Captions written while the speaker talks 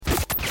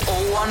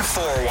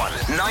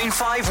0141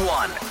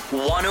 951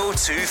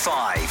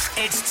 1025.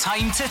 It's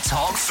time to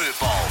talk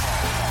football.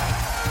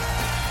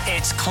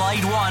 It's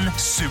Clyde One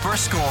Super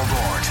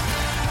Scoreboard.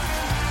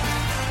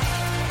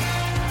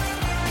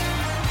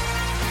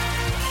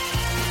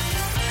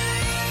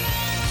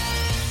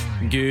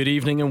 Good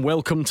evening and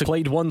welcome to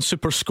Clyde One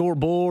Super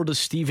Scoreboard. As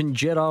Steven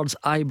Gerrard's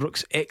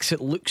Ibrox exit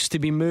looks to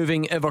be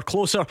moving ever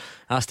closer,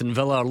 Aston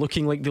Villa are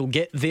looking like they'll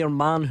get their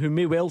man, who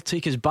may well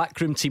take his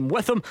backroom team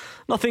with him.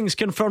 Nothing's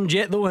confirmed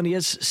yet though, and he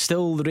is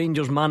still the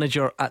Rangers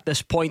manager at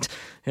this point.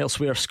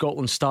 Elsewhere,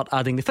 Scotland start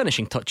adding the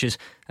finishing touches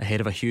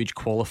ahead of a huge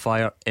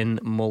qualifier in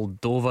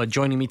Moldova.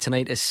 Joining me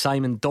tonight is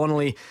Simon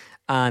Donnelly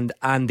and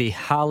Andy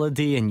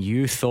Halliday, and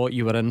you thought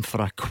you were in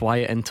for a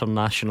quiet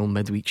international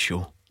midweek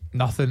show.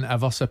 Nothing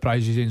ever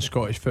surprises you in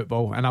Scottish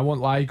football. And I won't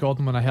lie,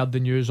 Gordon, when I heard the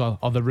news or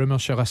the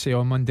rumours, shall I say,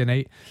 on Monday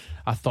night,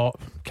 I thought,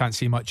 can't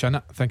see much in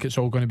it. I think it's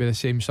all going to be the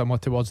same, similar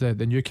towards the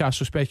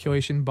Newcastle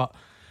speculation. But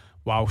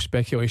wow,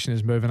 speculation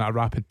is moving at a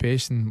rapid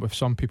pace, and with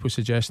some people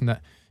suggesting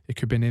that he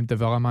could be named the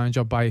Villa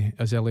manager by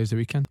as early as the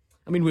weekend.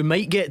 I mean, we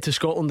might get to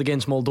Scotland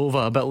against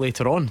Moldova a bit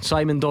later on.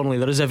 Simon Donnelly,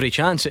 there is every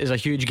chance. It is a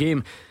huge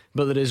game,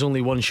 but there is only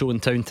one show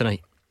in town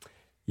tonight.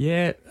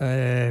 Yeah,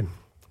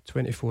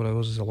 24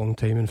 hours is a long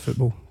time in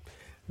football.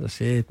 As I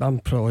say, I'm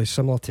probably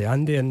similar to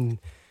Andy, and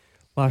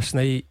last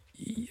night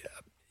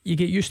you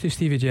get used to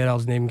Steven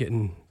Gerrard's name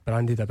getting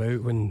bandied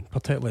about when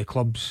particularly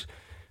clubs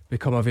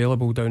become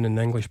available down in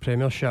the English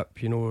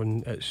Premiership, you know,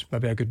 and it's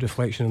maybe a good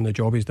reflection on the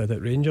job he's did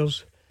at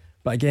Rangers.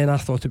 But again, I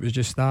thought it was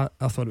just that.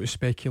 I thought it was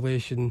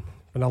speculation.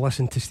 When I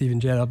listened to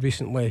Steven Gerrard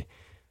recently,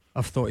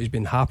 I've thought he's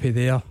been happy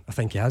there. I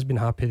think he has been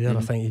happy there.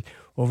 I think he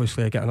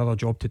obviously got another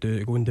job to do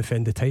to go and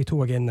defend the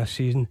title again this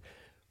season.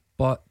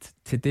 But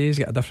today's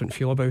got a different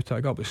feel about it.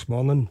 I got up this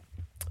morning,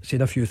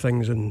 seen a few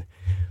things in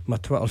my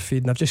Twitter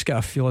feed, and I've just got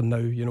a feeling now,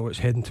 you know, it's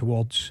heading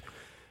towards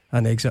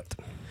an exit.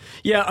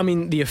 Yeah, I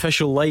mean, the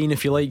official line,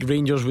 if you like,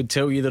 Rangers would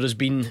tell you there has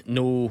been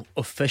no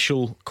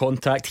official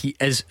contact. He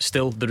is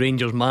still the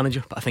Rangers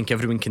manager, but I think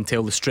everyone can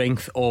tell the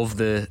strength of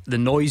the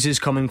noises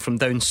coming from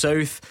down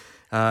south,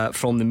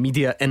 from the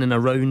media in and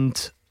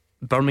around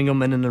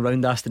Birmingham, in and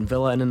around Aston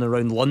Villa, in and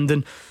around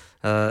London,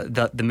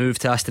 that the move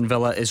to Aston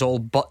Villa is all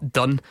but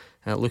done.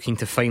 Looking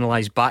to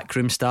finalise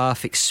backroom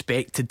staff,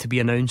 expected to be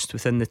announced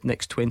within the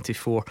next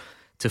 24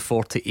 to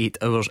 48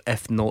 hours,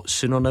 if not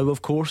sooner. Now,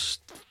 of course,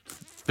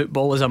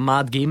 football is a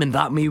mad game, and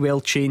that may well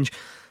change,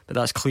 but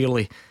that's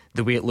clearly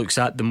the way it looks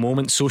at the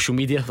moment. Social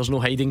media, there's no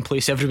hiding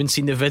place. Everyone's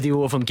seen the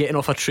video of him getting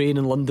off a train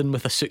in London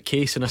with a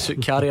suitcase and a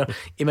suit carrier.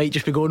 He might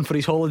just be going for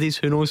his holidays,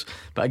 who knows.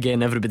 But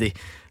again, everybody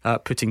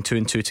putting two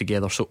and two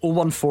together. So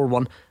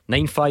 0141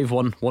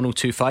 951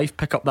 1025.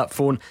 Pick up that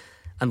phone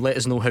and let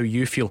us know how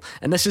you feel.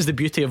 And this is the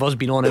beauty of us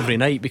being on every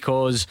night,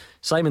 because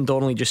Simon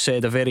Donnelly just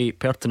said a very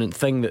pertinent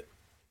thing, that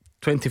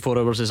 24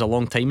 hours is a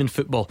long time in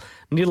football.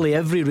 Nearly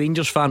every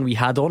Rangers fan we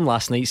had on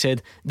last night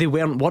said they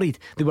weren't worried,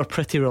 they were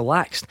pretty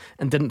relaxed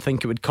and didn't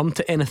think it would come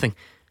to anything.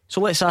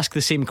 So let's ask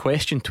the same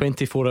question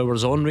 24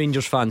 hours on,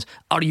 Rangers fans.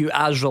 Are you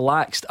as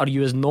relaxed? Are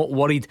you as not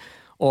worried?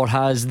 Or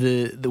has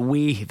the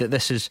way that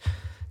this has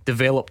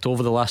developed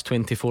over the last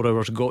 24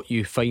 hours got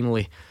you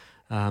finally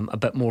a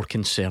bit more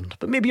concerned?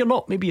 But maybe you're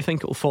not. Maybe you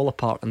think it'll fall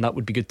apart, and that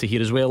would be good to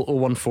hear as well.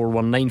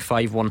 0141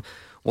 951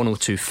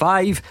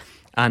 1025.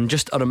 And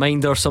just a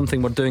reminder,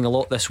 something we're doing a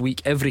lot this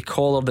week: every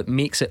caller that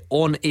makes it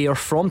on air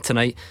from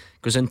tonight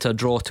goes into a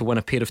draw to win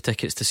a pair of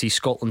tickets to see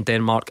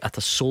Scotland-Denmark at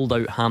a sold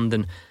out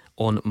Hampden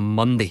on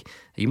Monday.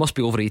 You must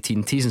be over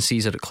 18. T's and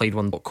C's are at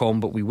Clyde1.com.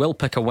 But we will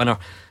pick a winner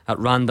at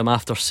random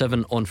after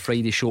 7 on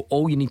Friday show.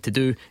 All you need to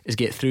do is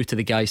get through to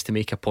the guys to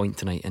make a point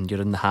tonight, and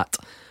you're in the hat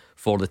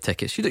for the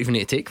tickets. You don't even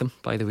need to take them,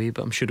 by the way,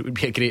 but I'm sure it would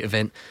be a great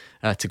event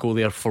to go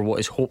there for what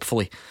is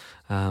hopefully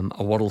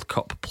a World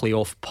Cup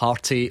playoff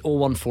party.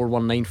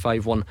 0141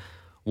 951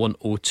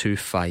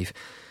 1025.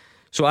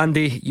 So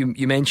Andy,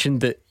 you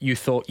mentioned that you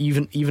thought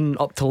even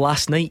up to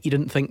last night you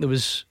didn't think there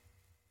was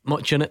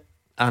much in it,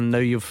 and now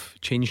you've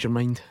changed your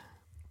mind.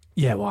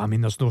 Yeah, well, I mean,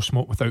 there's no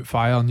smoke without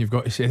fire, and you've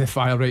got to say the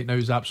fire right now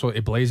is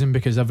absolutely blazing,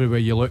 because everywhere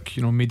you look,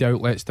 you know, media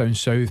outlets down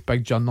south,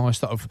 big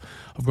journalists that have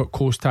got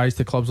close ties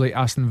to clubs like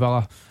Aston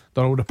Villa,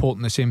 they're all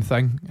reporting the same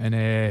thing.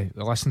 And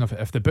listen,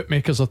 if the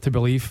bookmakers are to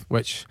believe,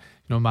 which,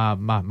 you know,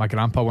 my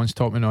grandpa once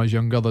taught me when I was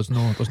younger, there's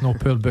no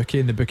poor bookie,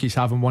 and the bookies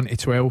having 1 to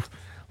 12.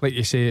 Like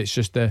you say, it's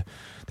just the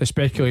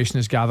speculation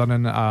is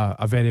gathering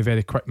a very,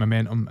 very quick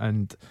momentum,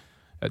 and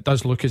it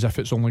does look as if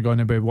it's only going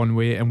to be one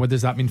way. And what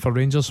does that mean for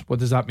Rangers? What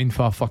does that mean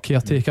for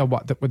caretaker?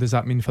 What does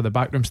that mean for the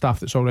backroom staff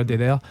that's already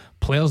there?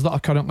 Players that are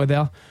currently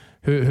there,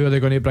 who are they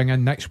going to bring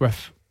in next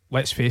with,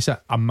 let's face it,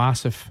 a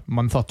massive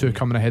month or two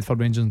coming ahead for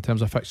Rangers in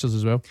terms of fixtures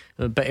as well?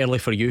 A bit early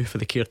for you for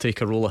the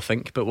caretaker role, I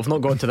think, but we've not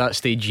got to that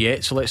stage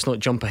yet, so let's not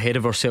jump ahead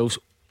of ourselves.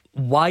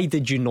 Why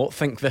did you not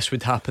think this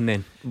would happen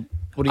then?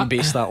 What do you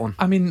base that on?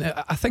 I mean,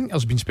 I think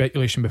there's been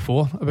speculation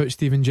before about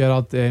Steven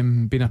Gerrard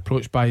being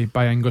approached by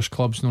English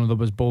clubs. There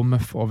was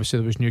Bournemouth, obviously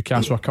there was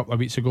Newcastle a couple of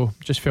weeks ago.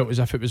 Just felt as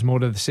if it was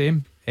more of the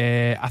same.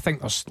 I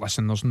think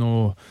there's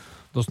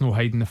there's no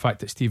hiding the fact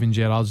that Steven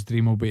Gerrard's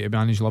dream will be to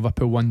manage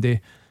Liverpool one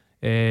day.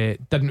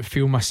 Didn't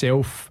feel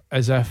myself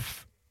as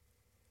if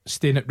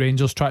staying at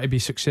Rangers, try to be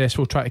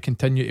successful, try to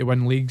continue to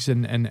win leagues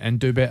and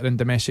do better in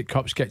domestic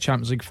cups, get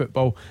Champions League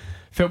football.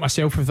 Felt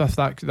myself as if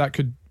that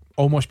could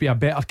almost be a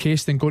better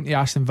case than going to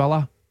Aston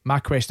Villa. My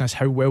question is,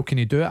 how well can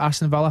he do at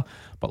Aston Villa?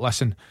 But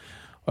listen,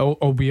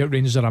 albeit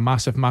Rangers are a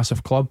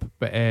massive club,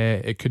 but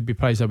it could be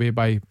prized away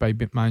by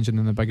managing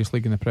in the biggest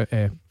league in the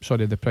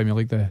Premier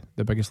League,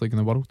 the biggest league in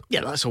the world.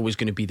 Yeah, that's always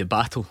going to be the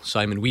battle,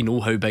 Simon. We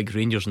know how big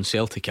Rangers and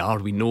Celtic are.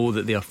 We know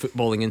that they are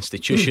footballing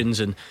institutions,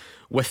 and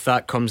with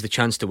that comes the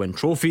chance to win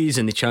trophies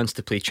and the chance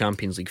to play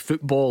Champions League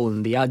football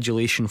and the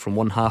adulation from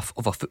one half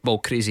of a football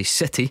crazy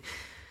city.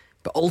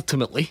 But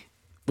ultimately,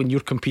 when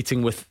you're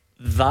competing with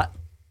that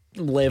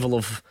level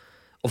of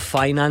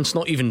finance,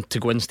 not even to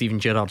go in Steven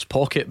Gerrard's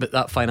pocket, but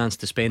that finance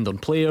to spend on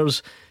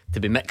players, to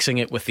be mixing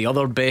it with the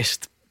other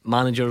best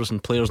managers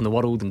and players in the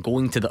world and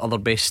going to the other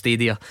best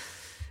stadia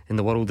in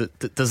the world,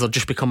 does there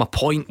just become a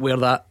point where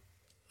that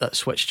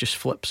switch just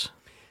flips?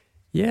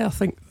 Yeah, I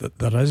think that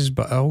there is,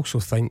 but I also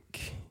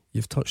think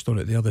you've touched on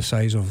it there, the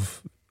size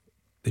of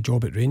the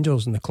job at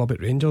Rangers and the club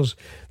at Rangers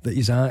that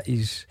he's at.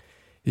 He's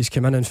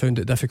come in and found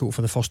it difficult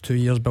for the first 2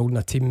 years building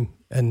a team,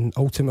 and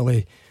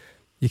ultimately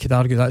you could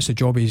argue that's the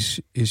job he's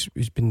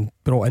been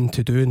brought in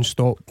to do and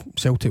stop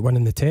Celtic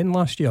winning the 10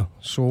 last year.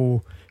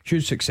 So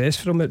huge success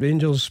for him at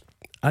Rangers.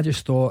 I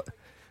just thought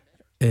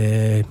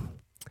he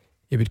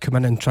would come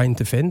in and try and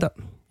defend it.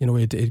 You know,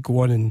 he'd go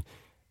on, and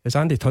as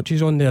Andy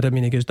touches on there, I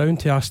mean, he goes down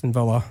to Aston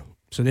Villa,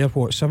 so they're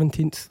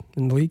 17th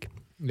in the league.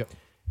 Yep.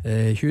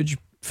 Huge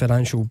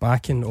financial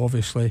backing,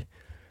 obviously.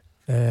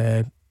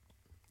 The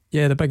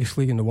biggest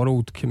league in the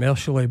world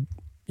commercially.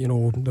 You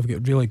know, they've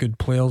got really good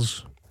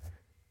players.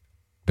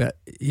 But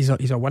he's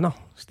a winner,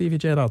 Stevie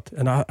Gerrard,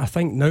 and I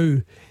think now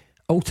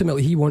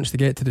ultimately he wants to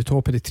get to the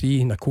top of the tree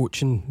in the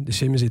coaching the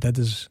same as he did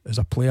as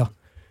a player,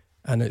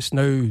 and it's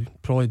now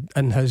probably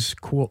in his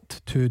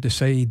court to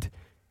decide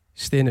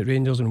staying at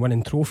Rangers and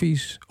winning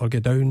trophies, or go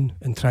down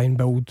and try and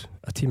build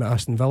a team at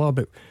Aston Villa.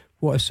 But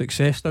what is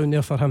success down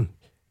there for him?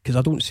 Because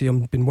I don't see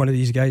him being one of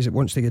these guys that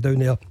wants to get down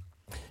there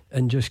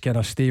and just kind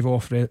of stave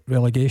off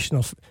relegation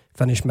or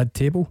finish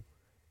mid-table.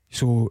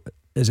 So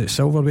is it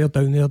silverware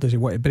down there? Does he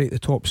want to break the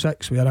top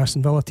six with an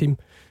Aston Villa team?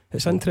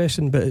 It's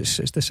interesting, but it's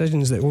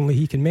decisions that only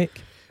he can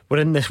make. We're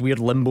in this weird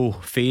limbo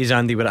phase,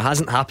 Andy, where it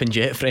hasn't happened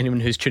yet. For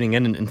anyone who's tuning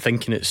in and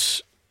thinking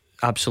it's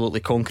absolutely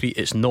concrete,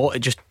 it's not.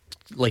 It just,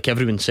 like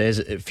everyone says,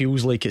 it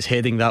feels like it's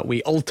heading that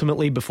way.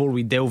 Ultimately, before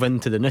we delve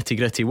into the nitty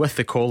gritty with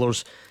the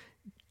callers,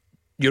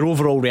 your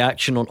overall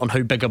reaction on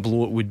how big a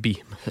blow it would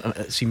be.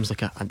 It seems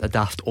like a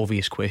daft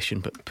obvious question,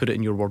 but put it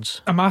in your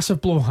words. A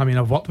massive blow. I mean,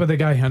 I've worked with the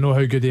guy, I know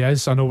how good he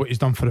is, I know what he's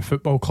done for the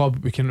football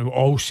club. We can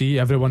all see,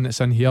 everyone that's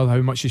in here,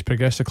 how much he's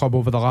progressed the club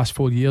over the last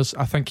 4 years.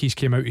 I think he's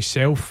came out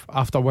himself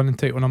after winning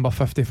title number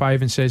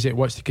 55 and says he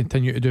wants to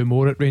continue to do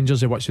more at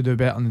Rangers. He wants to do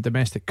better in the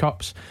domestic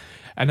cups,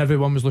 and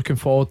everyone was looking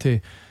forward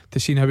to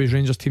seeing how his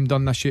Rangers team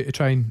done this year to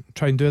try and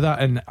do that.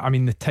 And I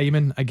mean, the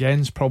timing again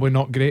is probably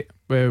not great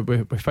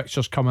with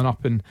fixtures coming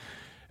up and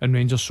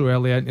Rangers so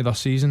early into their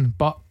season,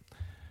 but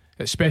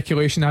it's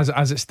speculation as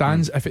it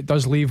stands. If it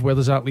does leave, where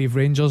does that leave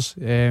Rangers?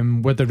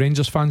 Would the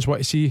Rangers fans want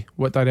to see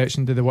what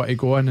direction do they want to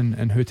go in,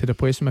 and who to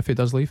replace him if he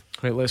does leave?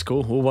 Right, let's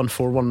go.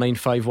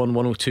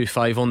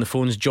 01419511025 on the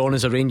phones. John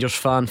is a Rangers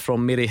fan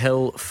from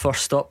Maryhill.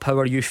 First up, how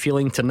are you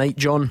feeling tonight,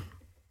 John?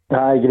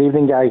 Hi, good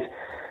evening, guys.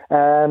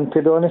 To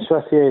be honest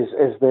with you,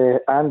 as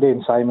the Andy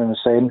and Simon was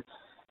saying,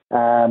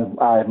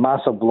 a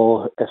massive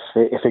blow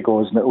if it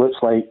goes, and it looks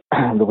like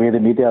the way the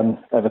media and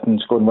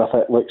everything's going with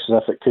it looks as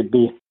if it could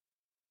be.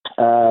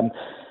 I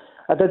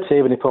did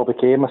say when he probably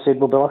came, I said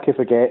we'll be lucky if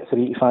we get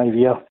 3 to 5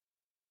 years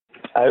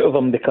out of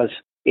him, because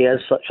he is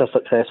such a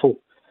successful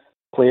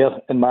player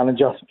and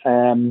manager.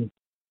 Timing's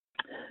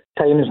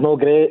not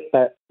great,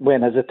 but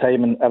when is the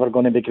timing ever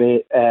going to be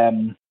great?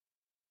 To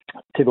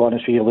be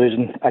honest with you,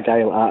 losing a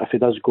guy like that if he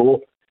does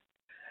go,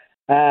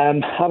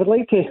 I would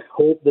like to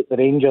hope that the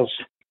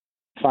Rangers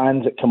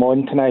fans that come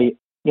on tonight,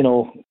 you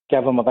know,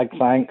 give him a big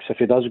thanks if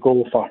he does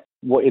go for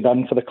what he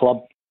done for the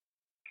club.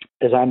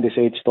 As Andy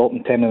said,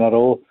 stopping 10 in a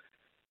row,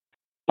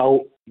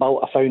 built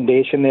a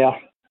foundation there.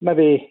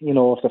 Maybe, you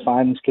know, if the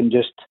fans can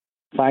just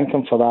thank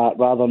him for that,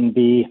 rather than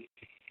be,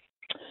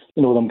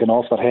 you know, them going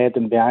off their head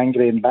and be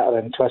angry and bitter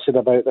and twisted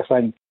about the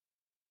thing.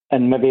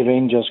 And maybe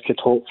Rangers could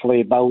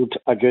hopefully build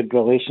a good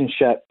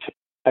relationship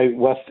out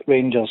with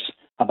Rangers,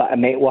 a bit of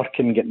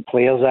networking, getting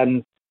players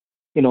in,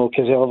 you know,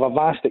 because they'll have a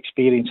vast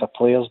experience of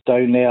players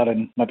down there,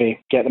 and maybe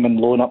get them in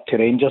loan up to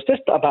Rangers.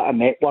 Just a bit of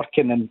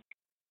networking and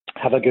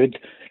have a good,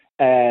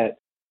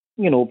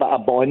 you know, bit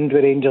of bond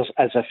with Rangers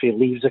as if he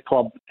leaves the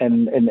club,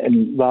 and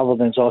rather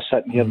than us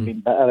sitting here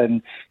being bitter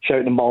and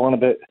shouting and bawling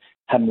about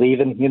him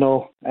leaving, you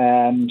know.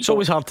 It's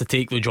always hard to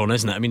take though, John,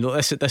 isn't it? I mean,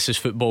 this is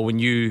football. When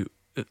you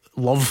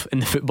love, in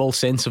the football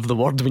sense of the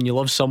word, when you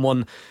love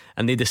someone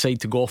and they decide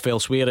to go off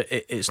elsewhere,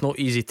 it's not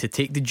easy to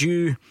take. Did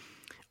you,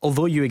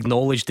 although you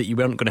acknowledged that you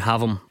weren't going to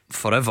have him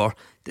forever,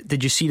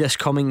 did you see this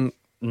coming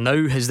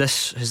now. Has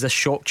this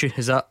shocked you?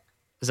 Is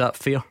that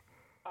fair?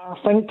 I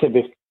think,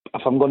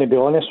 if I'm going to be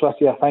honest with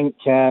you, I think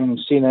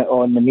seeing it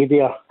on the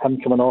media, him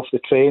coming off the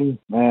train,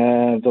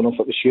 I don't know if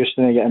it was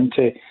Houston to get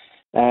into,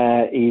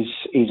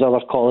 his other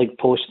colleague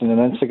posting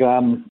on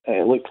Instagram,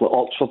 it looked like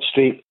Oxford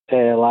Street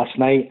last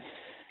night.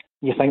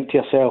 You think to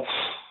yourself,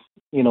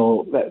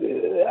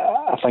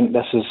 I think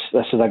this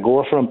is a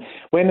goer for him.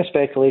 When the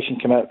speculation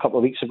came out a couple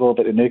of weeks ago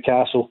about the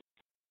Newcastle,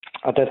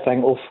 I did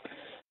think,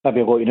 maybe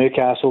I'll go to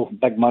Newcastle,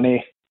 big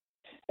money,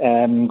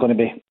 going to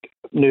be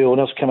new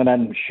owners coming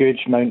in,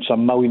 huge amounts of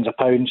millions of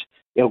pounds,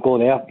 he'll go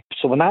there.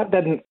 So when that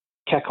didn't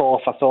kick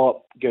off, I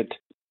thought, good,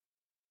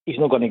 he's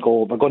not going to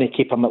go. We're going to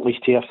keep him at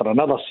least here for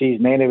another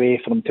season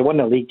anyway, for him to win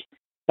the league,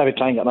 maybe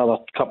try and get another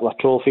couple of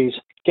trophies,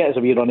 get us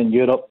a wee run in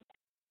Europe,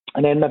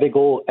 and then maybe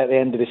go at the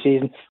end of the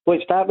season,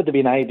 which that would have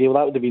been ideal.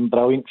 That would have been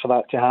brilliant for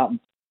that to happen.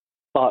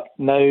 But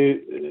now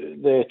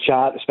the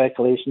chat, the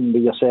speculation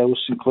with yourselves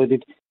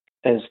included,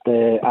 is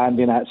the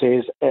Andy that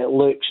says it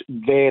looks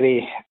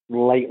very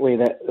likely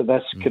that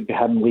this could be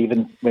him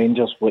leaving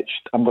Rangers, which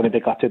I'm going to be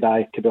gutted,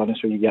 to be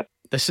honest with you. Yep.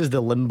 This is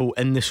the limbo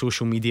in the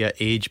social media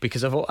age,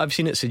 because I've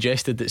seen it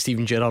suggested that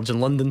Steven Gerrard's in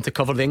London to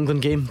cover the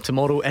England game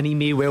tomorrow, and he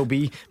may well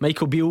be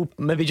Michael Beale,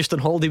 maybe just on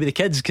holiday with the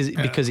kids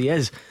because he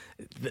is.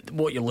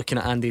 What you're looking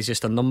at, Andy, is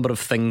just a number of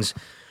things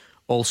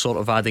all sort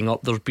of adding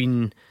up. There's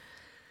been,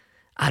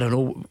 I don't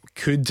know,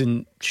 could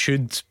and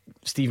should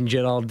Steven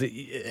Gerrard,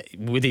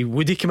 would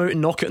he come out and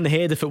knock it on the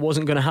head if it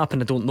wasn't going to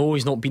happen? I don't know.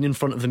 He's not been in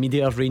front of the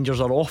media.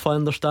 Rangers are off, I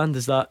understand.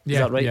 Is that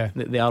right? Yeah.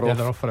 They are off.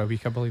 They're off for a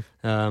week, I believe,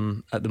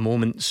 at the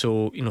moment.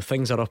 So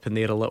things are up in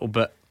the air a little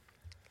bit.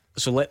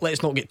 So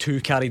let's not get too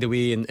carried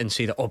away and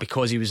say that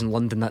because he was in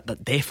London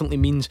that definitely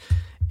means.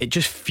 It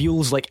just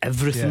feels like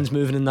everything's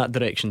moving in that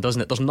direction,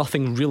 doesn't it? There's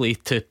nothing really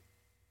to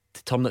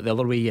turn it the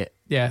other way yet.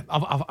 Yeah,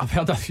 I've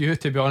heard a few,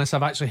 to be honest.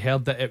 I've actually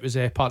heard that it was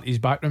part of his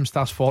backroom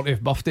staff's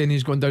 40th birthday and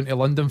he's going down to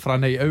London for a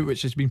night out,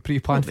 which has been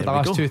pre-planned for the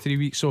last 2 or 3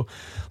 weeks. So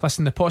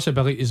listen, the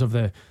possibilities of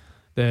the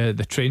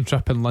train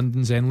trip in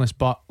London's endless,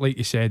 but like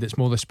you said, it's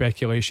more the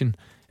speculation.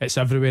 It's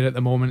everywhere at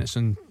the moment. It's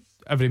in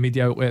every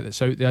media outlet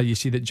that's out there. You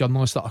see that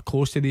journalists that are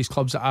close to these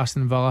clubs at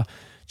Aston Villa,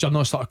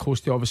 journalists that are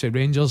close to obviously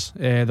Rangers,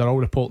 they're all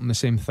reporting the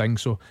same thing.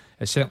 So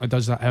it certainly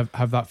does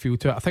have that feel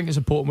to it. I think it's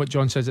important what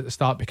John says at the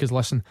start, because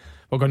listen,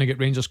 we're going to get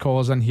Rangers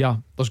callers in here.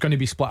 There's going to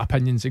be split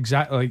opinions,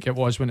 exactly like it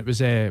was when it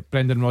was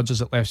Brendan Rodgers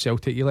that left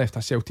Celtic. He left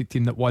a Celtic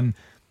team that won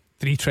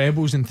 3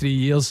 trebles in 3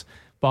 years,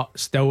 but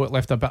still it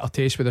left a bitter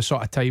taste with the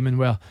sort of timing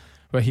where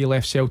he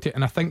left Celtic.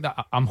 And I think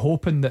that I'm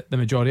hoping that the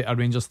majority of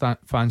Rangers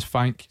fans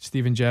thank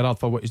Steven Gerrard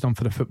for what he's done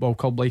for the football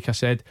club. Like I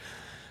said,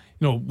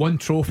 one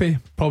trophy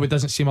probably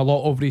doesn't seem a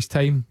lot over his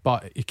time,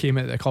 but he came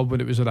at the club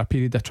when it was in a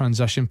period of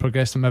transition,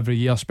 progressed him every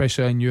year,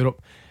 especially in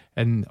Europe,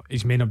 and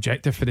his main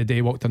objective for the day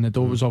he walked in the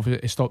door was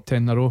obviously to stop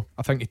 10 in a row.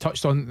 I think he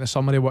touched on in the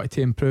summary, wanted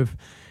to improve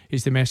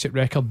his domestic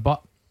record,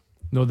 but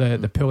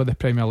the pool of the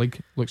Premier League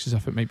looks as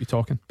if it might be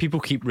talking. People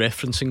keep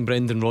referencing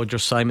Brendan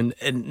Rodgers, Simon,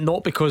 and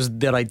not because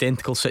they're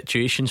identical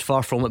situations,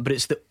 far from it, but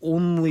it's the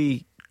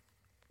only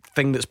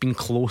thing that's been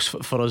close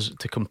for us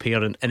to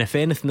compare. And if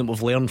anything that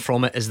we've learned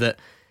from it is that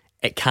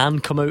it can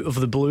come out of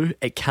the blue,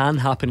 it can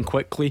happen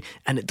quickly,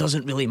 and it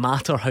doesn't really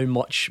matter how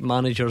much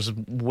managers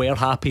were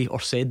happy or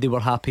said they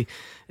were happy.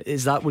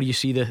 Is that where you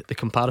see the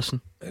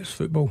comparison? It's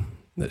football.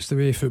 That's the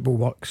way football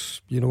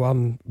works. I'm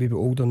a wee bit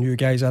older than you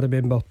guys. I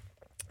remember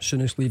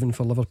Souness leaving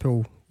for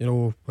Liverpool,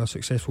 a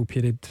successful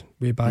period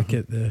way back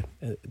at the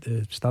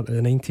start of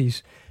the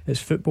 90s. It's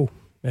football,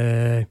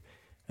 and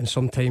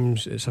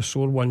sometimes it's a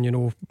sore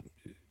one.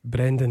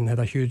 Brendan had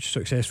a huge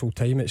successful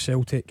time at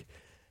Celtic,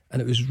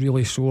 and it was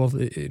really sore,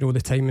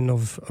 the timing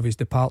of his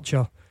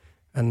departure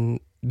and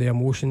the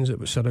emotions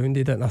that were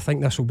surrounded it. And I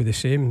think this will be the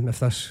same if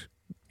this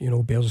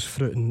bears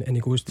fruit and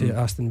he goes to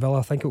Aston Villa.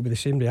 I think it will be the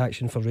same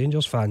reaction for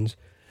Rangers fans.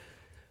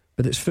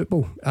 But it's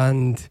football,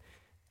 and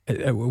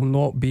it will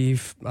not be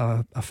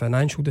a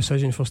financial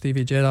decision for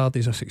Stevie Gerrard.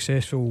 He's a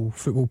successful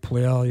football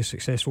player, he's a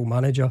successful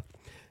manager.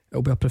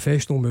 It'll be a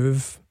professional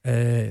move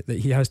that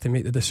he has to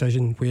make the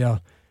decision.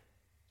 Where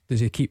does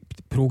he keep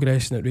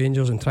progressing at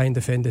Rangers and try and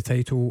defend the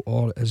title,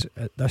 or is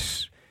at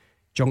this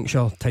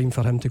juncture time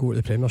for him to go to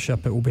the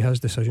Premiership? It will be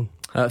his decision.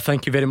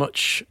 Thank you very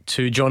much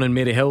to John and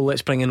Mary Hill.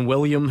 Let's bring in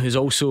William, who's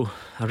also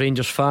a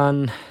Rangers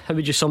fan. How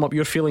would you sum up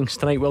your feelings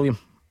tonight, William?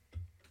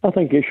 I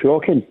think it's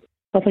shocking.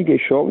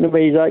 The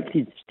way he's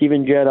acted,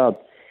 Steven Gerrard.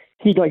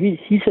 He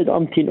said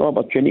umpteen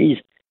opportunities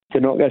to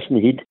knock this in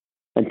the head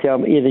and tell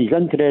him either he's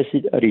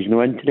interested or he's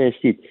not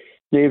interested.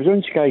 Now, he was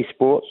on Sky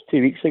Sports 2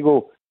 weeks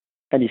ago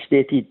and he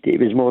stated that he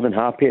was more than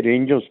happy at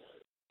Rangers.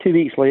 2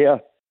 weeks later,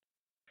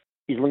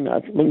 he's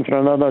looking for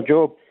another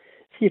job.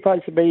 See if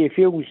that's the way he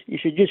feels, he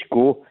should just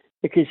go.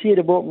 You can see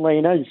the bottom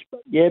line is,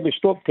 yeah, we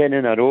stopped 10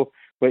 in a row,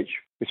 which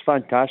was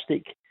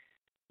fantastic.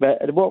 But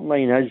the bottom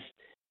line is,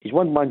 he's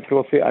won 1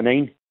 trophy out of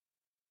 9.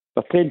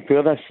 We're playing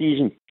poor this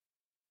season.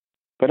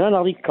 We're in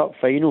a League Cup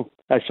a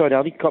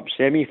League Cup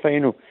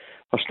semi-final.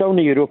 We're still in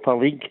the Europa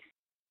League.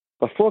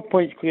 We're 4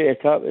 points clear at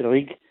the top of the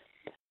league.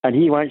 And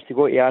he wants to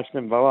go to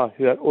Aston Villa,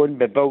 who are owned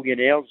by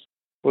billionaires.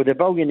 Well, the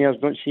billionaires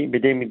don't seem to be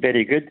doing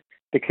very good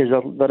because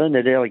they're in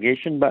the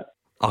relegation. But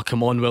oh,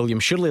 come on, William.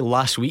 Surely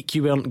last week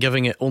you weren't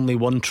giving it only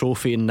one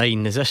trophy in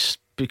 9. Is this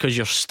because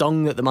you're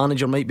stung that the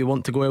manager might be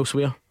wanting to go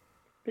elsewhere?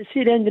 But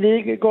see, at the end of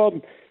the day,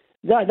 Gordon,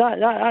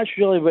 that's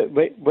really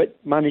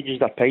what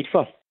managers are paid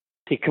for,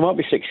 to come up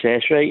with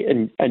success, right,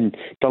 and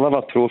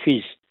deliver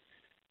trophies.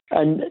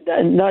 And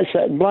that's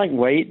it, in black and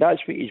white. That's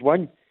what he's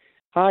won.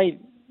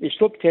 He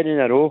stopped 10 in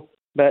a row,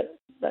 but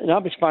that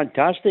was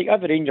fantastic.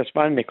 Every Rangers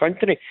fan in the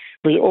country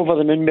was over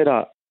the moon with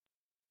that.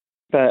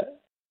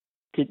 But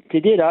to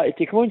do that,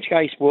 to come on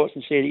Sky Sports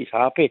and say that he's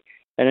happy,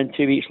 and then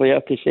 2 weeks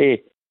later to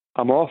say,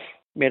 I'm off,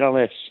 more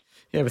or less.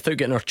 Yeah, without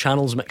getting our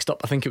channels mixed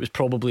up, I think it was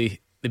probably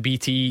the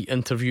BT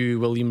interview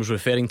William was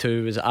referring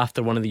to was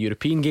after one of the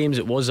European games.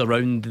 It was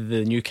around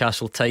the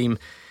Newcastle time,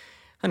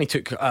 and he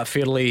took a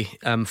fairly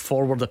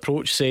forward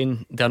approach,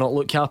 saying, do I not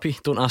look happy?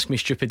 Don't ask me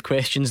stupid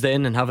questions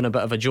then, and having a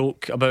bit of a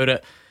joke about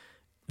it.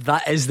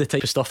 That is the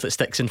type of stuff that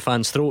sticks in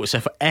fans' throats.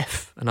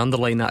 If and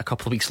underline that a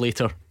couple of weeks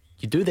later,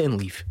 you do then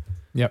leave.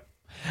 Yep.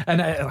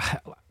 And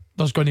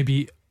there's going to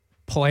be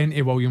plenty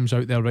of Williams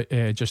out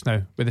there just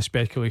now with the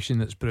speculation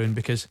that's brewing,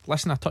 because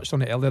listen, I touched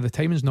on it earlier, the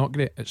timing's not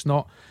great, it's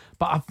not.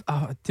 But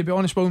to be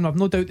honest, William, I've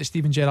no doubt that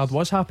Steven Gerrard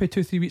was happy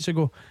 2-3 weeks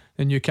ago.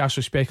 The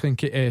Newcastle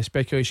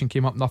speculation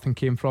came up, nothing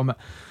came from it.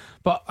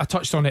 But I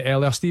touched on it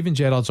earlier, Steven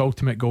Gerrard's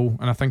ultimate goal,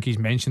 and I think he's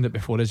mentioned it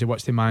before, is he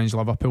wants to manage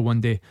Liverpool one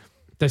day.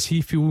 Does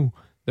he feel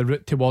the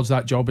route towards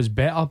that job is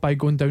better by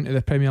going down to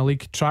the Premier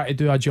League, try to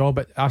do a job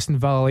at Aston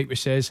Villa, like we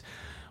says?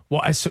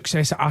 What is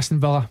success at Aston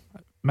Villa?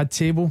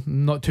 Mid-table,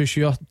 not too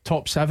sure.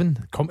 Top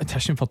 7,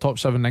 competition for top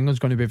 7 in England is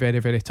going to be very,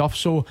 very tough.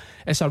 So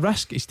it's a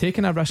risk. He's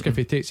taking a risk if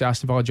he takes the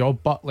Aston Villa job.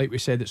 But like we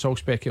said, it's all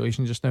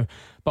speculation just now.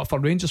 But for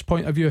Rangers'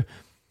 point of view,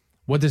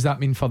 what does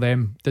that mean for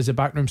them? Does the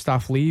backroom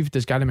staff leave?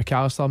 Does Gary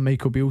McAllister,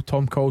 Michael Beale,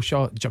 Tom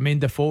Colshaw, Jermaine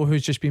Defoe,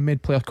 who's just been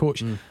made player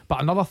coach?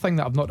 But another thing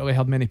that I've not really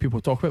heard many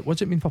people talk about, what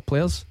does it mean for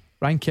players?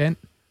 Ryan Kent,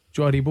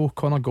 Joe Aribo,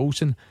 Connor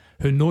Goldson,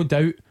 who no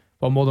doubt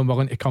were more than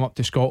willing to come up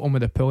to Scotland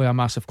with a pulley, a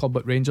massive club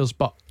like Rangers.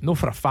 But know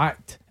for a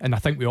fact, and I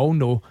think we all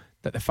know,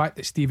 that the fact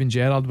that Steven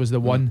Gerrard was the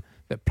one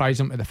that prized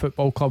them to the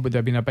football club would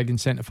have been a big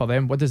incentive for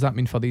them. What does that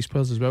mean for these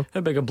players as well?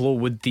 How big a blow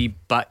would the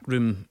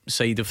backroom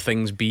side of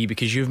things be?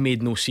 Because you've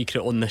made no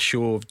secret on this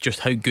show of just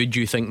how good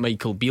you think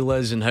Michael Beale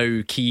is and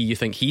how key you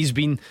think he's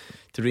been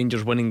to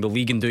Rangers winning the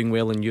league and doing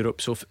well in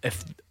Europe. So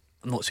if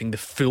I'm not saying the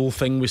full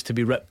thing was to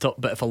be ripped up,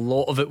 but if a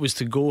lot of it was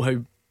to go,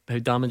 how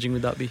damaging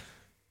would that be?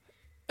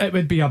 It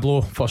would be a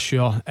blow for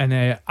sure, and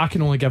I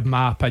can only give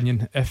my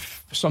opinion.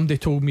 If somebody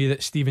told me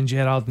that Steven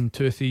Gerrard in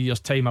 2-3 years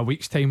time, a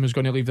week's time, was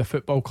going to leave the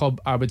football club,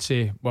 I would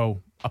say,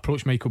 well,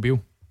 approach Michael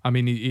Beale. I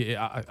mean,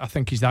 I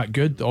think he's that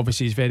good.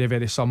 Obviously he's very,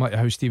 very similar to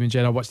how Steven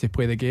Gerrard wants to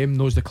play the game,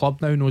 knows the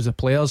club now, knows the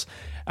players,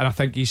 and I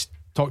think he's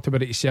talked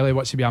about it himself. He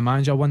wants to be a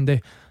manager one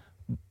day.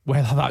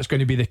 Whether that's going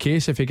to be the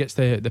case, if he gets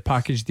the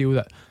package deal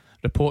that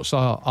reports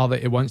are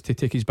that he wants to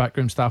take his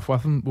backroom staff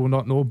with him, we'll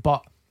not know.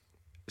 But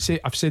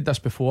I've said this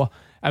before,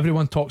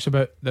 everyone talks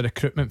about the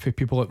recruitment for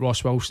people like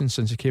Ross Wilson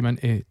since he came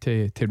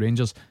into to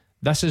Rangers.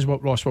 This is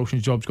what Ross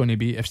Wilson's job's going to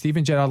be. If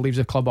Steven Gerrard leaves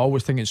the club, I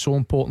always think it's so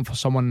important for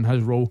someone in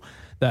his role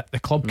that the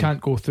club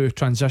can't go through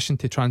transition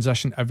to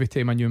transition every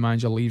time a new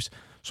manager leaves.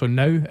 So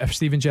now if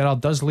Steven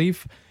Gerrard does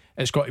leave,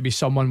 it's got to be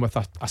someone with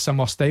a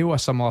similar style, a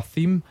similar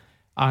theme,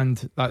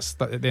 and that's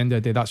at the end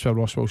of the day, that's where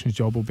Ross Wilson's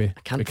job will be.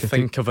 I can't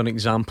think of an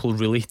example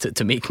really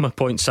to make my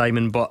point,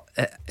 Simon, but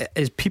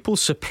is people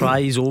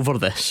surprised over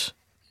this?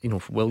 You know,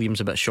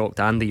 William's a bit shocked,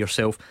 Andy,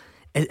 yourself.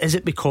 Is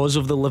it because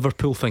of the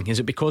Liverpool thing? Is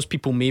it because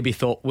people maybe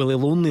thought, well,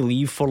 he'll only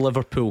leave for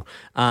Liverpool,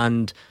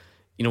 and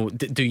you know,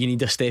 do you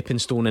need a stepping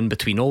stone in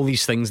between? All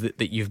these things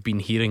that you've been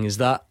hearing, is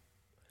that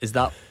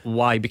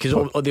why? Because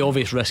the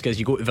obvious risk is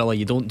you go to Villa,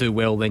 you don't do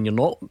well, then you're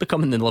not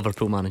becoming the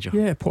Liverpool manager.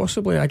 Yeah,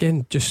 possibly.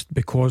 Again, just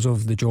because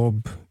of the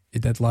job he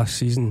did last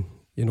season.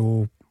 You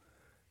know,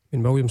 I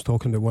mean, William's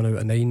talking about 1 out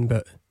of 9,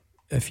 but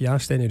if you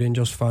asked any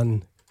Rangers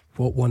fan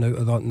what 1 out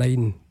of that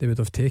 9 they would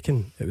have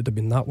taken, it would have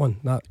been that one.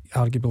 That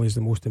arguably is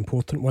the most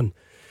important one,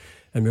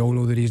 and we all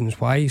know the reasons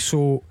why.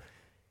 So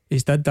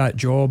he's did that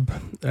job.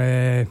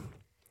 I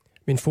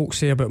mean, folks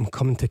say about him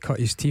coming to cut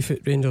his teeth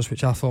at Rangers,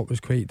 which I thought was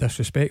quite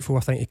disrespectful.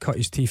 I think he cut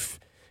his teeth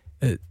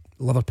at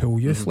Liverpool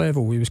youth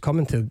level. He was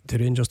coming to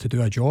Rangers to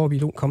do a job. You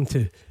don't come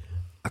to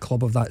a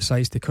club of that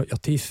size to cut your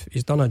teeth.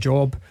 He's done a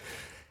job.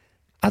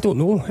 I don't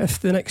know if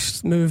the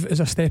next move is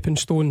a stepping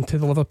stone to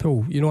the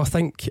Liverpool. You know, I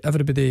think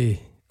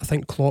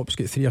Klopp's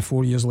got 3 or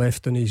 4 years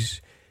left on his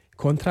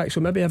contract,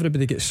 so maybe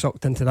everybody gets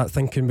sucked into that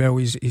thinking, well,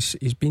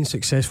 he's been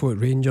successful at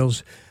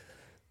Rangers,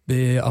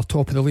 they are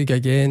top of the league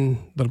again,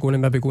 they're going to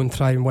maybe go and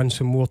try and win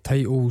some more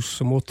titles,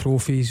 some more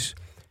trophies,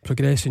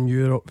 progress in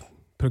Europe,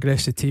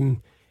 progress the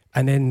team,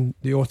 and then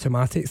the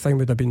automatic thing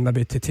would have been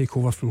maybe to take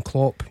over from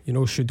Klopp, you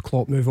know, should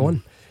Klopp move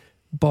on.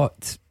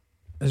 But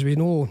as we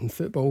know in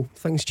football,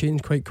 things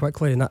change quite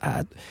quickly, and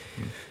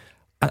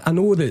I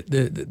know that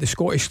the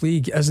Scottish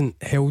League isn't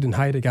held in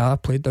high regard. I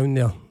played down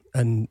there,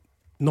 and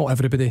not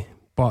everybody,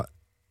 but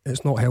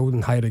it's not held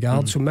in high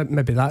regard. So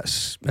maybe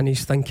that's in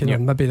his thinking, or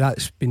maybe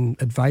that's been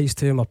advised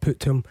to him or put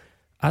to him.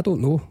 I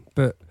don't know,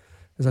 but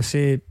as I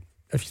say,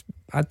 if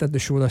I did the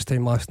show this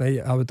time last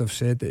night, I would have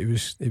said that he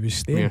was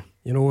staying.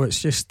 You know,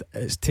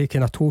 it's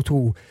taken a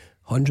total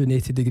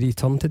 180-degree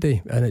turn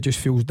today, and it just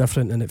feels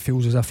different, and it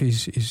feels as if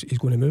he's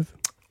going to move.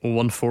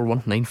 0141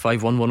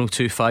 951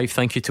 1025.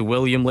 Thank you to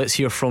William. Let's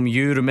hear from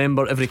you.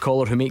 Remember, every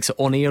caller who makes it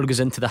on air goes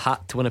into the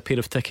hat to win a pair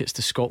of tickets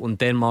to Scotland,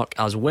 Denmark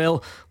as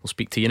well. We'll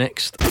speak to you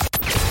next.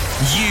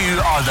 You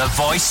are the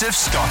voice of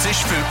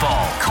Scottish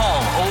football.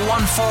 Call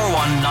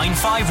 0141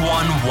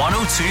 951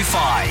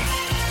 1025.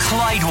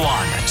 Clyde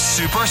One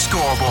Super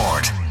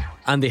Scoreboard.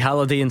 Andy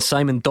Halliday and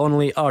Simon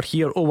Donnelly are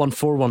here.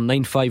 0141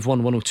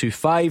 951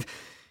 1025.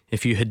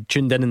 If you had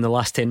tuned in the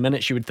last 10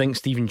 minutes, you would think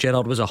Steven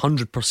Gerrard was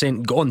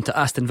 100% gone to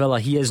Aston Villa.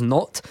 He is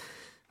not.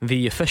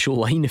 The official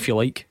line, if you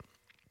like,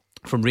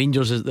 from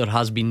Rangers is there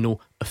has been no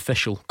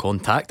official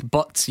contact,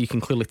 but you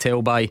can clearly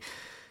tell by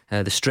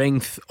the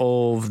strength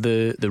of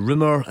the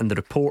rumour and the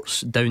reports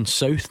down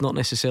south, not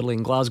necessarily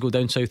in Glasgow,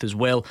 down south as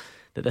well,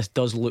 that this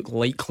does look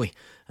likely,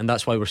 and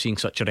that's why we're seeing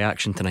such a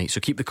reaction tonight. So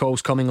keep the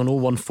calls coming on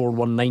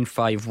 0141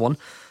 951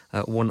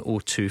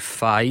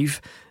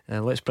 1025.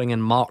 Let's bring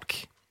in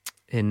Mark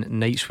in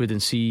Knightswood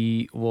and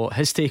see what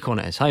his take on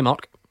it is. Hi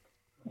Mark.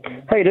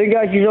 How you doing,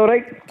 guys? You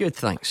alright? Good,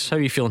 thanks. How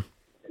are you feeling?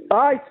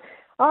 I'm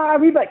a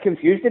wee bit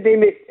confused today,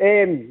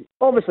 mate.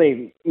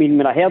 Obviously, I mean,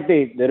 when I heard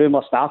the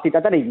rumour started, I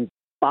didn't even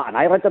bat an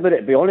eyelid about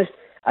it, to be honest,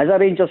 as a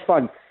Rangers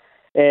fan,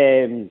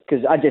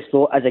 because I just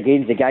thought, as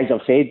again the guys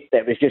have said,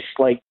 that it was just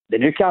like the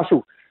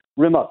Newcastle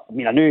rumour. I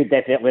mean, I knew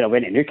definitely when I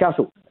went to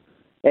Newcastle,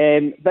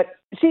 but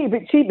to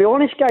be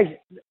honest, guys,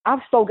 I've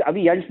still got a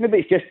wee inch. Maybe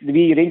it's just the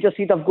wee Rangers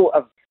seed I've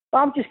got.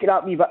 I've just got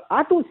that wee, but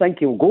I don't think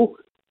he'll go.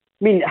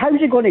 I mean,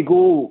 how's he going to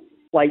go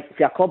like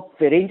for a club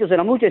for Rangers?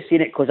 And I'm not just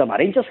saying it because I'm a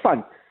Rangers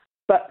fan,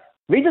 but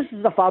Rangers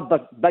is a far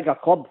bigger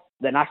club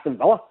than Aston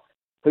Villa,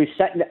 who's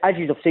sitting, as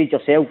you have said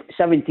yourself,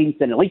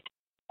 17th in the league.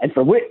 And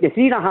for what the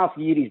 3.5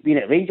 years he's been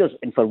at Rangers,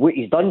 and for what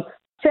he's done,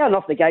 fair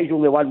enough, the guy's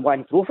only won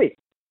one trophy,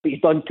 but he's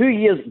done 2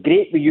 years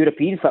great with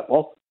European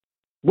football.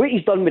 What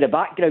he's done with the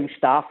background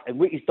staff and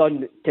what he's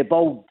done to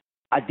build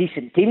a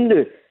decent team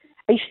now,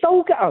 he's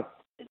still got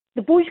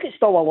the boy's got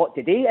still a lot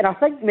to do, and I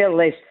think more or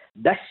less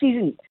this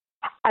season,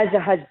 as it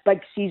has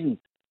big season,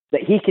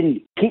 that he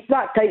can keep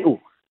that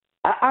title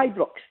at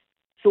Ibrox.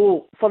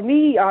 So for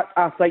me,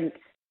 I think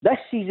this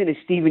season is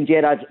Steven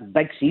Gerrard's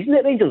big season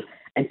at Rangers,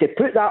 and to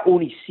put that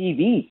on his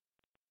CV,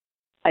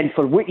 and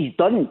for what he's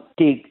done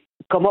to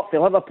come up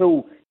from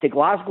Liverpool to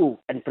Glasgow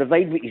and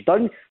provide what he's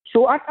done,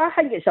 so I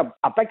think it's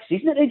a big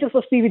season at Rangers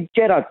for Steven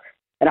Gerrard,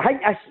 and I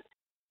think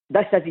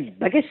this is his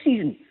biggest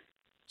season.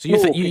 So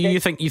you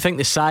think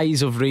the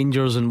size of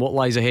Rangers and what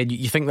lies ahead,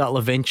 you think that'll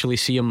eventually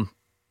see him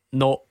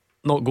not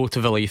go to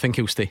Villa? You think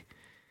he'll stay?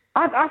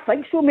 I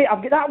think so, mate.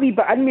 I've got that wee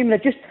bit in me, and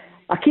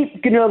I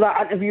keep going over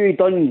that interview he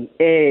done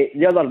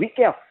the other week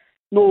there.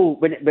 No,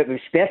 when it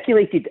was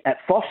speculated at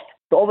first,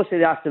 but obviously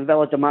the Aston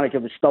Villa manager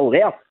was still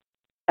there.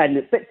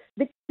 But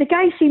the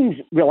guy seems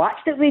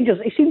relaxed at Rangers.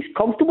 He seems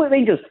comfortable at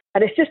Rangers,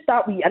 and it's just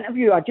that wee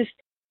interview. I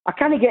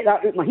can't get that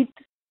out of my head.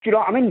 Do you know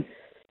what I mean?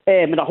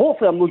 And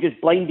hopefully I'm not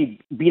just blinded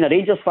being a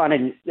Rangers fan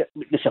and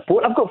the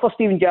support I've got for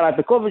Steven Gerrard,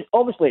 because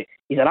obviously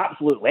he's an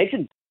absolute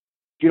legend.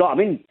 Do you know what I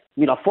mean? I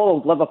mean, I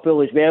followed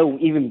Liverpool as well,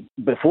 even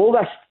before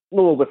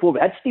we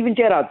had Steven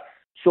Gerrard.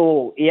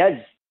 So he is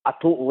a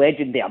total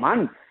legend there,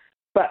 man.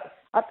 But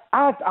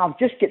I've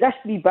just got this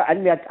wee bit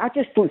in me. I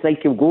just don't think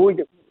he'll go.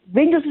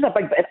 Rangers is a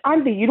big,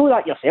 Andy, you know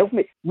that yourself,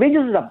 mate.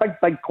 Rangers is a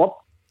big club.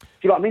 Do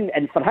you know what I mean?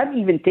 And for him to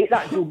even take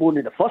that deal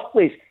in the first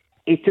place,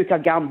 he took a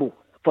gamble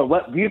for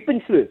what we've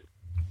been through.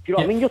 Do you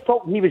know what I mean? You're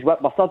talking, he was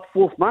my third,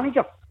 fourth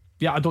manager.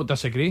 Yeah, I don't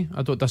disagree.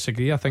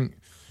 I think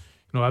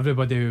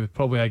everybody would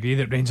probably agree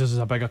that Rangers is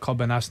a bigger club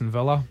than Aston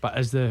Villa, but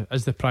is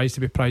the prize to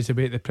be prized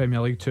away at the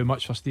Premier League too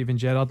much for Steven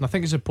Gerrard? And I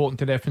think it's important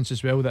to reference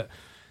as well that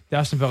the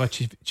Aston Villa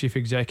chief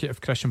executive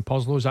Christian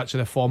Purslow is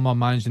actually the former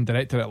managing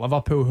director at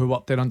Liverpool, who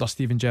worked there under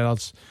Steven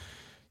Gerrard's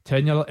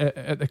tenure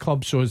at the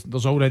club. So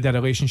there's already a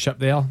relationship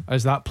there.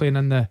 Is that playing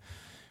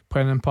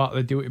in part of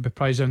the deal to be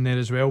prized in there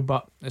as well?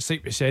 But it's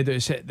like we said,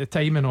 the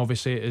timing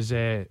obviously is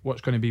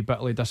what's going to be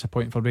bitterly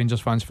disappointing for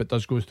Rangers fans if it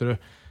does go through.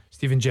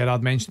 Steven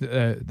Gerrard mentioned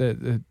at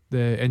the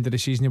end of the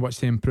season he wants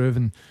to improve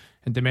in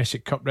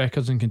domestic cup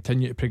records and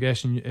continue to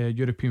progress in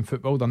European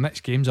football. Their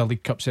next game's a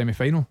League Cup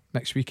semi-final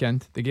next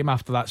weekend. The game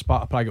after that,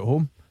 Sparta Prague at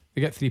home.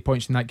 They get 3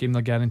 points in that game.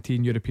 They're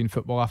guaranteeing European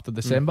football after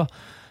December.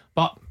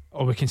 But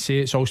we can say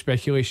it's all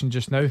speculation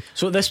just now.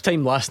 So at this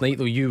time last night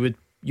though, you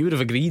would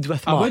have agreed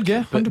with Mark? I would,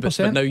 yeah, 100%.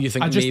 But now you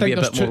think maybe a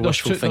bit more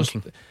wishful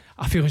thinking.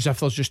 I feel as if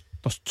there's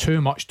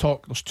too much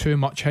talk, there's too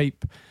much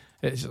hype.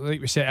 It's like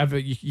we said,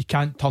 you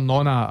can't turn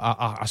on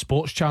a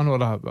sports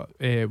channel or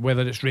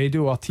whether it's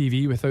radio or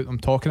TV without them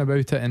talking about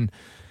it. And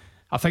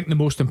I think the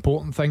most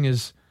important thing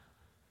is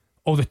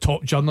all the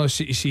top journalists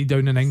that you see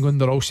down in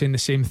England, they're all saying the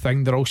same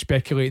thing. They're all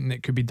speculating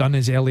it could be done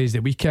as early as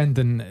the weekend.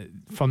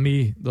 And for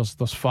me, there's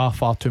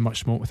far too much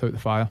smoke without the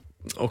fire.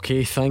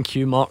 Okay, thank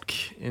you, Mark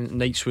in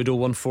Knightswood.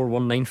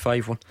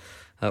 0141951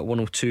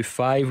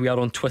 1025. We are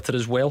on Twitter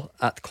as well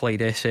at Clyde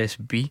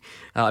SSB.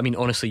 I mean,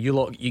 honestly, you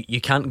lot, you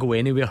can't go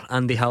anywhere.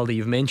 Andy Halliday,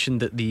 you've mentioned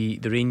that the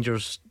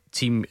Rangers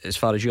team, as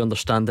far as you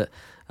understand it,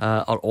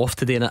 are off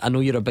today, and I know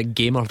you're a big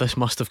gamer. This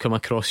must have come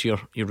across your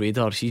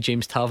radar. See,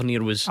 James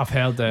Tavernier was I've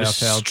heard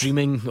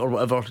streaming, or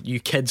whatever you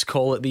kids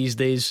call it these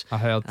days. I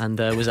heard. And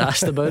was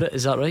asked about it.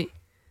 Is that right?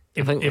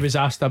 It was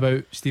asked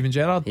about Steven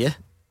Gerrard. Yeah.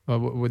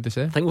 What would they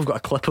say? I think we've got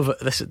a clip of it.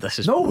 This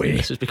is no way.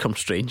 This has become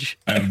strange.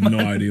 I have no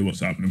idea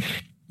what's happening.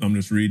 I'm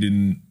just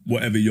reading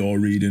whatever you're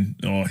reading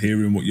or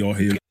hearing what you're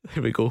hearing.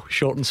 Here we go,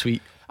 short and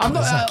sweet. I'm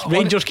not,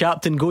 Rangers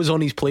captain goes on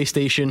his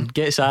PlayStation,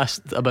 gets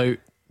asked about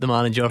the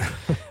manager,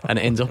 and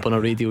it ends up on a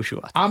radio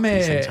show.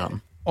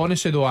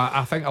 Honestly though,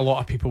 I think a lot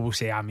of people will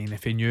say, I mean,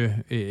 if he knew,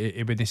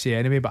 he wouldn't say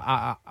anyway. But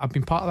I've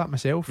been part of that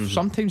myself.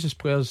 Sometimes as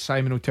players,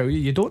 Simon will tell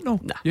you don't know.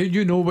 Nah.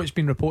 You know what's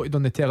been reported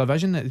on the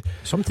television.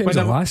 Sometimes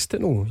the last to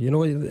know, you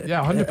know.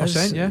 Yeah,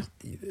 100%. Yeah,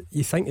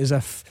 you think as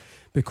if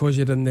because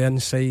you're in the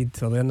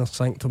inside or the inner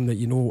sanctum that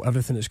you know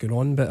everything that's going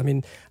on. But I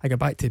mean, I go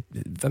back to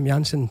Wim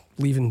Jansen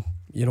leaving,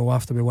 you know,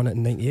 after we won it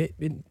in '98.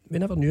 We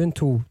never knew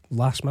until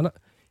last minute.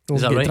 You know,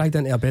 Is that right? Dragged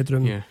into a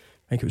bedroom. Yeah.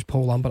 I think it was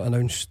Paul Lambert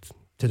announced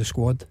to the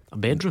squad. A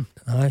bedroom?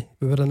 Aye,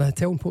 we were in a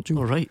hotel in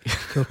Portugal. Oh, right.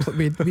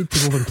 We'd to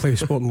go over and play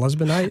Sporting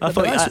Lisbon. Aye.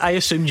 I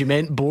assumed you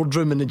meant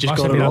boardroom, and it just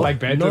must got have been it a all. big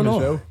bedroom No.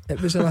 as well.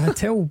 It was in a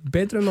hotel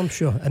bedroom, I'm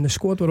sure, and the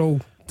squad were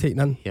all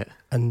taken in. Yeah.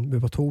 And we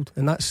were told,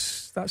 and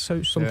that's how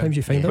sometimes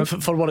you find out.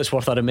 For what it's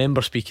worth, I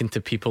remember speaking to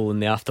people in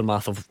the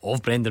aftermath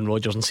of Brendan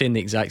Rodgers and saying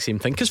the exact same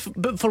thing.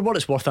 But for what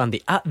it's worth,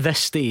 Andy, at this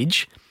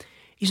stage,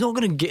 he's not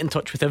going to get in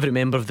touch with every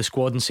member of the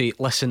squad and say,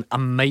 listen, I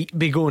might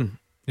be going.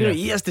 You know,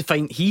 he has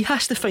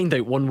to find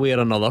out one way or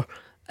another,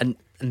 and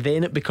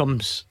then it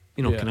becomes,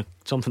 you know, kind of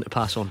something to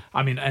pass on.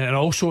 I mean, and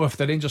also if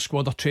the Rangers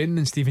squad are training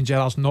and Steven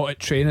Gerrard's not at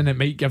training, it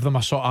might give them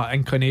a sort of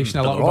inclination,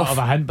 a little bit of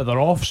a hint, but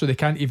they're off, so they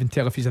can't even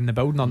tell if he's in the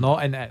building or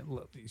not.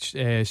 And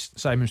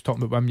Simon's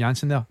talking about Wim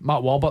Jansen there.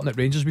 Matt Warburton at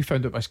Rangers, we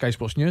found out by Sky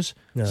Sports News.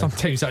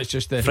 Sometimes that's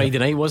just the Friday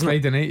night, wasn't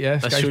it? Friday night, yeah.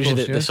 That shows you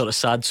the sort of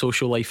sad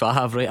social life I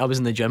have, right? I was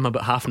in the gym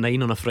about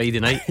 9:30 on a Friday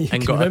night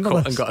and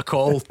got a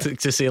call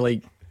to say,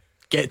 like,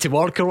 get to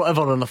work or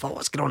whatever, and I thought,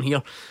 what's going on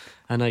here?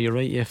 And you're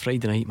right, yeah,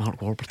 Friday night,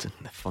 Mark Warburton,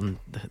 the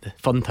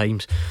fun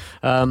times.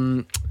 I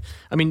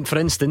mean, for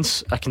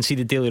instance, I can see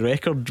the Daily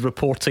Record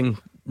reporting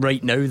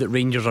right now that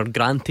Rangers are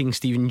granting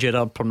Steven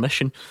Gerrard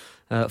permission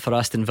for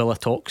Aston Villa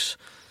talks.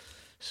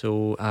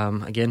 So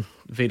again,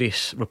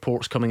 various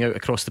reports coming out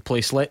across the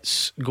place.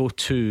 Let's go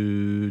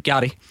to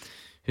Gary,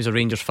 who's a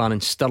Rangers fan in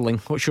Stirling.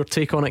 What's your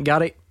take on it,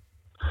 Gary?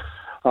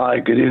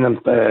 Hi, good evening,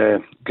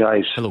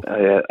 guys. Hello.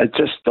 I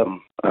just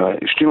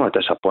extremely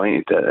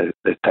disappointed at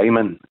the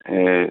timing.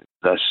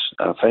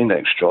 I find it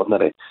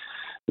extraordinary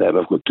that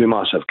we've got two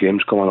massive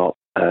games coming up,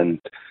 and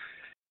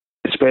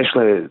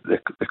especially the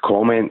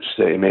comments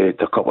that he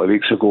made a couple of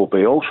weeks ago.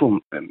 But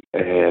also,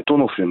 I don't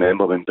know if you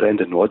remember when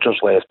Brendan Rodgers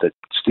left, that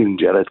Steven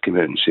Gerrard came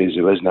out and says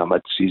he wasn't a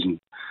mid-season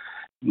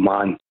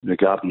man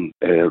regarding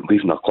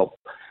leaving the club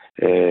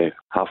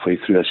halfway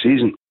through a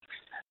season.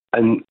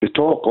 And we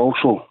talk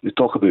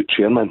about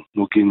chairmen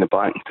not giving the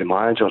back to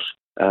managers,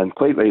 and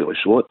quite rightly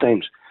so at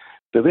times.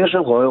 But where's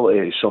the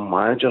loyalty to some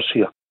managers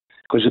here?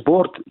 Because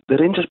the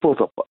Rangers board,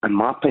 in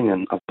my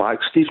opinion, have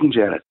backed Steven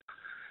Gerrard,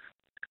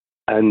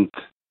 and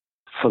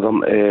for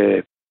them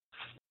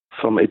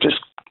to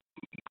just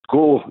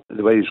go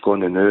the way he's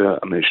going now,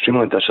 I'm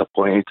extremely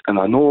disappointed. And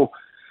I know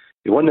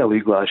he won the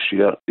league last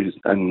year,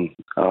 and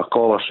our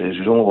caller says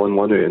he's only won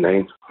 1 out of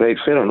 9. Right,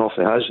 fair enough,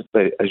 he has.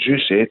 But as you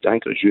said, I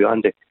think it was you,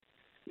 Andy,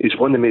 he's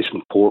won the most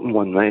important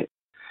one, right?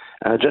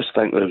 And I just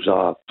think there's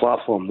a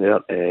platform there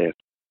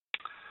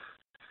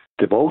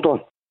to build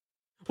on.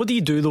 What do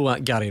you do though,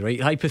 Gary, right?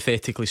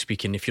 Hypothetically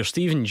speaking, if you're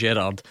Steven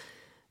Gerrard,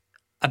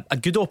 a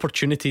good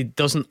opportunity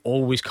doesn't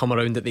always come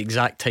around at the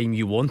exact time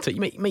you want it.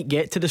 You might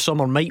get to the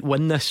summer, might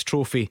win this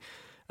trophy,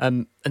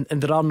 and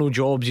there are no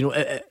jobs, you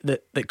know,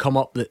 that come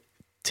up that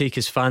take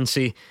his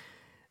fancy.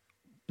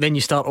 Then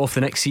you start off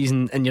the next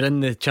season and you're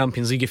in the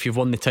Champions League if you've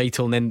won the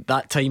title, and then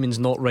that timing's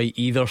not right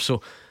either.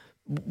 So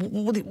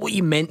what are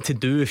you meant to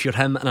do if you're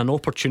him and an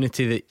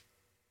opportunity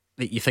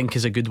that you think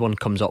is a good one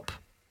comes up?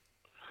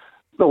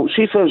 Well,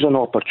 see if there's an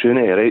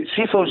opportunity, right?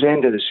 See if it was the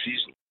end of the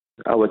season,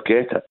 I would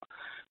get it.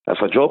 If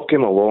a job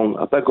came along,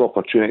 a big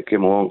opportunity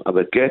came along, I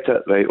would get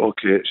it, right,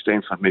 okay, it's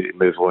time for me to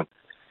move on.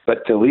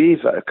 But to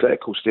leave at a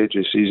critical stage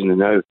of the season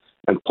now,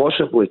 and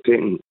possibly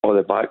taking all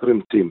the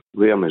backroom team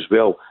with him as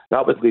well,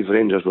 that would leave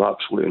Rangers with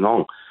absolutely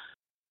none.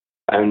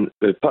 And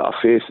we put our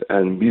faith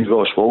in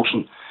Ross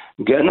Wilson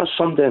getting us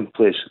somebody in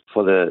place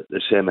for the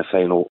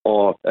semi-final,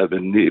 or it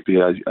would need to be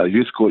a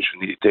youth coach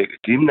who need to take the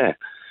team there.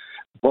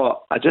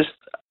 But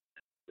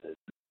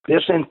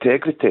there's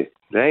integrity,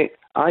 right?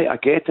 I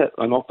get it,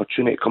 an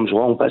opportunity comes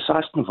along, but it's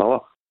Aston Villa,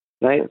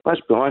 right?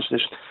 Let's be honest,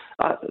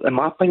 in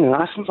my opinion,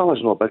 Aston Villa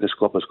is not the biggest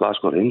club as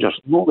Glasgow Rangers,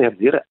 nowhere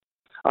near it.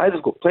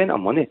 They've got plenty of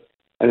money,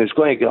 and it's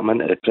going to get them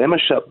into the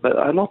Premiership, but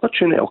an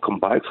opportunity will come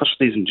back for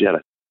Steven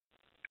Gerrard.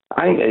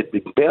 I think it'd be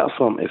better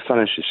for him to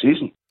finish the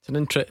season. It's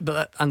an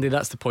but Andy,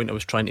 that's the point I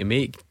was trying to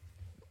make.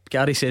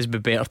 Gary says it'd be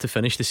better to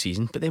finish the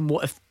season, but then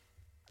what if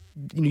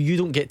you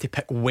don't get to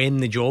pick when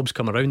the jobs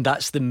come around?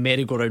 That's the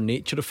merry-go-round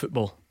nature of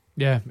football.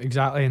 Yeah,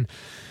 exactly. And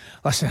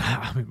listen,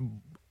 I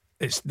mean,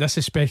 this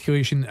is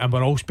speculation, and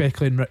we're all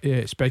speculating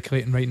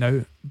right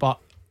now. But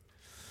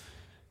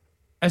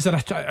is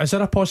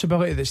there a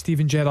possibility that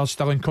Steven Gerrard's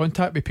still in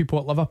contact with people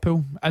at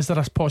Liverpool? Is there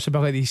a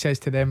possibility he says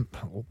to them,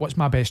 what's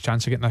my best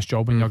chance of getting this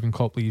job when Jurgen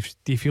Klopp leaves?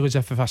 Do you feel as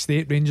if I stay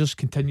at Rangers,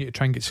 continue to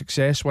try and get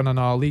success, win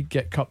another league,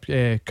 get cup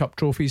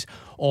trophies,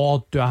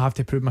 or do I have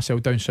to prove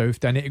myself down south?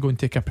 Do I need to go and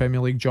take a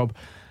Premier League job?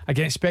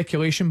 Again,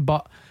 speculation,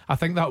 but I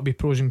think that would be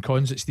pros and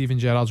cons that Steven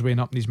Gerrard's weighing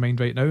up in his mind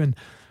right now. And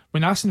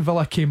when Aston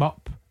Villa came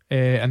up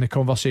in the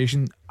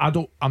conversation,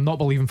 I'm not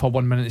believing for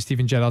 1 minute that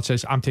Steven Gerrard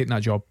says I'm taking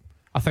that job.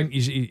 I think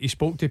he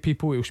spoke to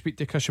people. He'll speak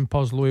to Christian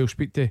Purslow, he'll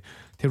speak to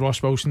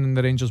Ross Wilson and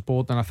the Rangers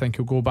board, and I think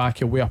he'll go back,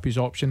 he'll weigh up his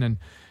option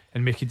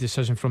and make a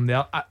decision from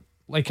there.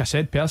 Like I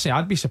said, personally,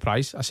 I'd be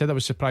surprised. I said I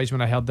was surprised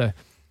when I heard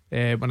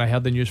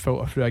the news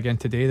filter through again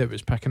today that it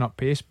was picking up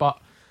pace, but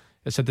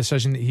it's a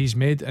decision that he's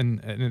made,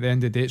 and at the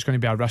end of the day it's going to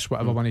be a risk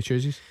whatever one he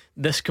chooses.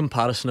 This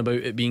comparison about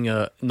it being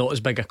not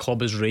as big a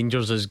club as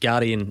Rangers as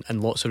Gary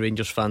and lots of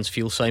Rangers fans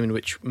feel, Simon,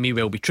 which may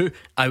well be true.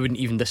 I wouldn't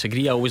even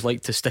disagree. I always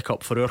like to stick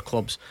up for our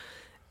clubs.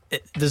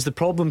 Does the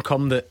problem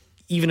come that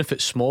even if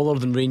it's smaller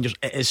than Rangers,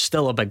 it is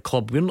still a big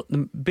club?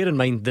 Bear in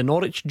mind the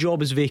Norwich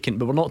job is vacant,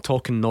 but we're not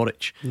talking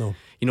Norwich. No,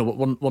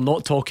 we're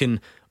not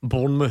talking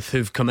Bournemouth,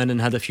 who've come in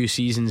and had a few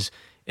seasons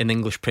in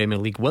English Premier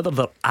League. Whether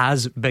they're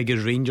as big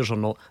as Rangers or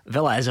not,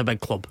 Villa is a big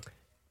club.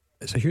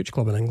 It's a huge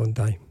club in England,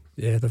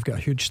 yeah, they've got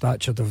a huge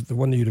stature. They've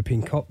won the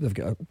European Cup. They've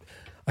got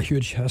a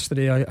huge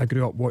history. I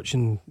grew up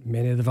watching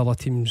many of the Villa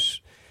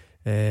teams.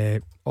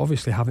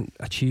 Obviously haven't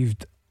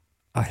achieved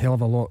a hell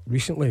of a lot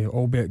recently,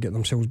 albeit get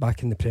themselves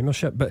back in the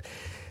Premiership. But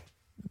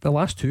the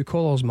last two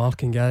callers,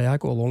 Mark and Gary, I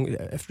go along.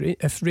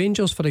 If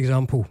Rangers, for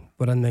example,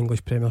 were in the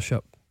English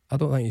Premiership, I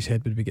don't think his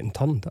head would be getting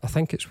turned. I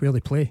think it's where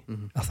they play.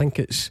 I think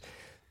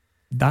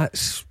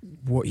that's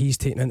what he's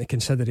taking into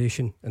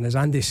consideration. And as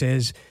Andy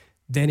says,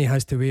 then he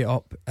has to weigh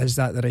up, is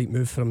that the right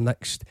move for him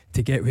next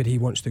to get where he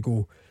wants to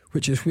go,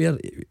 which is where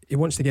he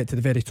wants to get to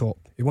the very top.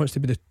 He wants to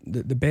be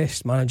the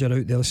best manager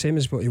out there, the same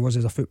as what he was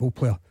as a football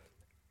player.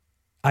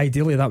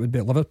 Ideally that would be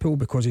at Liverpool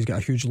because he's got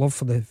a huge love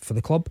for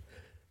the club,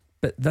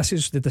 but this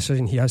is the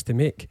decision he has to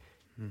make.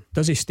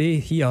 Does he stay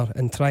here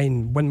and try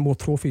and win more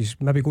trophies,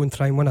 maybe go and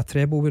try and win a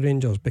treble with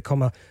Rangers,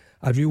 become a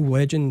real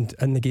legend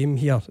in the game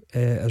here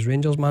as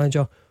Rangers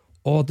manager,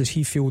 or does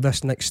he feel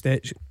this next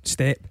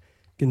step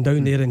going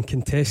down there and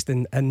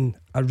contesting in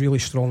a really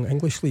strong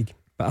English league?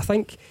 But I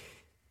think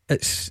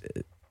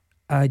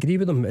I agree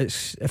with him.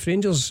 If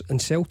Rangers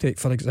and Celtic,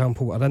 for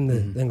example, are in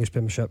the English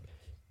Premiership,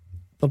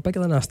 they're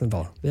bigger than Aston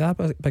Villa. They are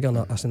bigger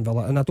than Aston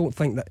Villa, and I don't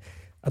think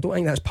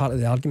that's part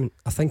of the argument.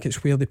 I think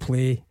it's where they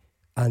play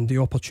and the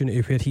opportunity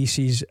where he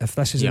sees if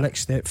this is the next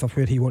step for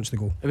where he wants to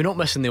go. Are we not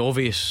missing the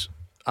obvious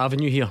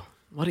avenue here?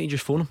 Why don't you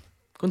just phone him?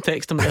 Go and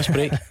text him at this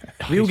break.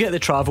 We'll get the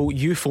travel,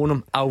 you phone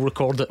him, I'll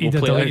record it. He'd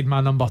have deleted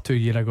my number 2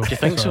 years ago. Do you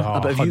think so?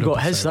 But have you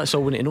got his? That's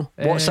all we need to know.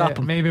 WhatsApp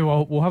him. Maybe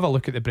we'll have a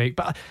look at the break.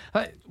 But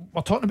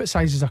we're talking about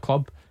size as a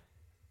club.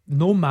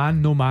 No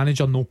man, no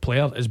manager, no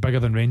player is bigger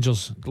than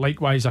Rangers.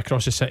 Likewise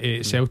across the city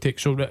at Celtic.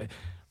 So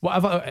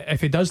whatever, if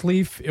he does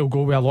leave, he'll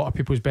go with a lot of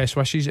people's best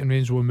wishes and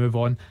Rangers will move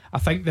on. I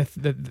think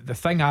the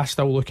thing I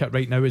still look at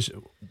right now is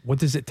what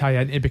does it tie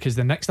into, because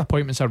the next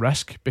appointment's a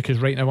risk, because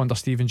right now under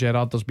Steven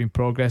Gerrard there's been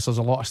progress, there's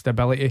a lot of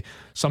stability,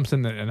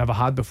 something that I never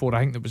had before. I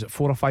think there was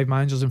 4 or 5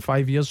 managers in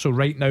 5 years, so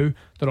right now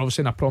they're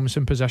obviously in a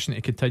promising position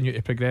to continue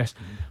to progress.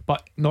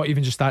 But not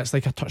even just that, it's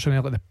like I touched on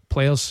earlier, the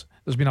players.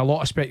 There's been a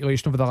lot of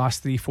speculation over the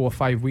last 3, 4,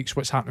 5 weeks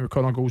what's happening with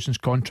Conor Golson's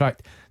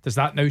contract. Does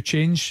that now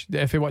change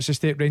if he wants to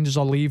stay at Rangers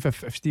or leave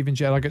if Steven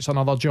Gerrard gets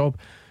another job?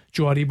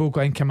 Joe Aribo,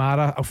 Glenn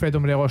Kamara, Alfredo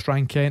Morelos,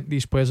 Ryan Kent,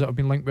 these players that have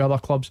been linked with other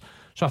clubs.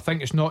 So I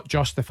think it's not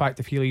just the fact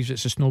if he leaves,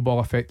 it's a snowball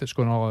effect that's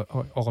going all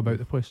about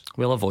the place.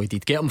 Well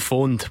avoided. Get him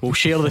phoned. We'll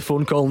share the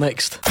phone call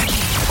next.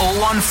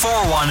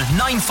 0141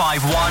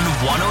 951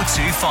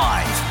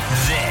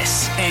 1025.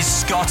 This is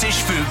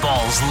Scottish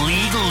football's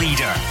league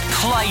leader,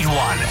 Clyde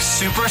 1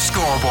 Super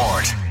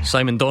Scoreboard.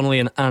 Simon Donnelly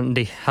and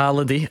Andy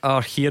Halliday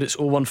are here. It's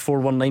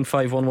 0141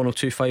 951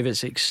 1025.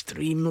 It's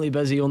extremely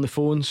busy on the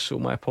phones, so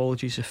my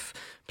apologies if.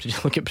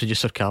 Look at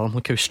producer Callum,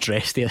 look how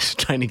stressed he is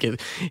trying to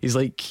get. It's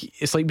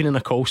like being in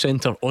a call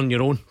centre on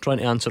your own trying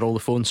to answer all the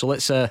phones. So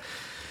let's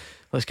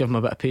give him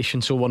a bit of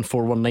patience.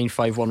 0141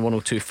 951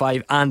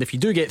 1025. And if you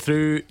do get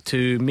through,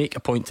 to make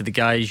a point to the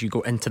guys, you go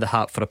into the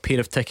hat for a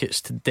pair of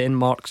tickets to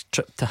Denmark's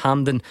trip to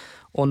Hampden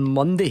on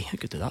Monday. How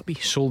good would that be?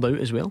 Sold out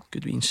as well.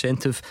 Good wee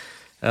incentive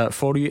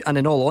for you. And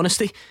in all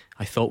honesty,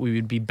 I thought we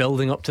would be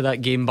building up to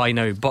that game by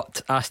now,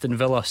 but Aston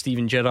Villa,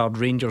 Steven Gerrard,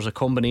 Rangers, a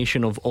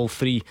combination of all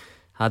three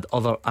had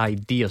other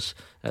ideas.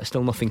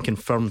 Still nothing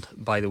confirmed,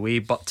 by the way,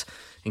 but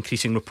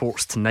increasing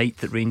reports tonight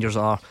that Rangers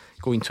are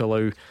going to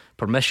allow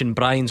permission.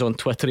 Brian's on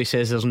Twitter. He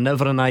says there's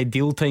never an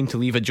ideal time to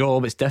leave a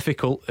job. It's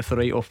difficult if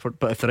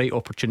the right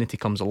opportunity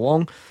comes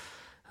along.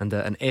 And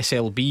an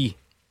SLB,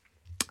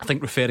 I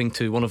think referring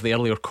to one of the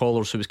earlier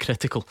callers who was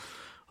critical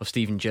of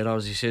Steven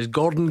Gerrard, he says,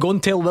 Gordon, go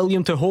and tell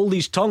William to hold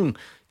his tongue.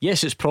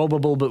 Yes, it's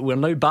probable, but we're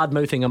now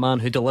bad-mouthing a man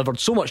who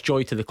delivered so much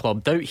joy to the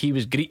club. Doubt he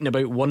was greeting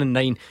about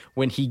 1-9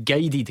 when he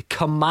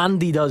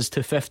commanded us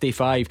to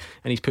 55,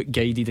 and he's put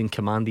guided and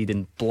commanded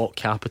in block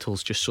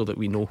capitals just so that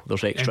we know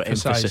there's extra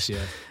emphasis. Yeah.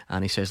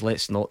 And he says,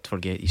 let's not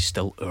forget he's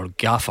still our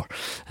gaffer,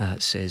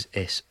 says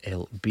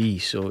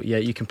SLB. So yeah,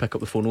 you can pick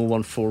up the phone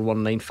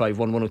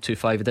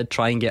 01419511025. I did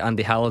try and get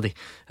Andy Halliday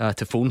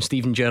to phone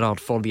Steven Gerrard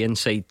for the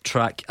inside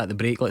track at the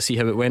break. Let's see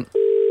how it went.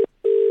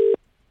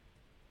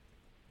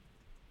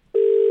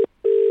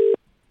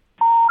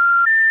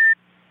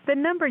 The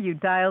number you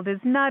dialed is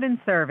not in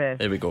service.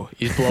 There we go.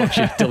 He's blocked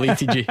you,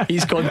 deleted you.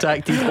 He's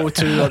contacted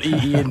O2 or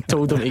EE and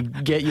told him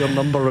to get your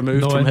number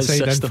removed from his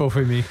system. No inside info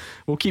for me.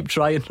 We'll keep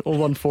trying.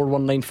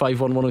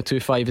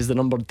 01419511025 is the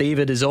number.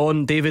 David is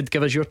on. David,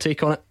 give us your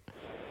take on it.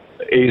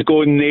 He's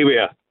going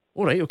nowhere.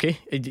 Alright, okay.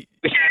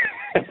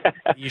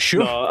 You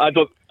sure? No, I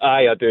don't.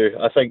 I do.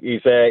 I think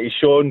he's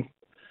shown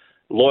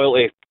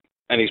loyalty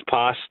in his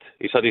past.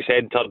 He's had his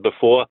head turned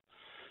before.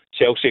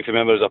 Chelsea, if you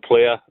remember, as a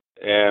player,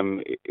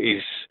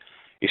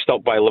 He's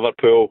stuck by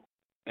Liverpool.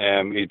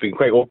 He's been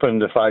quite open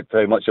the fact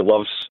how much he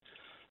loves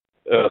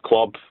our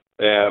club.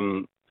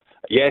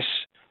 Yes,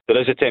 there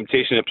is a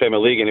temptation in the Premier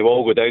League, and he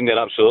will go down there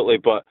absolutely.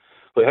 But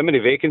look, how many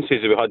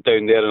vacancies have we had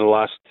down there in the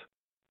last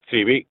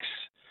 3 weeks?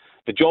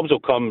 The jobs will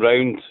come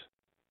round.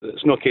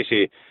 It's no case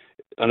of,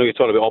 I know you're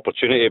talking about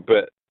opportunity,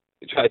 but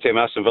try to tell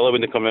me Aston Villa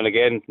when they come in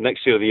again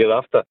next year or the year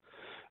after.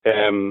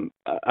 And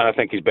I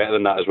think he's better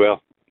than that as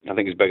well. I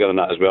think he's bigger than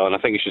that as well, and I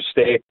think he should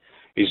stay.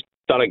 He's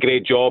done a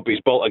great job. He's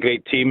built a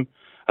great team.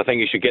 I think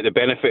he should get the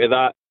benefit of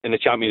that in the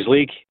Champions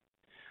League.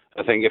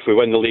 I think if we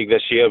win the league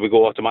this year, we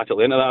go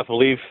automatically into that, I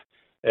believe.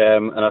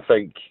 And I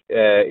think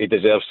he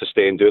deserves to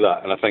stay and do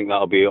that. And I think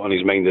that'll be on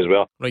his mind as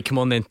well. Right, come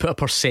on then. Put a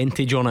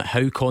percentage on it.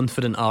 How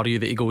confident are you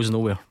that he goes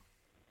nowhere?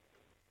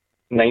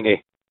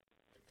 90.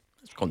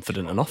 It's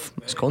confident enough.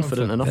 It's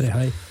confident enough.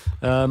 Very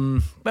high.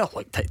 Well,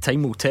 like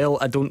time will tell.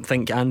 I don't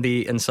think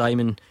Andy and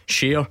Simon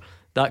share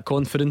that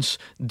confidence.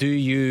 Do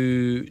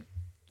you?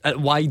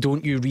 Why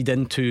don't you read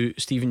into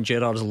Steven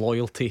Gerrard's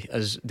loyalty,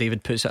 as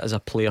David puts it, as a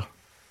player?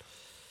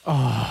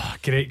 Oh,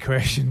 great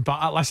question.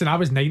 But listen, I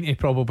was 90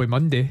 probably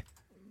Monday.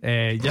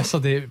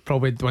 Yesterday it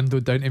probably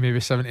dwindled down to maybe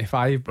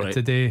 75. But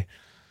today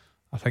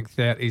I think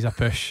 30 is a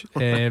push.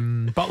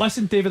 But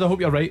listen, David, I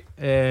hope you're right.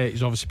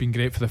 He's obviously been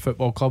great for the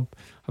football club.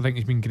 I think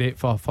he's been great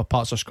for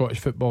parts of Scottish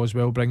football as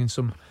well, bringing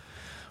some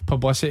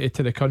publicity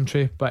to the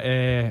country. But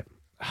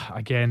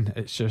again,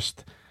 it's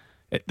just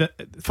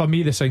for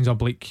me the signs are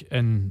bleak,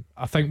 and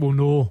I think we'll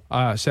know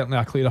certainly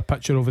a clearer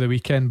picture over the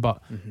weekend,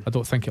 but I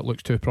don't think it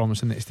looks too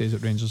promising that he stays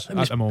at Rangers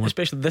at the moment.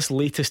 Especially this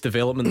latest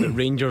development that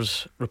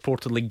Rangers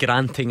reportedly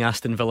granting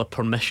Aston Villa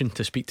permission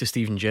to speak to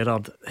Steven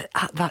Gerrard.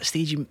 At that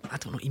stage, I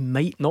don't know, he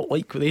might not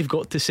like what they've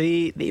got to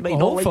say. They might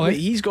not like what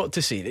he's got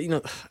to say. You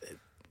know,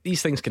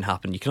 these things can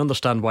happen. You can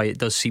understand why it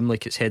does seem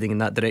like it's heading in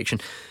that direction.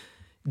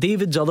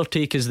 David's other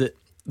take is that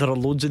there are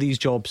loads of these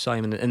jobs,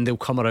 Simon, and they'll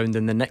come around,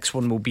 and the next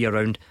one will be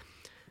around.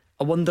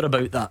 I wonder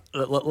about that.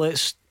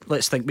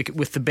 Let's think,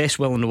 with the best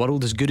will in the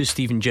world, as good as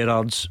Steven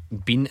Gerrard's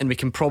been, and we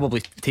can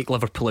probably take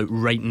Liverpool out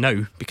right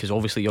now because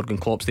obviously Jurgen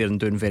Klopp's there and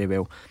doing very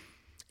well.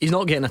 He's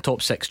not getting a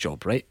top 6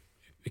 job, right?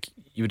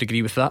 You would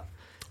agree with that?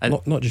 And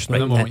not just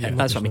right, now.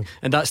 That's what I mean.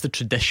 And that's the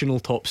traditional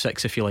top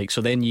 6, if you like.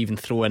 So then you even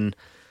throw in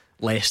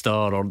Leicester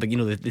or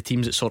the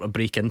teams that sort of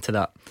break into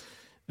that.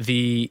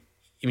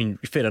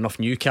 Fair enough,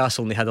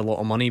 Newcastle, and they had a lot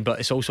of money,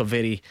 but it's also a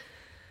very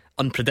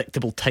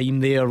unpredictable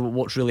time there.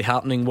 What's really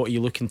happening? What are you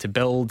looking to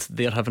build?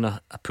 They're having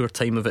a poor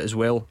time of it as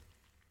well.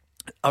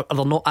 Are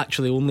there not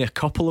actually only a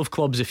couple of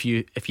clubs, if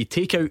you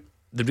take out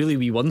the really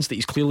wee ones that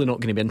he's clearly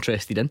not going to be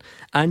interested in,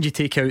 and you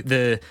take out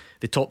the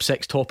top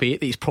 6, top 8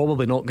 that he's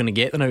probably not going to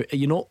get them out,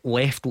 you're not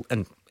left,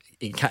 and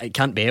it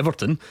can't be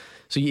Everton,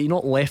 so you're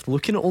not left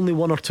looking at only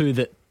one or two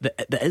that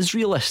is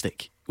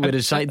realistic.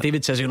 Whereas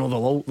David says,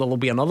 there'll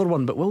be another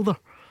one, but will there?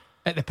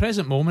 At the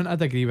present moment,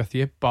 I'd agree with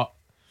you, but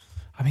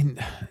I mean,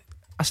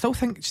 I still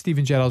think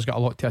Steven Gerrard's got a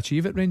lot to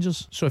achieve at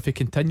Rangers. So if he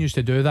continues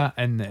to do that,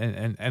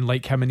 and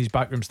like him and his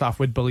backroom staff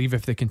would believe,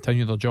 if they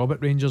continue their job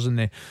at Rangers and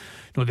they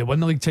won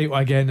the league title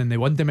again and they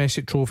won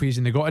domestic trophies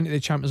and they got into the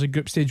Champions League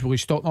group stage, will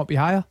his stock not be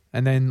higher?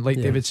 And then, like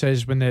David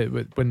says, when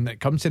it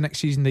comes to next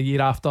season, the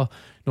year after,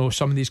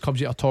 some of these clubs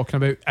that are talking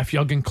about, if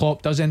Jurgen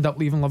Klopp does end up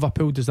leaving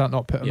Liverpool, does that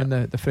not put him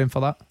in the frame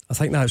for that? I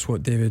think that's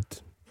what David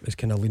is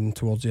kind of leaning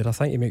towards here. I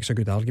think he makes a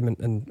good argument,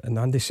 and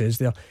Andy says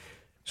there.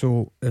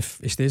 So if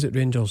he stays at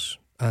Rangers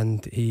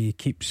and he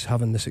keeps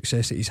having the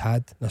success that he's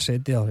had, and I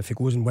said there, if he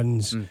goes and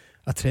wins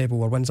a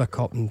treble or wins a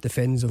cup and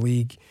defends the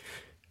league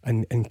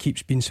and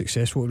keeps being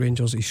successful at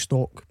Rangers, his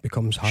stock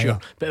becomes higher. Sure,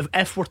 but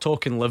if we're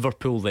talking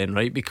Liverpool then,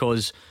 right,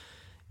 because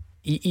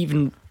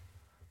even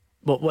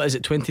what is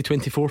it,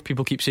 2024,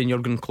 people keep saying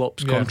Jurgen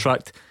Klopp's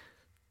contract,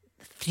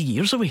 3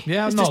 years away.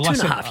 Yeah, it's no,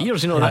 just 2.5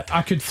 years. You know that.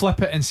 I could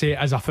flip it and say,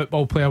 as a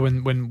football player,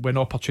 when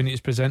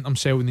opportunities present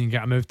themselves and you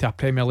get a move to a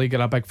Premier League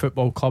or a big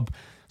football club,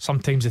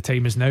 sometimes the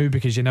time is now,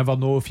 because you never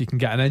know if you can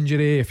get an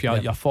injury, if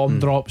your form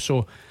drops.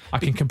 So I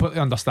can completely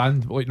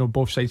understand,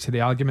 both sides to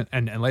the argument.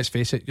 And let's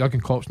face it,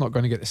 Jurgen Klopp's not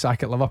going to get the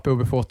sack at Liverpool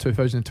before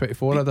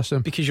 2024, I'd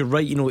assume. Because you're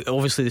right,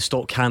 obviously the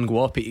stock can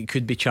go up. It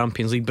could be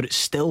Champions League, but it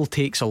still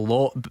takes a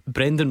lot.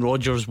 Brendan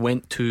Rodgers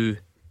went to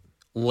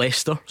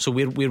Leicester, so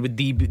where would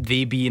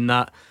they be in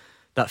that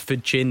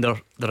food chain? They're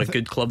a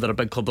good club, they're a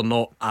big club. They're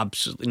not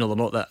absolutely, they're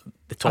not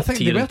the top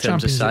tier in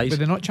terms of size. Were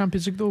they not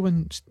Champions League though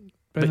when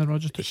Brendan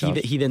Rodgers took charge?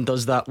 He then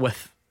does that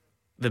with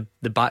the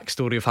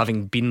backstory of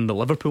having been the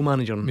Liverpool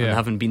manager and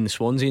having been the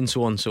Swansea and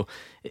so on. So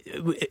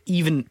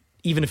even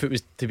if it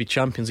was to be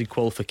Champions League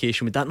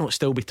qualification, would that not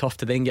still be tough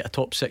to then get a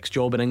top 6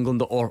 job in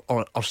England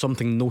or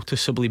something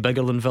noticeably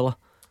bigger than Villa?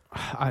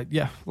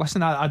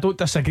 Listen, I don't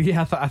disagree.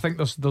 I think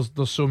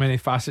there's so many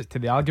facets to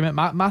the argument.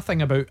 My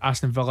thing about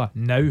Aston Villa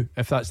now,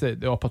 if that's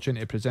the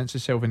opportunity presents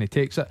itself and he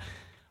takes it,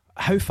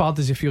 how far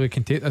does he feel he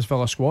can take this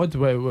Villa squad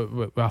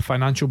with a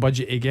financial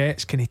budget he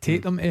gets? Can he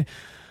take them to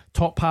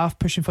top half,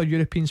 pushing for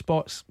European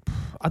spots?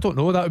 I don't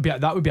know.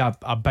 That would be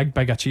a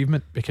big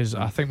achievement, because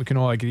I think we can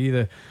all agree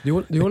the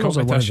owners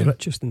are one of the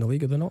richest in the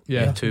league, are they not?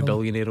 Yeah, 2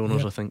 billionaire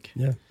owners, I think.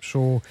 Yeah,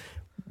 so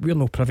we're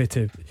not privy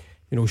to,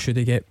 should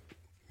they get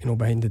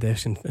behind the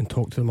desk and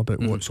talk to them about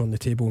what's on the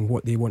table and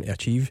what they want to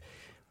achieve.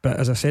 But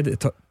as I said at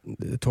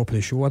the top of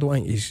the show, I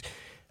don't think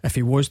if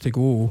he was to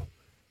go,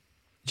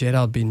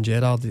 Gerrard being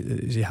Gerrard,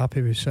 is he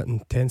happy with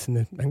sitting 10th in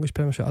the English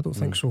Premiership? I don't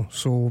think so.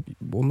 So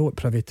we're not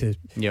privy to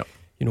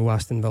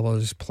Aston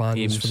Villa's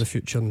plans for the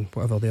future and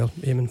whatever they're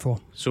aiming for.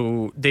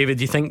 So David,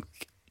 do you think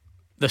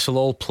this will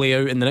all play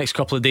out in the next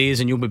couple of days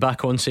and you'll be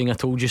back on saying I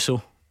told you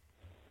so?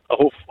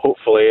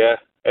 Hopefully, yeah.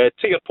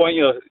 To your point,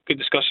 good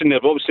discussion there,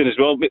 Robertson as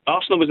well.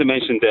 Arsenal wasn't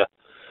mentioned there.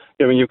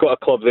 When you've got a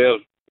club there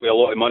with a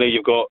lot of money,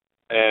 you've got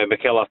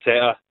Mikel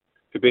Arteta,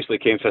 who basically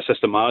came for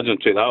assistant manager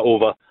and took that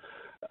over.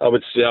 I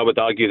would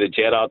argue that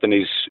Gerrard and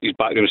his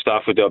backroom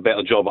staff would do a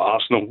better job at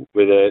Arsenal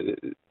with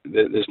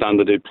the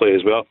standard he'd play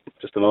as well.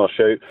 Just another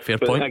shout. Fair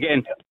point.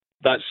 Again,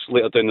 that's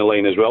later down the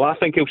line as well. I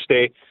think he'll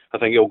stay. I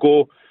think he'll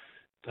go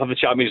have the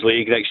Champions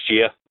League next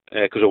year,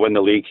 because he'll win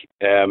the league,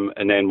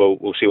 and then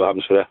we'll see what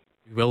happens for there.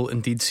 We will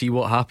indeed see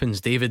what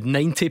happens. David,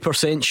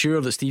 90% sure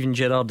that Steven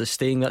Gerrard is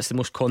staying. That's the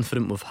most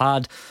confident we've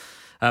had.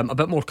 A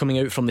bit more coming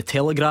out from the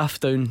Telegraph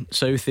down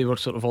south. They were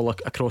sort of all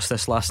across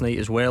this last night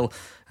as well.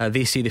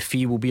 They say the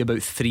fee will be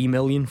about 3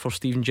 million for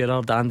Steven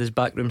Gerrard and his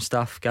backroom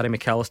staff. Gary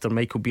McAllister,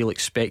 Michael Beale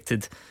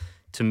expected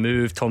to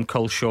move. Tom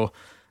Culshaw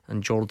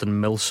and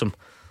Jordan Milsom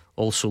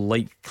also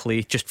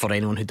likely. Just for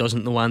anyone who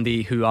doesn't know,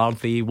 Andy, who are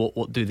they?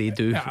 What do they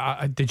do?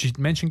 Did you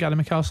mention Gary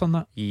McAllister on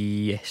that?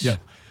 Yes. Yeah.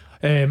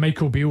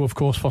 Michael Beale, of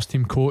course, first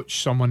team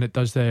coach, someone that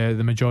does the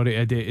majority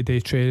of day-to-day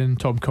training.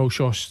 Tom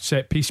Culshaw,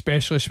 set piece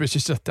specialist, which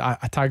is a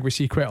tag we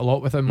see quite a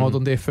lot within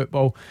modern day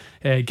football.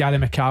 Gary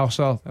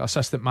McAllister,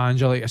 assistant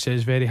manager, like I say,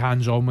 is very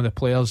hands on with the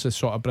players, the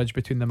sort of bridge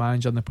between the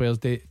manager and the players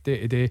day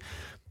to day.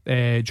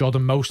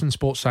 Jordan Milson,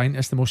 sports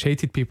scientist, the most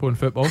hated people in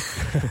football.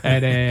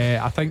 And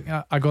I think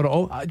I got it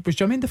all. Was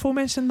Jermaine Defoe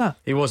mentioned that?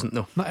 He wasn't,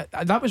 no.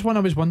 That was one I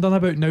was wondering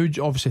about. Now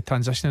obviously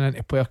transitioning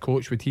into player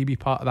coach, would he be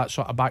part of that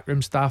sort of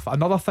backroom staff?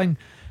 Another thing,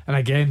 and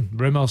again,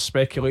 rumours,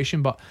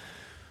 speculation, but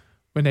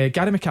when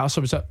Gary McAllister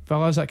was at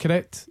Villa, is that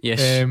correct?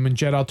 Yes. When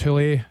Gerard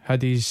Houllier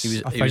had his,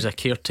 he was a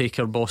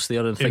caretaker boss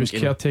there, and he was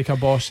caretaker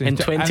boss in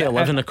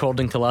 2011,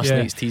 according to last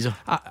night's teaser.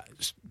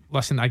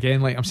 Listen,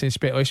 again, like I'm saying,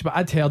 speculation, but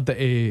I'd heard that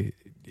he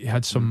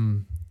had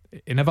some.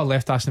 He never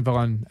left Aston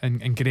Villa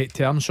in great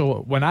terms. So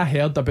when I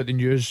heard about the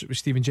news with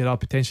Steven Gerrard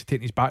potentially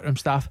taking his backroom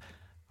staff,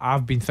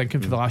 I've been thinking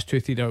for the last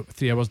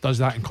 2-3 hours, does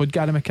that include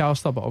Gary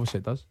McAllister? But obviously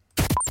it does.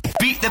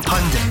 Beat the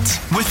Pundit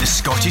with the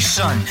Scottish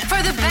Sun.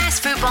 For the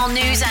best football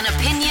news and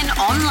opinion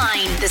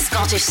online,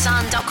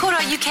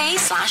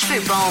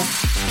 thescottishsun.co.uk/football.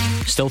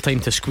 Still time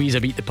to squeeze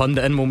a Beat the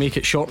Pundit in. We'll make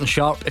it short and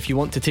sharp. If you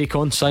want to take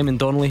on Simon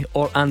Donnelly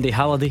or Andy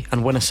Halliday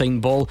and win a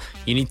signed ball,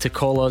 you need to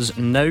call us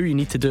now. You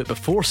need to do it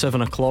before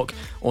 7 o'clock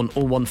on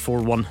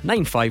 0141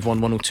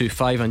 951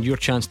 1025, and your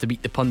chance to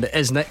beat the pundit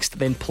is next.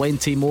 Then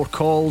plenty more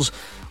calls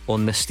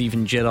on the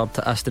Steven Gerrard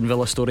to Aston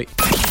Villa story.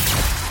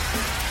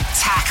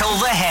 Tackle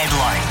the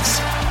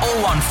headlines.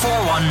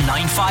 0141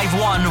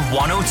 951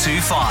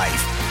 1025.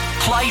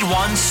 Clyde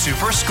 1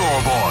 Super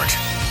Scoreboard.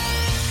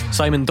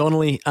 Simon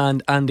Donnelly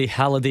and Andy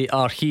Halliday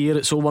are here.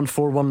 It's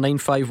 0141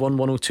 951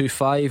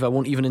 1025. I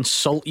won't even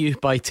insult you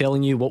by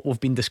telling you what we've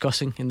been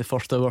discussing in the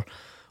first hour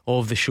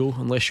of the show.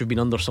 Unless you've been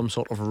under some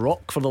sort of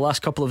rock for the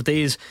last couple of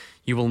days,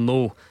 you will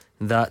know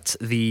that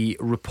the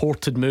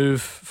reported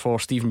move for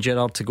Steven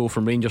Gerrard to go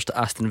from Rangers to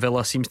Aston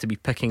Villa seems to be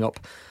picking up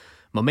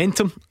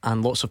momentum,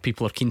 and lots of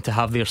people are keen to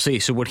have their say.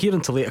 So we're here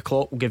until 8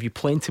 o'clock. We'll give you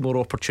plenty more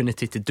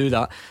opportunity to do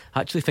that.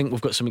 I actually think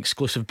we've got some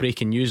exclusive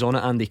breaking news on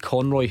it. Andy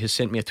Conroy has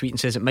sent me a tweet and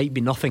says it might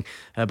be nothing,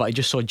 but I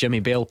just saw Jimmy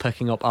Bell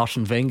picking up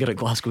Arsene Wenger at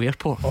Glasgow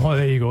Airport. Oh,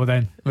 there you go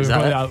then. We've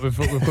got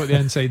the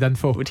inside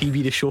info. Would he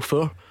be the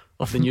chauffeur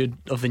of the new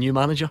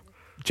manager?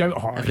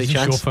 Every he's a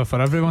chance. chauffeur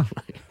for everyone.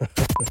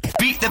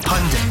 Beat the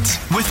Pundit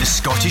with the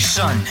Scottish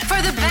Sun.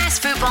 For the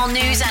best football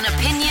news and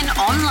opinion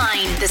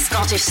online,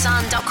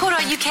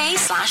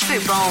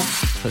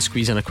 thescottishsun.co.uk/football. Let's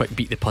squeeze in a quick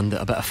Beat the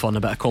Pundit, a bit of fun,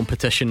 a bit of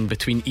competition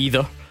between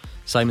either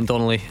Simon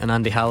Donnelly and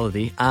Andy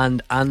Halliday,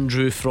 and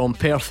Andrew from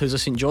Perth, who's a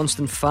St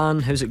Johnstone fan.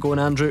 How's it going,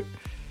 Andrew?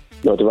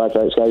 Not too bad,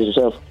 thanks, guys.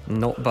 Yourself?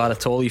 Not bad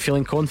at all. You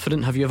feeling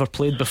confident? Have you ever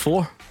played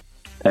before?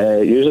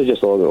 Usually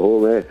just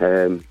along at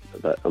home,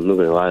 but I'm not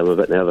going to lie, I'm a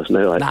bit nervous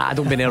now. Nah,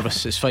 don't be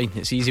nervous. It's fine.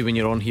 It's easy when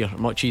you're on here.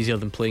 Much easier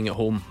than playing at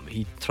home,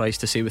 he tries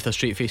to say with a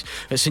straight face.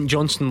 It's St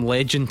Johnstone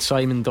legend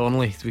Simon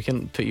Donnelly. We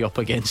can't put you up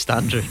against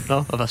Andrew.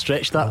 No? Have I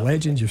stretched that? A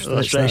legend, you've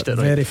stretched that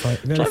it, right?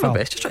 very Try my far.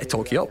 best. Just try to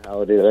talk you up.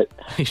 I'll do it.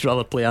 He'd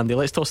rather play Andy.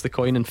 Let's toss the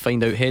coin and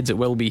find out. Heads it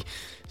will be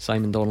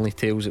Simon Donnelly,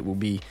 tails it will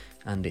be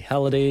Andy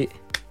Halliday,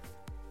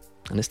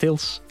 and it's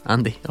tails.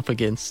 Andy up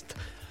against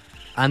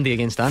Andy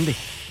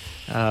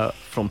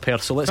from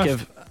Perth. So let's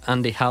give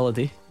Andy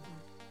Halliday.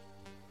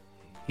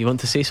 You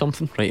want to say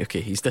something? Right, okay,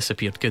 he's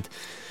disappeared. Good.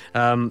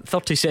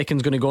 30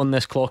 seconds going to go on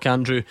this clock,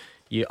 Andrew.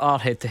 You are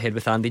head to head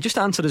with Andy. Just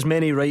answer as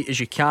many right as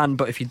you can,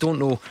 but if you don't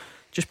know,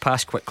 just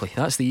pass quickly.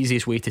 That's the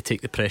easiest way to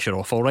take the pressure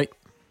off, alright?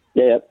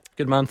 Yeah.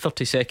 Good man,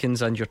 30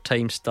 seconds and your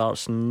time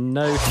starts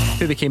now.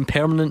 Who became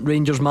permanent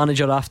Rangers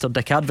manager after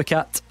Dick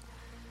Advocat?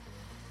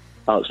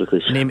 Alex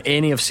McLeish. Name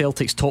any of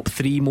Celtic's top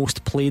 3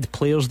 most played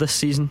players this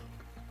season.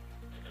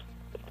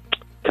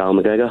 Cal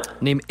McGregor.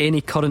 Name any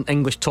current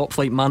English top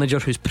flight manager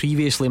who's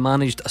previously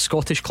managed a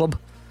Scottish club.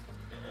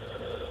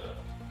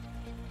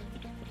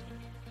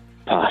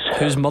 Pass.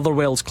 Who's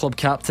Motherwell's club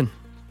captain?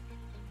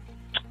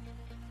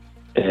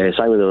 Steven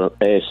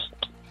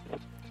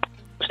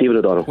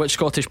O'Donnell. Which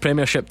Scottish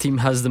Premiership team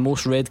has the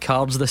most red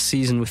cards this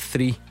season with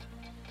 3?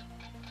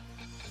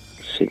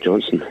 St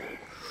Johnstone.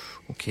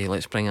 Okay,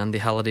 let's bring Andy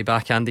Halliday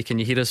back. Andy, can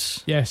you hear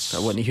us? Yes.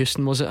 At Whitney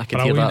Houston, was it? I could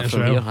Brilliant hear that as from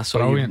well. here. I saw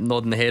Brilliant. you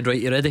nodding the head.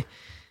 Right, you ready?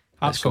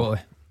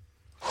 Absolutely.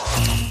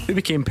 Who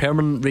became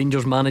permanent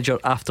Rangers manager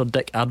after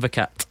Dick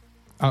Advocat?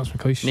 Alex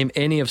McLeish. Name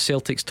any of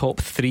Celtic's top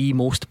 3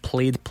 most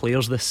played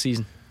players this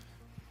season.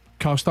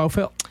 Carl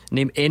Stalfelt.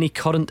 Name any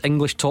current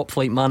English top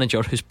flight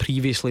manager who's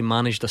previously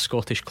managed a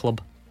Scottish club.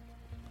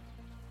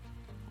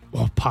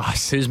 Oh,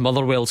 pass. Who's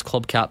Motherwell's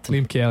club captain?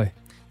 Liam Kelly.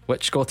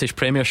 Which Scottish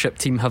Premiership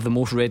team have the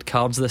most red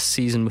cards this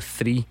season with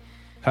 3?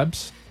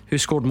 Hibs. Who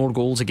scored more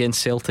goals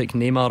against Celtic,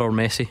 Neymar or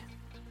Messi?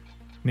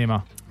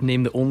 Neymar.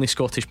 Name the only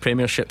Scottish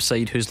Premiership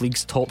side whose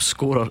league's top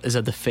scorer is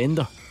a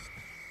defender.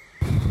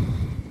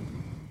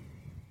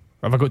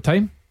 Have I got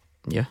time?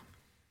 Yeah.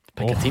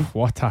 Pick a team.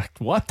 What a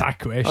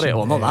question. Alright,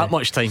 well, not that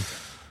much time.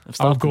 I've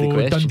I'll started the go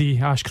question. Dundee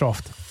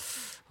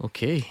Ashcroft.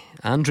 Okay,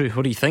 Andrew,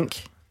 what do you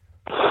think?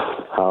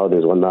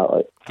 Halliday's won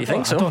that. Do you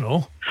think so? I don't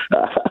know.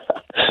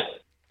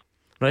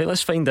 Right,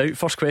 let's find out.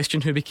 First question: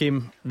 who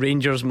became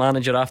Rangers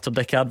manager after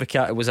Dick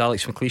Advocat? It was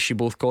Alex McLeish. You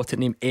both got it.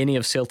 Name any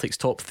of Celtic's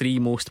top 3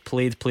 most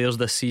played players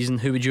this season.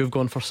 Who would you have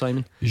gone for,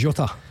 Simon?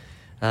 Jota.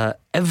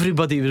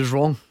 Everybody was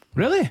wrong.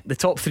 Really? The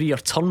top 3 are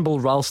Turnbull,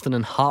 Ralston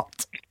and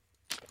Hart.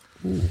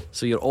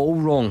 So you're all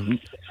wrong.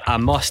 I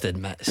must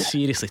admit,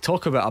 seriously,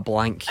 talk about a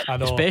blank. I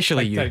know,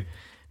 especially big you. time.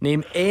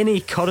 Name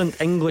any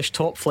current English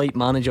top flight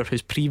manager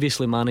who's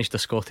previously managed a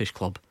Scottish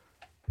club.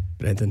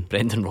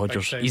 Brendan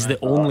Rodgers. He's the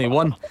only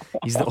one.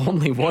 He's the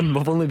only one.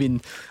 We've only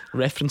been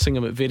referencing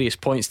him at various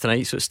points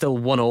tonight, so it's still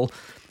 1-1.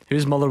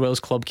 Who's Motherwell's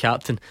club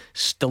captain?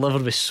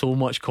 Delivered with so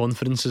much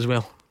confidence as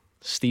well.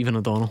 Steven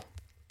O'Donnell.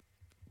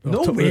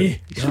 No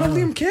way. It's not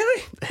Liam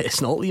Kelly.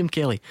 It's not Liam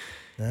Kelly.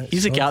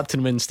 He's the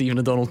captain when Steven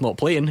O'Donnell's not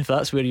playing, if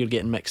that's where you're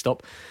getting mixed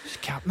up. He's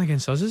captain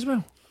against us as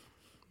well.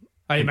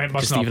 He must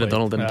not Steven play.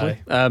 O'Donnell didn't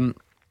play.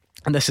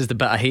 And this is the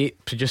bit I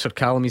hate. Producer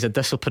Callum, he's a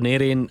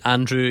disciplinarian.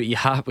 Andrew, we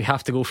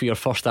have to go for your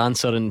first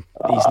answer, and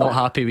he's not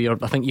happy with your,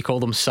 I think you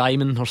called him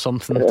Simon or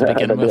something to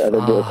begin with.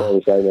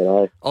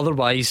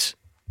 Otherwise,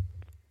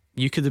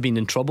 you could have been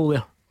in trouble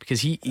there,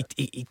 because he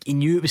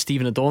knew it was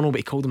Steven O'Donnell, but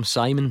he called him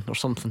Simon or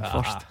something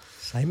first.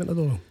 Simon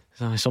O'Donnell.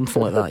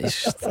 Something like that.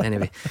 He's just,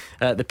 anyway,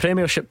 the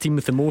Premiership team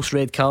with the most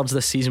red cards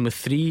this season with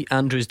 3.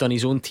 Andrew's done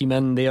his own team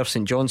in there.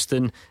 St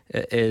Johnstone.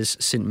 It is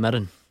St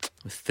Mirren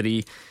with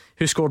 3.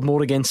 Who scored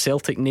more against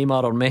Celtic,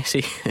 Neymar or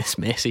Messi? It's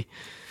Messi.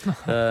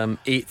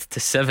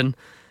 8-7.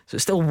 So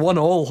it's still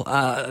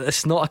 1-1.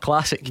 It's not a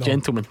classic,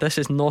 gentlemen. This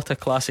is not a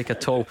classic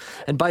at all.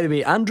 And by the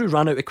way, Andrew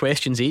ran out of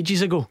questions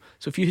ages ago,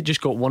 so if you had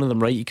just got one of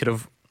them right, you could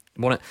have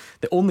won it.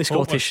 The only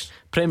Scottish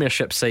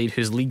Premiership side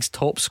whose league's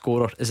top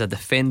scorer is a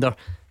defender.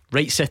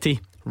 Right City,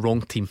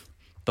 wrong team.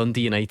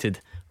 Dundee United,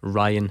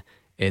 Ryan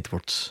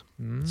Edwards.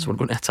 So we're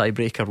going to a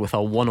tiebreaker with a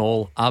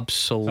 1-1.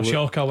 Absolute A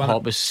shocker, wasn't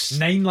it? was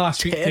 9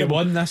 last week to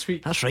 1 this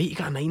week. That's right, you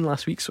got a 9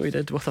 last week, so he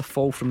did, with a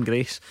fall from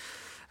grace.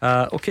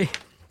 Okay,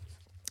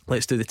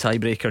 let's do the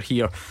tiebreaker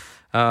here.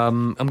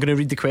 I'm going to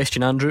read the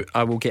question, Andrew.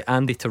 I will get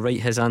Andy to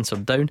write his answer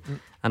down,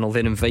 and I'll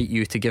then invite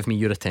you to give me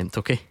your attempt.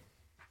 Okay.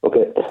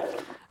 Okay,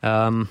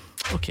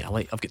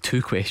 I've got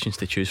 2 questions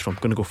to choose from.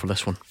 I'm going to go for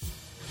this one.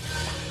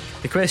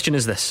 The question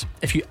is this: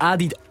 if you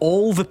added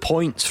all the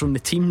points from the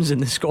teams in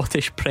the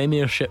Scottish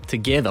Premiership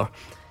together,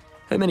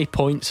 how many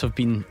points have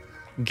been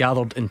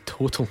gathered in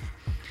total?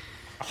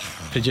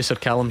 Producer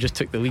Callum just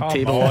took the league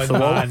table off the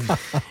wall.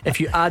 If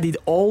you added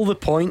all the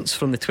points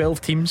from the 12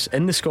 teams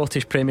in the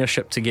Scottish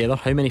Premiership together,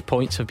 how many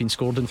points have been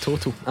scored in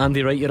total?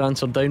 Andy, write your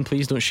answer down,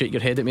 please. Don't shake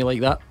your head at me like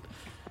that.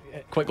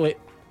 Quickly.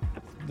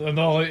 They're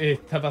not allowed to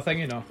have a thing,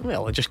 you know.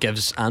 Well, it just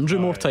gives Andrew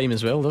more time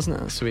as well, doesn't it?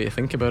 That's the way to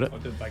think about it. I'll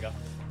do it bigger.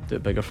 Do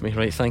it bigger for me,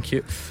 right? Thank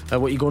you.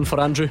 What are you going for,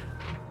 Andrew?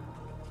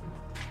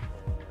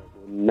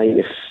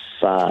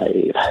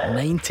 95.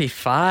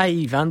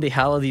 95. Andy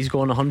Halliday's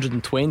gone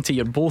 120.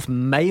 You're both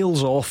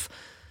miles off.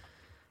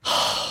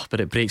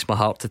 But it breaks my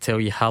heart to tell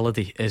you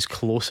Halliday is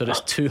closer.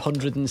 It's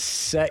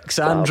 206.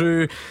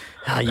 Andrew,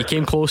 you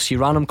came close. You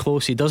ran him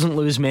close. He doesn't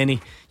lose many.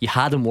 You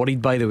had him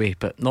worried, by the way,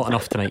 but not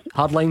enough tonight.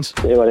 Hard lines.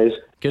 Yeah, what is.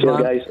 Good Cheers,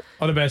 man. guys.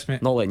 All the best,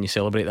 mate. Not letting you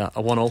celebrate that.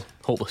 A 1-1.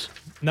 Hopeless.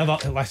 Never.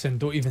 Listen,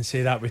 don't even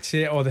say that. We'd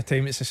say it all the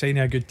time. It's a sign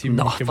of a good team.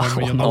 No, You can win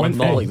when you're not winning.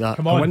 like that.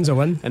 Come on. A win's a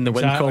win. In the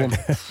win column.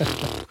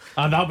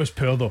 And that was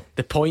poor though.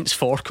 The points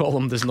for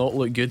column does not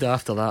look good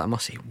after that. I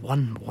must say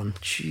 1-1.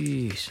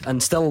 Jeez.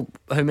 And still,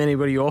 how many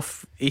were you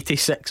off?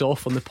 86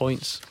 off on the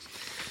points.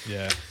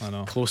 Yeah, I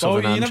know.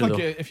 Closer than Andrew though.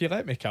 If you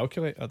let me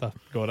calculate, I'd have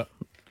got it.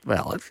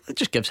 Well, it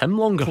just gives him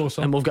longer.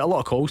 Closer. And we've got a lot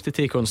of calls to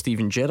take on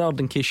Steven Gerrard,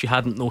 in case you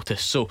hadn't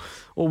noticed. So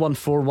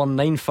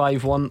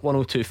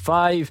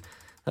 01419511025.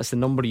 That's the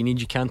number you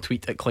need. You can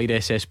tweet at Clyde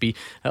SSB.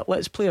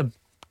 Let's play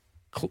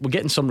we're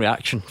getting some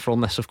reaction from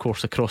this, of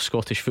course, across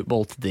Scottish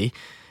football today,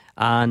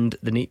 and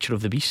the nature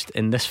of the beast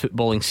in this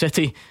footballing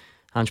city.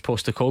 Ange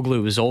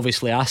Postecoglou was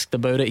obviously asked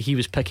about it. He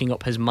was picking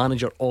up his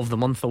Manager of the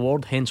Month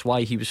award, hence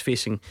why he was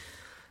facing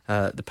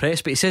the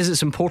press. But he says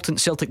it's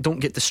important Celtic don't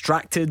get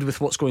distracted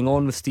with what's going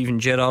on with Steven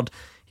Gerrard.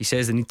 He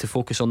says they need to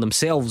focus on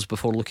themselves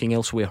before looking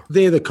elsewhere.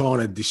 They're the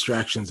kind of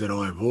distractions that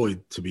I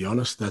avoid, to be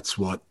honest. That's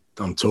what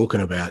I'm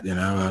talking about. You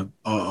know,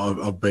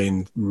 I've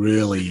been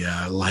really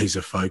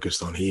laser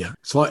focused on here.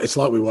 It's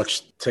like we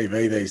watch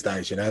TV these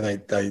days. You know,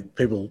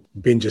 people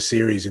binge a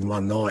series in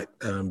one night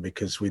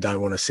because we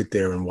don't want to sit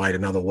there and wait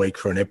another week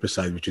for an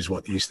episode, which is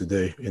what they used to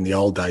do in the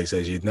old days,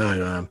 as you'd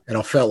know. And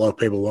I felt like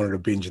people wanted to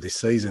binge this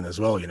season as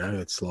well. You know,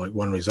 it's like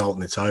one result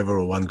and it's over,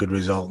 or one good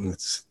result and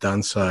it's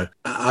done. So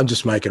I'm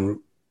just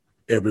making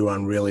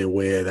everyone really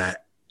aware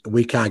that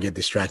we can't get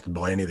distracted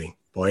by anything,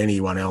 by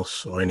anyone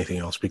else or anything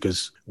else,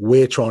 because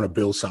we're trying to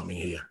build something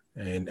here.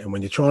 And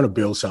when you're trying to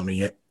build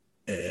something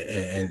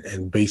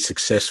and be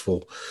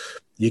successful,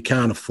 you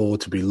can't afford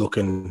to be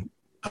looking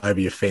over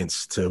your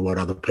fence to what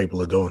other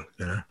people are doing.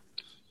 You know,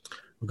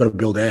 we've got to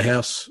build our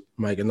house,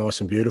 make it nice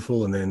and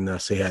beautiful, and then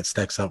see how it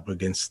stacks up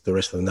against the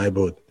rest of the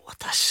neighbourhood.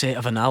 What a set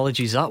of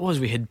analogies that was.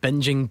 We had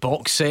binging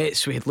box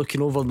sets, we had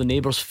looking over the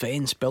neighbour's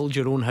fence, build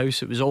your own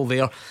house. It was all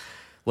there.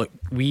 Look,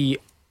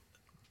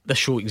 this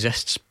show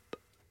exists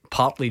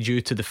partly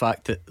due to the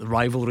fact that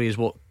rivalry is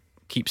what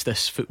keeps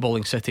this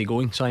footballing city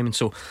going, Simon.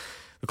 So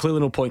there's clearly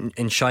no point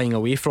in shying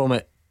away from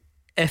it.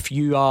 If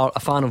you are a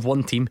fan of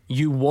one team,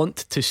 you want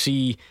to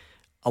see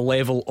a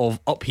level of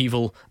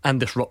upheaval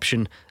and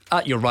disruption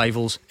at your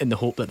rivals in the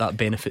hope that that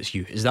benefits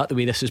you. Is that the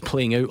way this is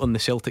playing out on the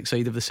Celtic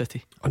side of the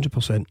city?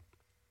 100%.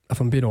 If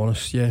I'm being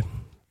honest, yeah,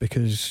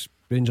 because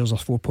Rangers are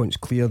 4 points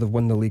clear. They've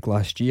won the league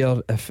last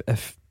year.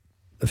 If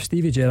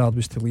Stevie Gerrard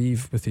was to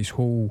leave with his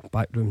whole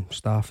backroom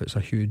staff, it's a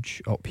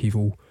huge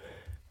upheaval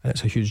and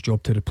it's a huge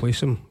job to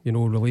replace him. You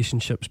know,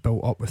 relationships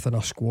built up within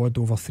a squad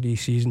over 3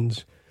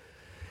 seasons,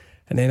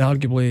 and then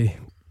arguably,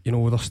 you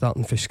know, they're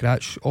starting from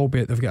scratch,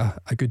 albeit they've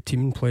got a good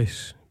team in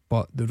place,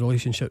 but the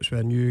relationships with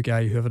a new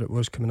guy, whoever it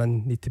was coming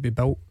in, need to be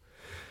built.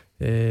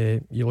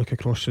 You look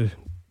across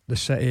the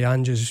city,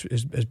 Ange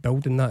is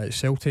building that at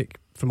Celtic.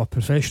 From a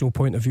professional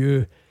point of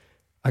view,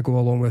 I go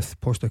along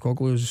with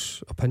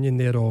Postecoglou's opinion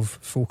there of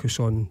focus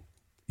on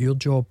your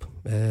job.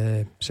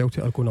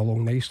 Celtic are going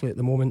along nicely at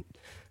the moment.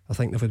 I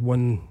think they've had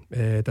one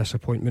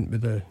disappointment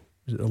with the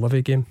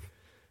Livy game.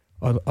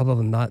 Other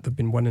than that, they've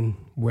been winning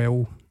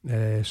well.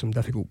 Some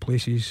difficult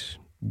places,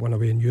 one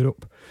away in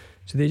Europe.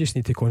 So they just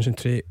need to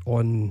concentrate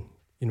on,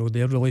 you know,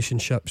 their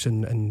relationships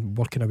and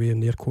working away in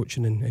their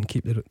coaching and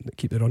keep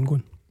the run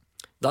going.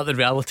 That's the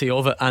reality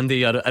of it,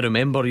 Andy. I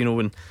remember, you know,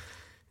 when,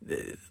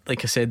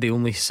 like I said, the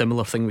only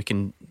similar thing we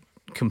can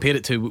compare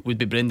it to would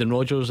be Brendan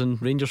Rodgers, and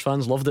Rangers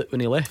fans loved it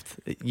when he left.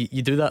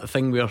 You do that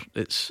thing where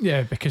it's...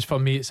 Yeah, because for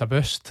me it's a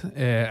boost,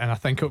 and I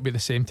think it'll be the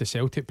same to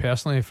Celtic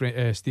personally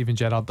if Steven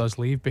Gerrard does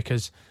leave,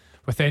 because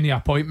with any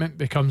appointment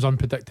becomes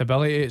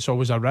unpredictability. It's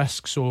always a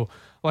risk. So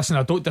listen,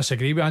 I don't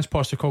disagree with Ange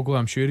Postecoglou.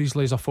 I'm sure he's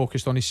laser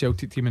focused on his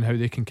Celtic team and how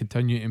they can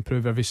continue to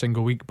improve every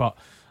single week, but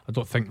I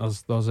don't think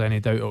there's any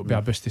doubt it'll be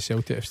a boost to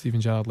Celtic if Steven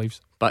Gerrard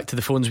leaves. Back to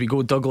the phones we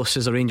go. Douglas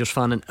is a Rangers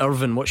fan in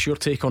Irvine. What's your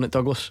take on it,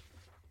 Douglas?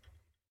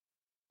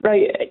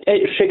 Right,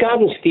 it's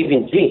regarding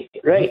Stephen G,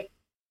 right?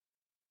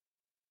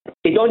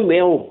 He done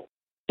well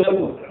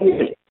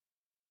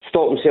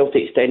stopping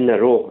Celtic 10 in a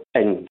row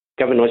and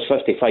giving us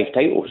 55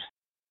 titles.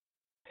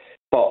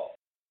 But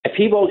if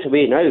he walks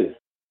away now,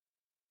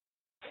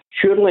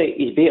 surely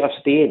he's better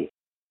staying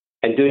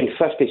and doing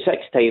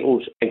 56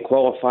 titles and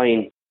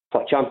qualifying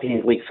for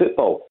Champions League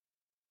football.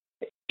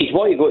 He's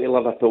want to go to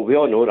Liverpool, we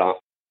all know that.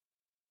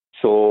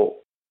 So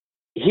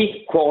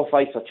he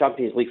qualifies for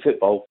Champions League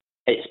football.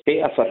 It's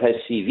better for his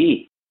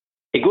CV.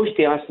 He goes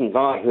to Aston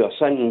Villa, who are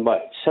sitting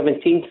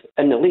 17th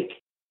in the league.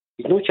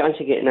 He's no chance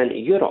of getting into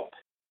Europe.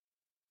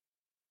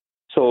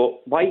 So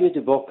why would he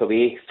walk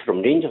away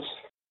from Rangers?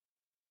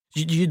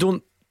 You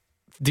don't.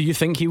 Do you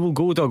think he will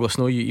go, Douglas?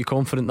 No, you're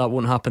confident that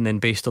won't happen then,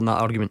 based on that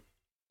argument?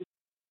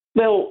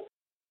 Well,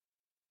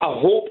 I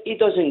hope he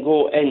doesn't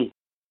go in.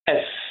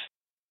 If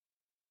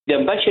the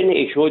ambition that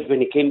he showed when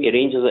he came to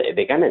Rangers at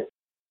the beginning,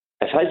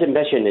 if his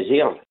ambition is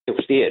there,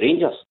 he'll stay at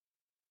Rangers.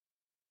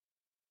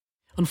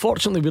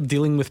 Unfortunately, we're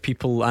dealing with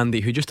people,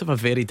 Andy, who just have a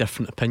very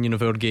different opinion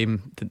of our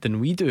game than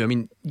we do. I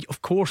mean,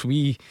 of course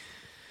we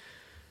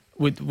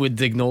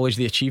would acknowledge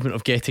the achievement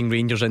of getting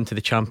Rangers into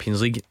the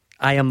Champions League.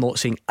 I am not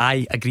saying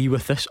I agree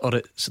with this or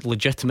it's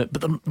legitimate,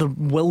 but there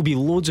will be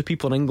loads of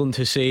people in England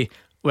who say,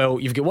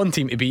 well, you've got one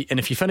team to beat, and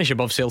if you finish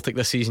above Celtic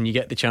this season, you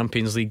get the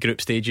Champions League group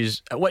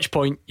stages, at which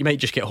point you might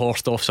just get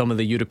horsed off some of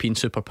the European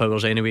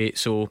superpowers anyway.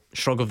 So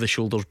shrug of the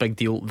shoulders, big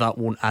deal, that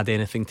won't add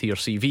anything to your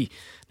CV.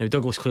 Now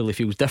Douglas clearly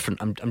feels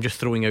different. I'm just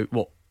throwing out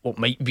what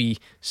might be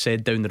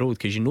said down the road,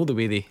 because you know the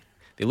way they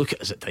look at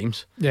us at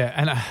times. Yeah,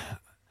 and I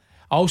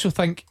also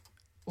think,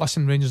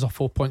 listen, Rangers are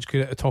 4 points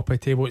clear at the top of the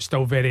table. It's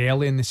still very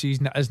early in the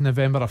season. It is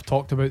November. I've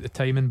talked about the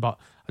timing, but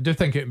I do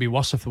think it would be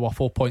worse if they were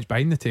 4 points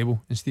behind the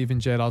table and Steven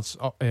Gerrard's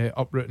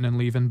uprooting and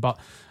leaving. But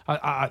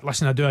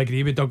listen, I do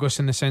agree with Douglas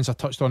in the sense, I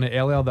touched on it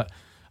earlier, that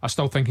I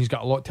still think he's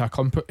got a lot to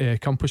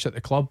accomplish at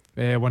the club.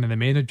 One of the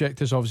main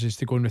objectives obviously is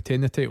to go and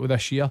retain the title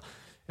this year.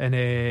 And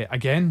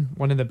again,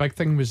 one of the big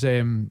things was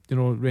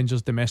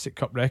Rangers' domestic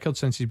cup record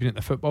since he's been at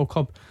the football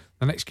club.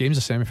 The next game's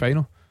a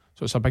semi-final,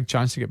 so it's a big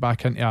chance to get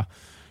back into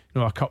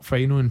a cup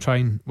final and try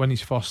and win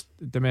his first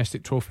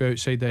domestic trophy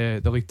outside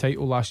the league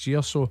title last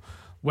year. So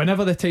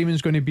whenever the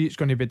timing's going to be, it's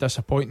going to be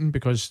disappointing,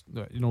 because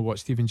what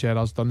Steven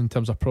Gerrard's done in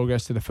terms of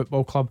progress to the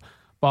football club.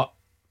 But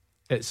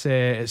it's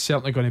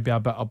certainly going to be a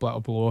bit of a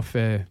blow if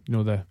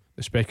the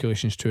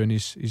speculations too, and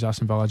he's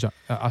Aston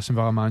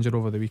Villa manager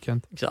over the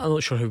weekend. I'm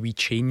not sure how we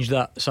change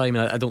that,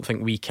 Simon. I don't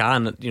think we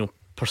can.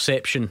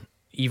 Perception,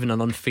 even an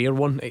unfair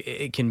one,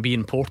 it can be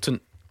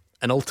important.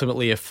 And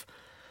ultimately, if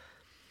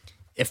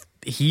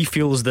he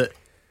feels that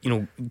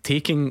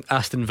taking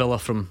Aston Villa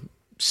from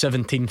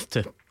 17th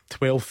to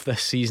 12th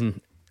this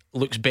season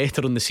looks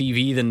better on the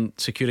CV than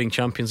securing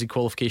Champions League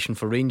qualification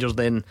for Rangers,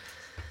 then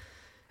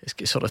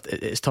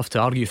it's tough to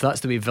argue. If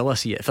that's the way Villa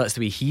see it, if that's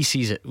the way he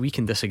sees it, we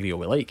can disagree all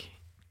we like.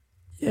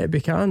 Yeah,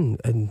 we can,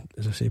 and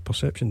as I say,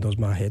 perception does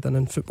my head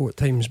in football at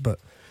times, but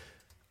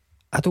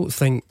I don't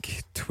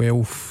think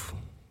 12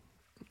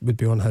 would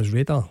be on his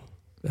radar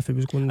if it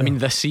was going there. I mean,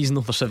 this season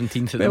they're 17th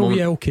at the moment. Well,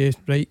 yeah, okay,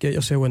 right, get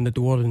yourself in the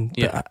door,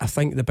 but I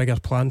think the bigger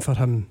plan for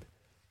him,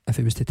 if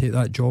he was to take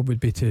that job, would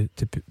be to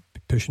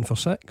pushing for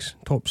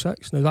top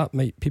six. Now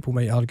people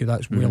might argue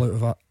that's well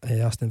out of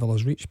Aston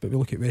Villa's reach, but we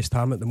look at West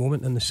Ham at the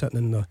moment and they're sitting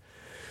in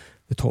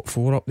the top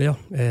four up there.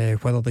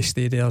 Whether they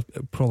stay there,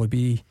 it'll probably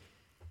be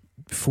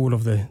four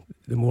of the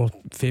more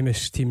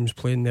famous teams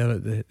playing there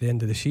at the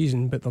end of the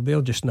season, but they're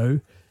there just now.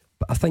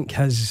 But I think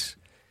his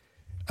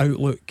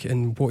outlook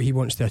and what he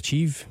wants to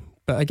achieve,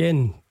 but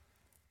again,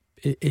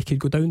 he could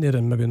go down there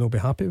and maybe not be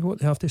happy with what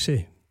they have to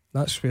say.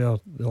 That's where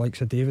the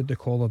likes of David, De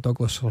Call or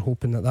Douglas are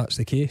hoping that that's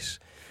the case.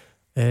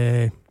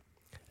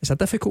 It's a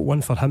difficult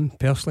one for him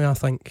personally, I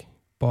think,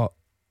 but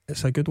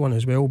it's a good one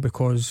as well,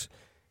 because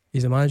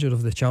he's the manager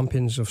of the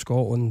champions of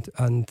Scotland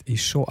and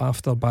he's sought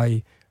after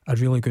by a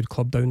really good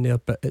club down there.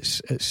 But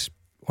it's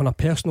on a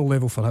personal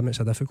level for him, it's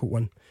a difficult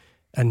one,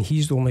 and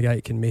he's the only guy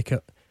that can make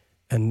it.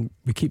 And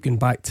we keep going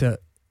back to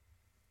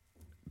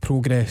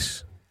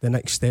progress, the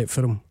next step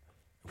for him,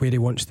 where he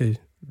wants to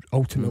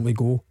ultimately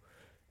go.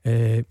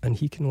 And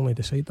he can only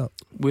decide that.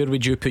 Where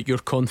would you put your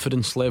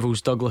confidence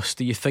levels, Douglas?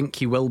 Do you think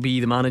he will be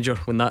the manager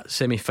when that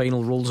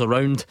semi-final rolls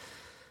around,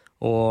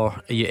 or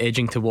are you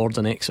edging towards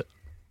an exit?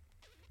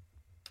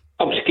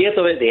 I'm scared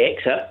about the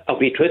exit, I'll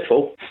be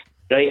truthful,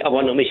 right? I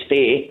want him to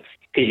stay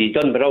because he's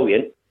done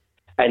brilliant,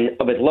 and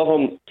I would love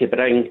him to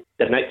bring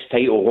the next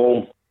title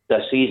home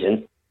this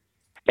season,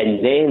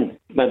 and then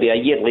maybe a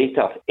year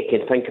later he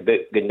can think about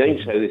going down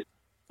south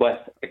with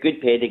a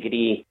good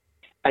pedigree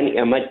into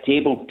a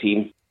mid-table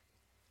team,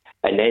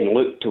 and then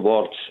look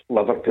towards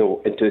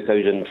Liverpool in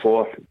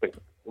 2004 with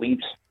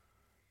Leeds.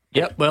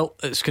 Yep, well,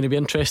 it's going to be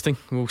interesting.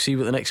 We'll see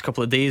what the next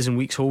couple of days and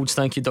weeks holds.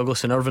 Thank you,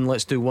 Douglas and Irvin.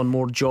 Let's do one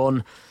more.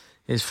 John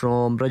is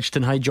from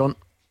Bridgeton. Hi, John.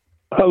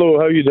 Hello,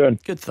 how are you doing?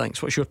 Good,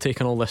 thanks. What's your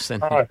take on all this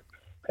then?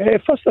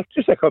 First,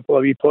 just a couple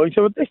of wee points.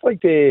 I would just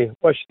like to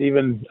wish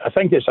Steven, I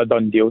think it's a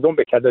done deal, don't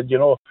be kidded,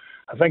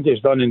 I think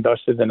it's done and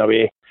dusted in a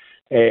way.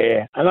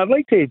 And I'd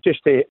like to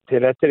just to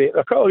reiterate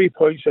a couple of wee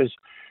points.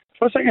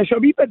 First thing, it's a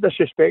wee bit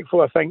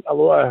disrespectful. I think a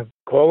lot of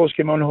callers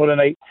came on the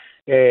night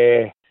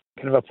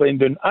kind of a playing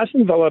down.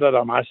 Aston Villa are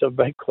a massive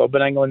big club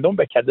in England, don't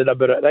be kidded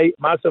about it, right?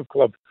 Massive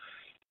club.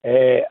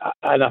 And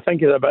I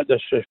think it's a bit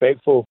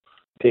disrespectful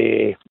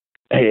to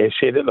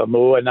say that they're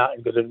no and that.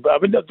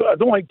 I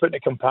don't like putting the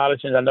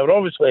comparisons in. They're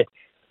obviously,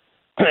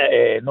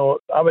 no,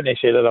 I wouldn't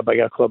say they're a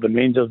bigger club than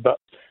Rangers, but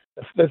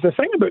The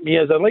thing about me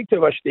is I'd like to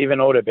wish Stephen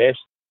all the best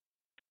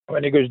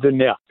when he goes down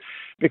there,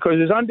 because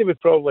as Andy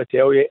would probably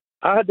tell you,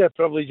 I had the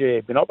privilege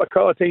of being up a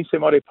couple of times to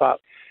Murray Park,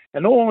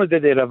 and not only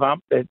did he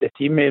revamp the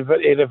team, he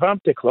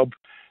revamped the club,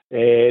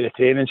 the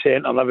training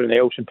centre and everything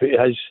else, and put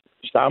his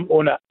stamp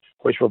on it,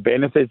 which will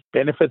benefited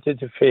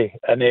from,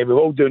 and we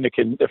will do in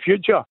the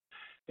future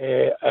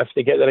if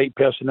they get the right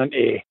person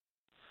in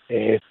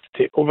to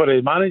over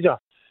the manager.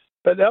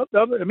 But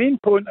the main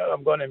point that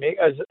I'm going to make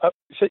is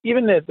so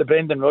even the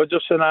Brendan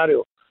Rodgers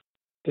scenario,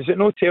 does it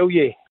not tell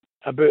you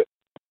about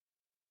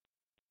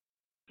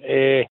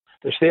the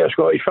state of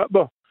Scottish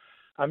football?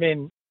 I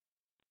mean,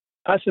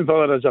 Aston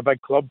Villa is a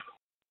big club,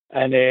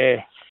 and the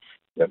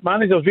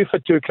managers, we've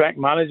had 2 crack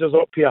managers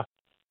up here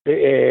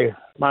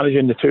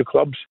managing the 2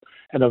 clubs,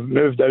 and have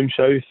moved down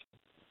south.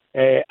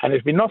 And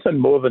it's been nothing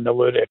more than the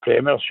lure of the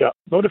Premiership.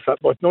 Not the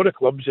football, not the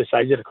clubs, the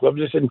size of the clubs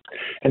that's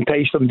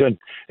enticed them down.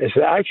 It's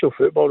the actual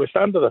football, the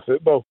standard of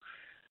football.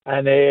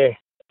 And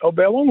it'll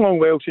be a long, long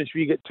while since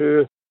we get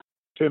two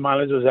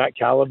managers of that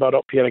calibre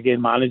up here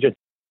again managing.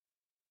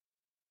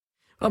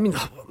 I mean,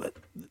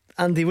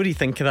 Andy, what do you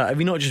think of that? Are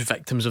we not just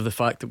victims of the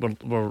fact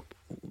that we're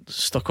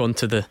stuck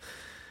onto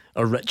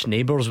our rich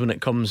neighbours when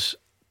it comes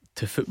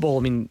to football?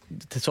 I mean,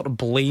 to sort of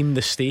blame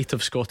the state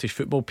of Scottish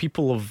football,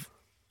 people have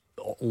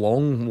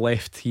long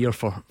left here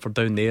for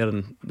down there,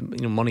 and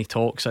money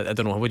talks. I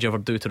don't know, what would you ever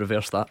do to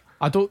reverse that?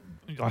 I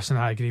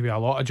agree with a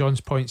lot of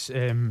John's points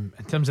in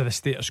terms of the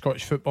state of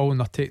Scottish football, and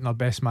they're taking their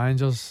best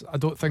managers. I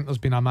don't think there's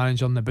been a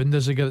manager in the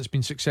Bundesliga that's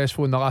been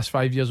successful in the last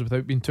 5 years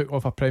without being took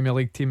off a Premier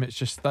League team. It's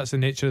just, that's the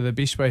nature of the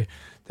beast, with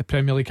the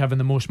Premier League having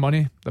the most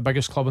money, the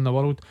biggest club in the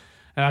world.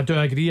 And I do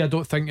agree, I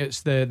don't think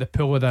it's the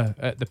pull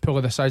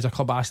of the size of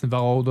club Aston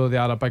Villa, although they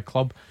are a big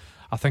club.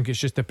 I think it's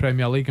just the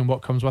Premier League and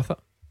what comes with it.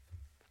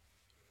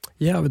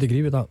 Yeah, I would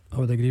agree with that.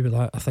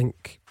 I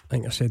think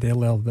I said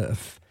earlier that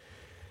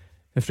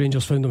if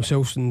Rangers found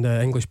themselves in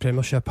the English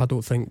Premiership, I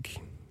don't think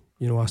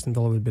Aston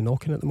Villa would be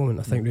knocking at the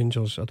moment. I think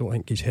Rangers, I don't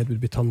think his head would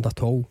be turned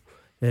at all,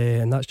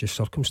 and that's just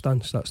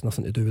circumstance. That's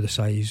nothing to do with the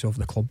size of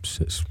the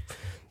clubs. It's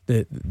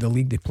the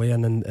league they play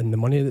in, and the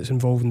money that's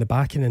involved in the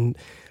backing, and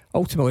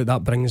ultimately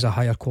that brings a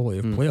higher quality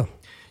of player.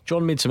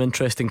 John made some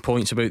interesting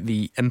points about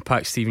the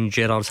impact Steven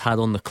Gerrard's had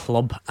on the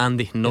club,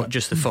 Andy, not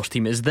just the first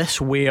team. Is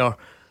this where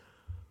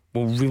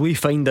we'll really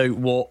find out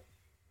what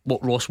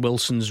Ross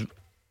Wilson's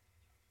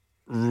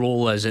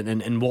role is,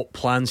 and what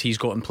plans he's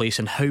got in place,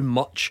 and how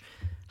much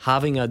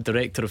having a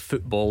director of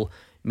football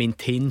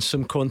maintains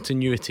some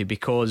continuity?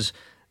 Because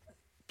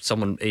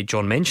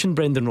John mentioned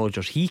Brendan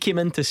Rodgers. He came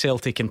into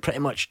Celtic and pretty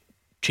much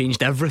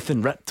changed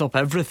everything, ripped up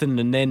everything,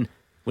 and then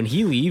when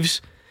he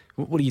leaves,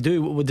 what do you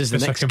do? What does the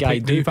next guy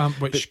do? Revamp,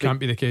 which can't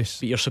be the case.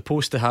 But you're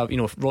supposed to have,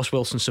 if Ross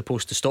Wilson's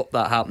supposed to stop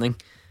that happening,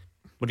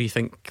 what do you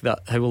think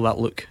how will that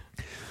look?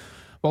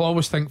 Well, I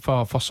always think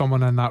for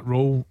someone in that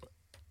role,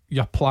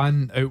 your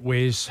plan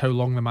outweighs how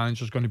long the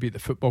manager's going to be at the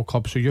football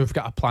club. So you've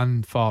got a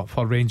plan for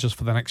Rangers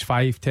for the next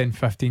 5, 10,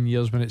 15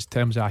 years when it's in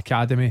terms of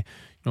academy.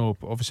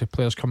 Obviously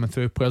players coming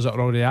through, players that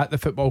are already at the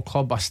football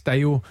club, a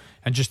style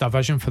and just a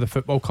vision for the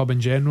football club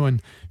in general.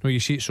 And you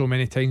see it so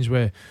many times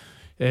with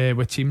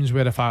teams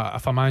where if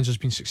a manager's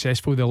been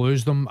successful, they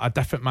lose them. A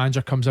different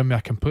manager comes in with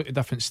a completely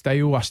different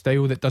style, a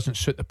style that doesn't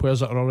suit the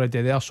players that are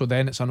already there. So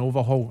then it's an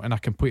overhaul and a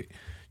complete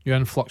new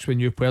influx with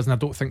new players, and I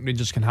don't think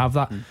Rangers can have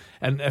that.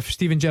 And if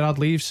Steven Gerrard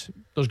leaves,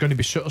 there's going to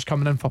be suitors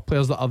coming in for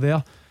players that are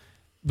there.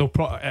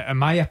 In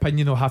my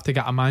opinion, they'll have to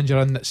get a manager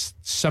in that's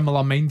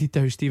similar minded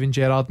to how Steven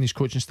Gerrard and his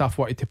coaching staff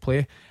wanted to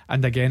play.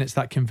 And again, it's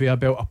that conveyor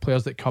belt of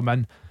players that come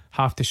in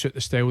have to suit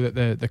the style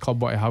that the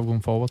club want to have going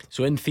forward.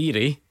 So in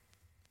theory,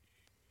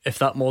 if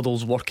that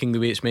model's working the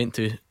way it's meant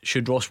to,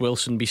 should Ross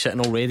Wilson be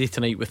sitting already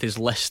tonight with his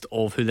list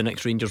of who the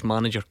next Rangers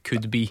manager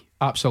could be?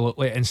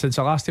 Absolutely. And since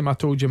the last time I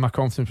told you my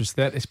confidence was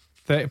 30%,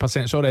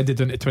 it's already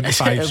down to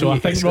 25. So I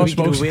think Ross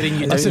Wilson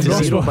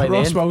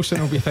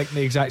will be thinking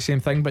the exact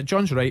same thing. But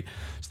John's right,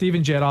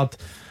 Steven Gerrard,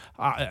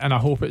 and I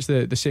hope it's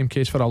the same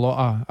case for a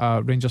lot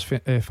of Rangers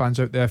fans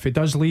out there. If he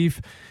does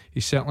leave,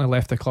 he's certainly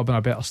left the club in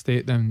a better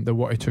state than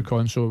what he took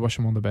on. So I wish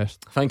him all the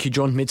best. Thank you,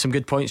 John. Made some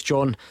good points.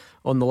 John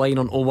on the line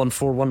on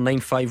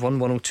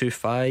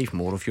 01419511025.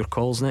 More of your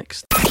calls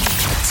next.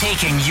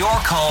 Taking your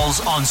calls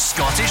on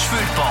Scottish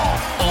football.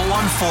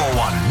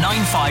 0141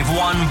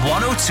 951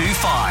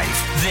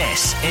 1025.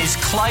 This is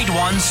Clyde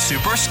One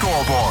Super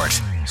Scoreboard.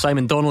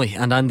 Simon Donnelly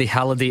and Andy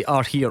Halliday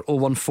are here.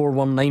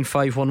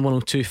 0141951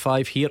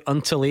 1025, here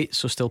until 8.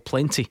 So still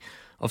plenty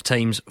of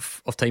time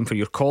for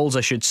your calls,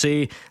 I should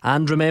say.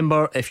 And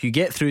remember, if you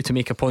get through to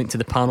make a point to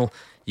the panel,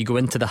 you go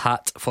into the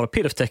hat for a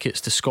pair of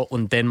tickets to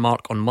Scotland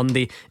Denmark on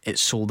Monday.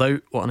 It's sold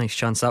out. What a nice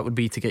chance that would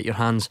be to get your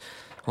hands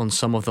on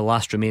some of the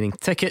last remaining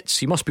tickets.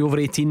 You must be over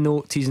 18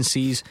 though. T's and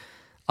C's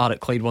are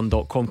at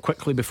Clyde1.com.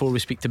 Quickly before we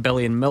speak to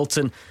Billy and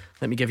Milton,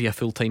 let me give you a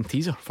full-time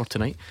teaser for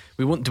tonight.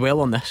 We won't dwell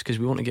on this because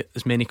we want to get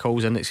as many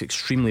calls in. It's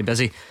extremely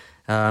busy,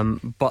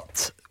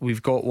 but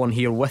we've got one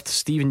here with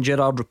Steven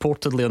Gerrard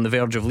reportedly on the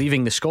verge of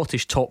leaving the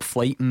Scottish top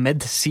flight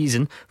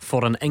mid-season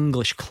for an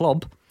English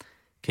club.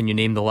 Can you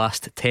name the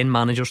last 10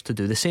 managers to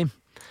do the same?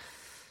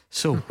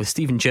 So, with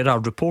Steven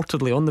Gerrard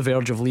reportedly on the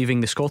verge of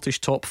leaving the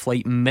Scottish top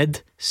flight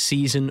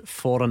mid-season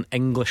for an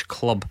English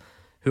club,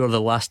 who are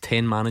the last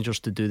 10 managers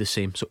to do the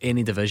same? So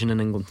any division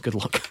in England, good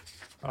luck.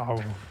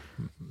 Oh,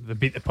 they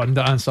beat the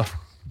pundit answer.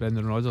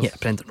 Brendan Rodgers. Yeah,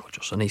 Brendan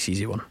Rodgers, a nice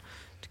easy one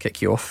to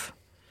kick you off.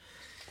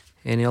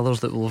 Any others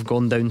that will have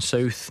gone down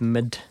south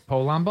mid?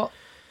 Paul Lambert?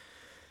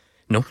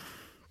 No.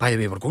 By the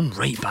way, we're going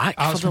right back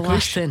Alex for the McLeish?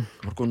 last 10.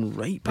 We're going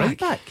right back. Right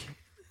back?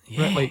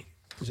 Yeah. Right, like,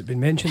 has it been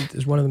mentioned?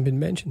 Has one of them been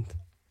mentioned?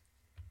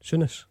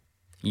 Soonest?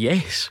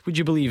 Yes, would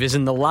you believe, is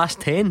in the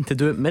last 10 to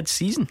do it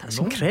mid-season. That's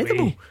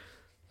incredible. way.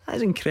 That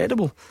is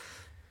incredible.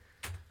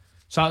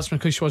 So Alex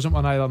McLeish wasn't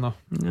one either, no.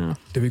 No.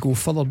 Do we go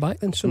further back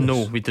then, Soonest?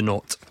 No, we do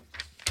not.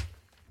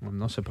 I'm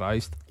not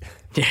surprised.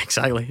 Yeah,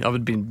 exactly. I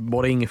would be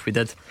worrying if we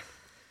did.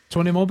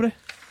 Tony Mowbray?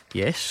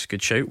 Yes,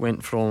 good shout.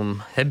 Went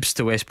from Hibs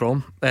to West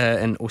Brom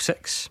in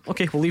 06.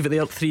 Okay, we'll leave it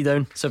there. 3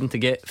 down, 7 to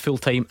get. Full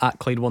time at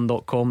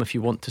Clyde1.com if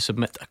you want to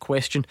submit a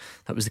question.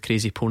 That was the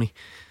crazy pony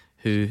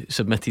who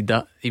submitted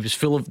that. He was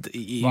full of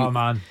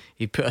man.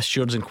 He put a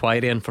steward's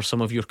inquiry in for some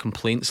of your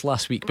complaints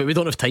last week, but we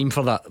don't have time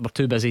for that. We're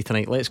too busy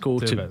tonight. Let's go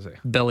Too to busy.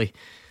 Billy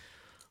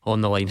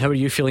on the line. How are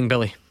you feeling,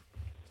 Billy?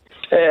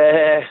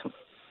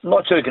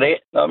 Not too great.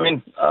 I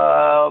mean,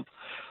 I've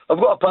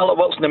got a pal that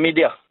works in the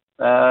media,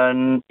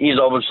 and he's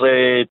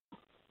obviously,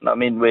 I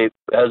mean, with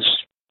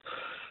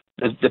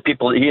the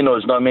people that he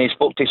knows. I mean, he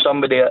spoke to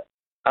somebody at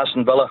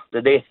Aston Villa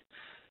today,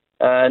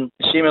 and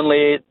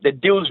seemingly the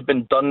deal's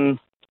been done.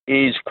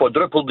 He's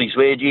quadrupled his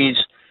wages,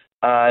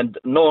 and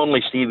not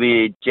only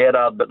Stevie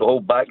Gerrard, but the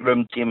whole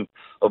backroom team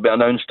will be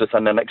announced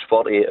within the next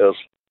 48 hours.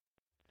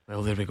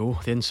 Well, there we go.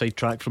 The inside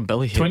track from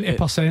Billy.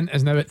 20%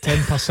 is now at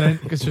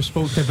 10% because we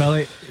spoke to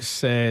Billy.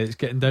 It's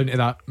getting down to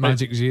that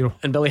magic zero.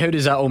 And Billy, how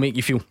does that all make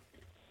you feel?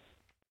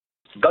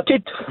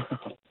 Gutted.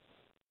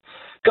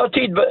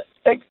 Gutted, but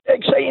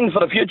exciting for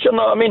the future,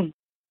 know what I mean?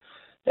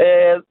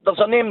 There's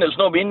a name that's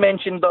not been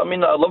mentioned, I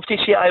mean, I'd love to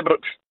see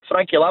Ibrox,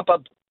 Frankie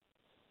Lampard.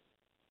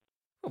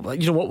 Well,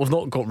 you know what? We've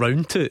not got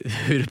round to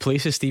who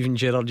replaces Steven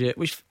Gerrard yet,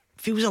 which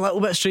feels a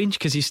little bit strange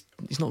because he's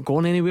not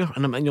gone anywhere,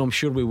 and I'm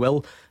sure we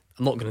will.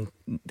 I'm not going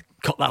to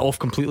cut that off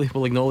completely.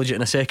 We'll acknowledge it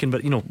in a second,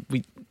 but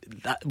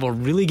we're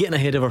really getting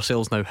ahead of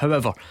ourselves now.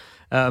 However,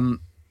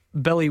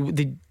 Billy,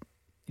 did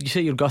you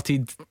say you're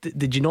gutted?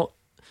 Did you not?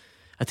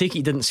 I take it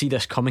you didn't see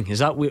this coming. Is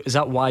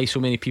that why so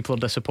many people are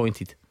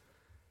disappointed?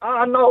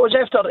 No, it was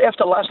after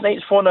last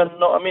night's phone, and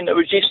no, I mean, it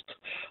was just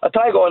I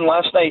tried on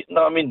last night.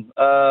 No, I mean,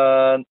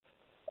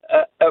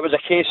 it was a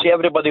case.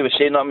 Everybody was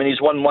saying, I mean,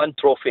 he's won 1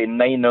 trophy and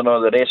 9 and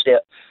all the rest of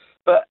it.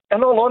 But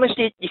in all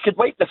honesty, you could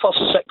wipe the first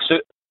 6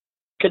 out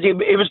because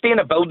he was doing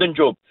a building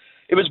job.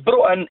 He was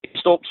brought in to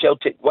stop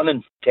Celtic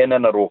winning 10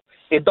 in a row.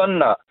 He'd done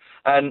that,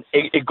 and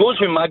it goes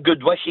with my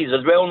good wishes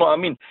as well. No, I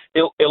mean,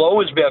 he'll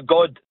always be a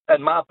god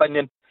in my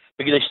opinion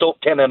because he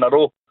stopped 10 in a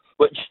row,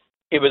 which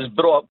he was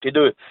brought up to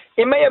do.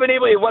 He might have been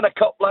able to win a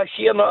cup last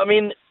year. No, I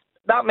mean,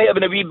 that might have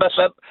been a wee bit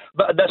of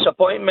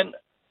disappointment,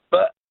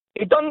 but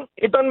he done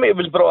what he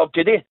was brought up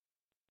to do,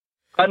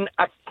 and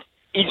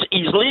he's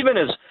leaving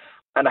us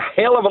in a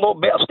hell of a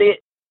lot better state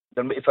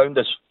than what he found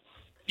us.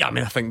 Yeah, I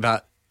mean, I think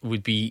that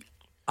would be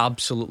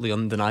absolutely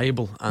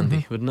undeniable,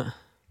 Andy, wouldn't it?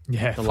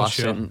 Yeah, the for last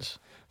sure. sentence.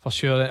 For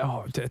sure.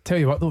 Oh, I tell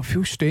you what though, it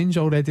feels strange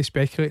already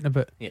speculating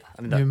about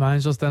new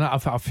managers, doesn't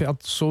it? I've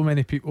heard so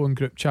many people in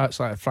group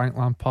chats like Frank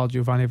Lampard,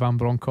 Giovanni Van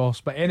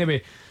Bronckhorst. But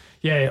anyway,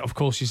 yeah, of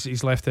course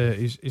he's left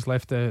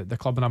the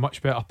club in a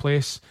much better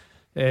place.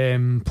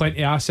 Plenty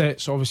of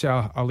assets, obviously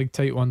a league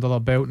title under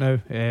their belt now.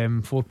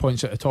 4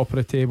 points at the top of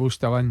the table,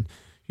 still in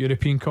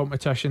European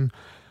competition.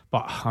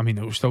 But I mean,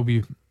 it'll still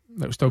be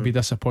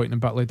disappointing,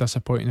 bitterly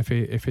disappointing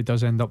if he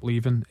does end up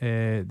leaving.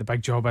 The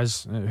big job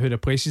is who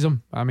replaces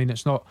him. I mean,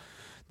 it's not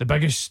the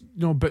biggest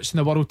boots in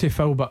the world to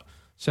fill, but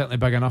certainly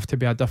big enough to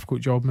be a difficult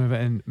job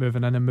moving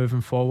in and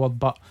moving forward.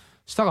 But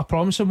still a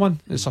promising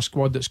one. It's a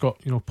squad that's got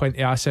plenty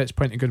of assets,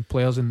 plenty of good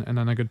players, and in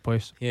a good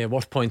place. Yeah,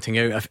 worth pointing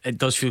out. It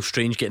does feel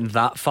strange getting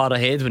that far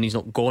ahead when he's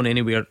not gone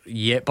anywhere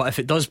yet. But if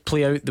it does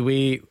play out the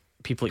way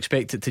people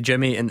expect it to,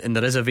 Jimmy, and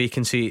there is a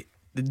vacancy,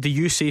 do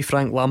you say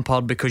Frank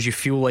Lampard because you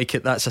feel like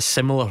that's a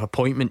similar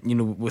appointment?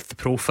 With the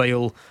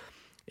profile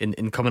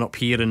in coming up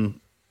here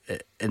and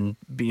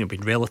being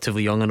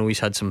relatively young. I know he's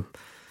had some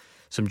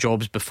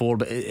jobs before,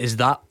 but is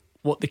that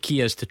what the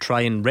key is, to try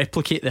and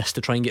replicate this,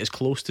 to try and get as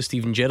close to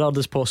Steven Gerrard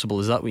as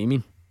possible? Is that what you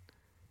mean?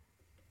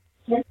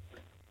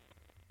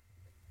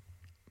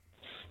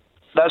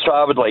 That's what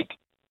I would like.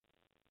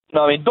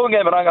 No, I mean, don't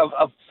get me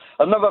wrong,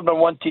 I've never been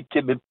wanted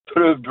to be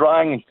proved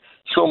wrong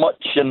so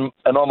much in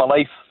all my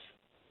life.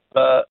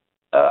 But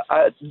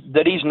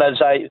the reason is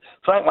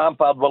Frank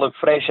Lampard will have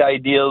fresh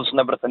ideas and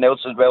everything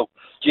else as well,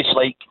 just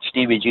like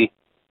Stevie G.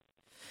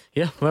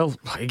 Yeah, well,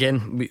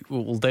 again,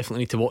 we'll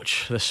definitely need to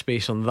watch this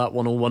space on that.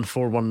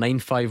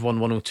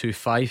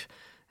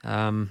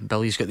 10141951125.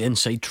 Billy's got the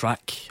inside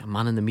track. A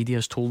man in the media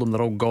has told him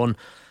they're all gone.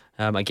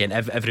 Again,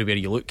 everywhere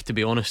you look, to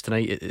be honest,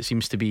 tonight it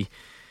seems to be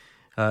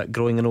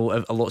growing. I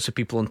know lots of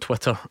people on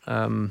Twitter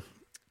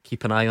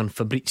keep an eye on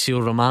Fabrizio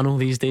Romano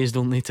these days,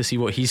 don't they, to see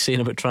what he's saying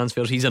about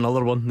transfers. He's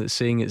another one that's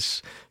saying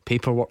it's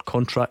paperwork,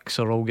 contracts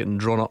are all getting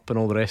drawn up and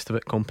all the rest of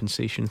it.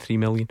 Compensation 3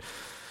 million.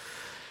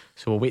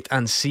 So we'll wait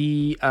and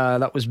see.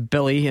 That was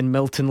Billy in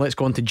Milton. Let's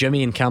go on to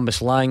Jimmy in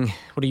Cambuslang.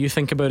 What do you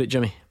think about it,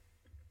 Jimmy?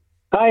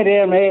 Hi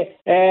there, mate.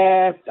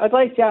 I'd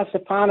like to ask the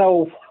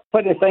panel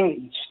what they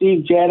think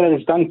Steve Gerrard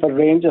has done for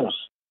Rangers,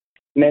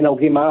 and then I'll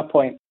give my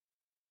point.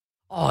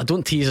 Oh,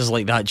 don't tease us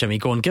like that, Jimmy.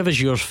 Go on, give us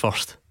yours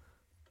first.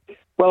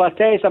 Well, I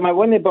tell you something, it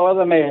wouldn't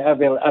bother me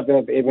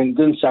if he been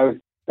doing so.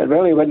 It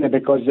really wouldn't,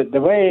 because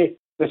the way,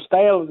 the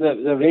style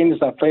that the Rangers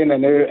are playing now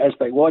is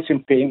like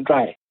watching paint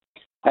dry.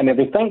 And if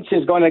he thinks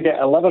he's going to get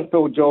a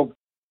Liverpool job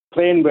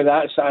playing with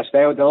that sort of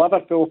style, the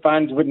Liverpool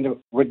fans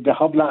would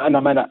hub that in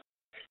a minute.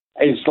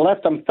 He's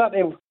left them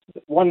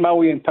 £31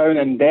 million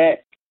in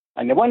debt,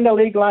 and they won the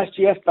league last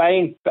year,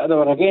 fine, but they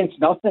were against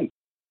nothing.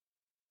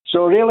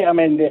 So really, I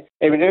mean,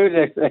 they went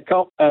out the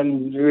cup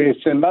and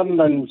St Mirren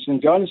and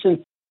St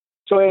Johnstone.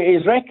 So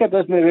his record,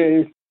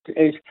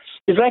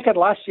 his record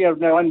last year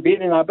now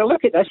unbeaten. But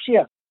look at this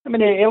year. I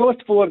mean, he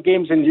lost 4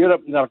 games in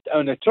Europe and they're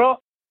on the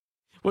trot.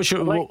 What's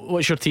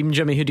your team,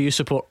 Jimmy? Who do you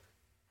support?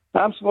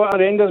 I'm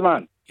supporting Rangers,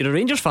 man. You're a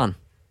Rangers fan?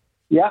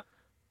 Yeah.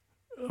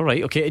 All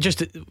right, okay.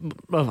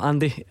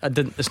 Andy,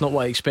 it's not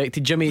what I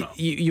expected. Jimmy,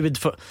 you would.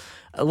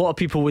 A lot of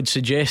people would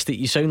suggest that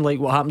you sound like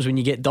what happens when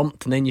you get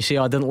dumped and then you say,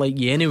 I didn't like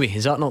you anyway.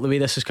 Is that not the way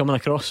this is coming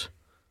across?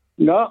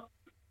 No.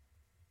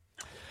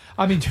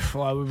 I mean,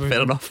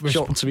 fair enough.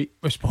 Short and sweet.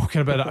 We've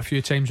spoken about it a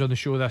few times on the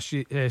show this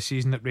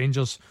season that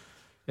Rangers,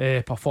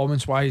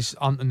 performance-wise,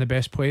 aren't in the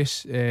best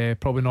place.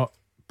 Probably not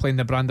playing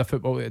the brand of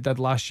football that it did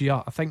last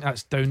year. I think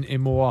that's down to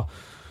more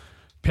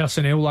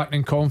personnel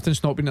lacking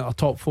confidence, not being at the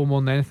top 4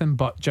 more than anything.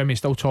 But Jimmy's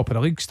still top of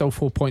the league, still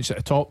 4 points at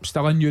the top,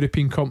 still in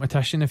European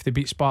competition. If they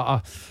beat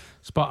Sparta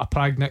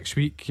Prague next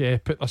week,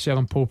 put themselves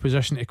in pole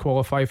position to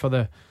qualify for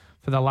the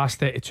last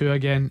 32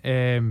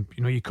 again.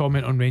 You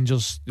comment on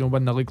Rangers,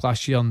 winning the league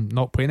last year and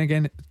not playing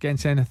again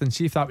against anything.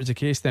 See, if that was the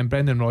case, then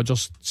Brendan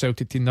Rodgers'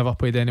 Celtic team never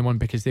played anyone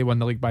because they won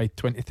the league by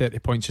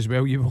 20-30 points as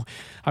well.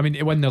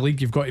 To win the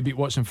league, you've got to beat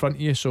what's in front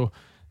of you. So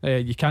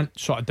you can't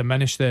sort of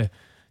diminish the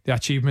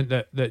achievement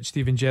that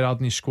Steven Gerrard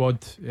and his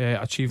squad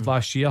achieved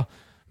last year.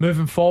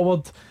 Moving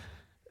forward,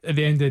 at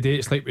the end of the day,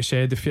 it's like we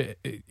said, if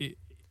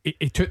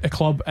he took the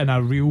club in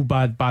a real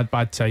bad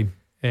time.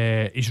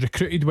 He's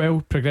recruited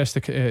well, progressed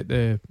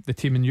the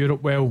team in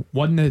Europe well,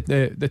 won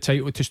the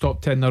title to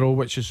stop 10 in a row,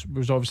 which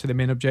was obviously the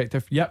main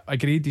objective. Yep,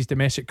 agreed, his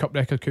domestic cup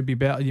record could be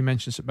better. You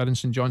mentioned St Mirren,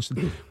 St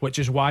Johnstone, which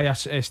is why I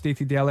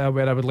stated earlier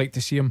where I would like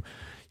to see him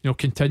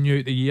continue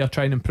out the year,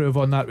 try and improve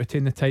on that,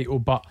 retain the title.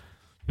 But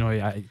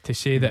to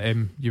say that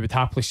you would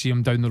happily see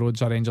him down the road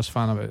as a Rangers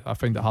fan, I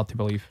find it hard to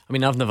believe. I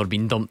mean, I've never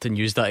been dumped and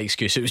used that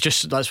excuse. It was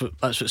just that's what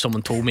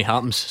someone told me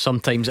happens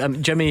sometimes.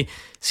 Jimmy,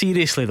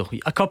 seriously though,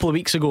 a couple of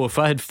weeks ago, if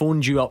I had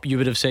phoned you up, you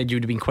would have said you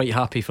would have been quite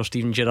happy for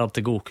Steven Gerrard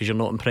to go because you're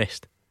not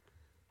impressed.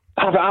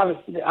 I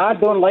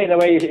don't like the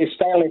way his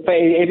style.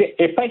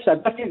 He picks a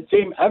different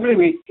team every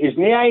week. He's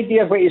no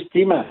idea what his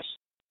team is.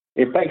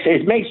 He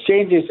makes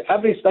changes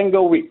every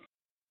single week.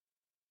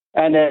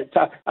 And they're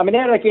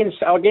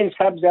against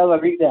Hibs the other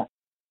week there.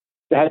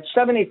 They had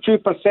 72%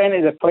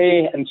 of the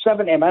play in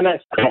 70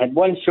 minutes and had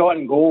one shot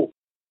and goal.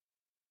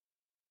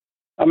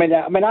 I go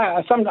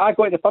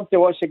to the pub to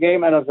watch the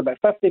game and there's about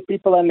 50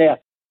 people in there,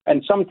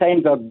 and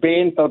sometimes they're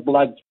baying for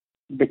blood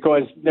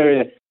because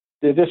they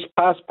just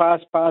pass,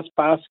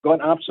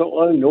 going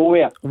absolutely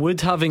nowhere.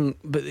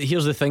 But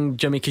here's the thing,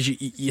 Jimmy, because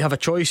you have a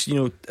choice,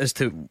 as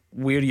to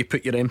where you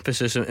put your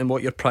emphasis and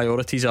what your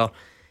priorities are.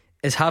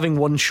 Is having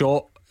one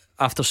shot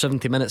after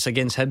 70 minutes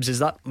against Hibs, is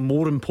that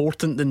more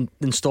important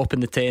than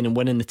stopping the 10 and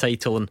winning the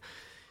title and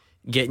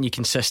getting you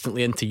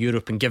consistently into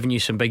Europe and giving you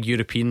some big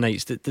European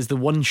nights? Does the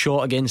one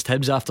shot against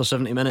Hibs after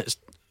 70 minutes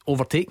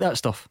overtake that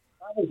stuff?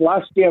 That was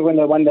last year when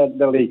they won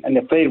the league and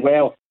they played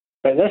well.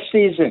 But this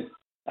season,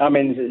 some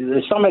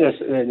of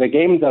the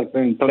games that have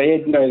been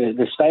played now,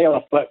 the style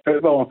of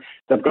football,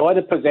 they've got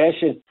the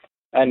possession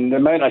and the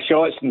amount of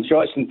shots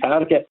and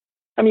target.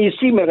 You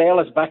see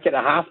Morelos back at the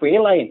halfway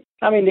line.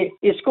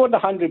 He scored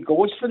 100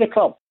 goals for the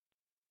club.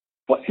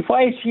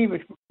 Why is he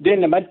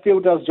doing the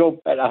midfielder's job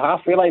at the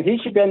halfway line? He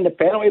should be in the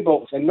penalty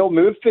box and no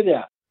move for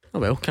there. Oh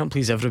well, can't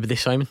please everybody,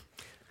 Simon.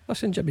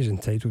 Listen, Jimmy's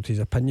entitled to his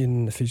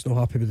opinion. If he's not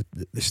happy with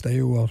the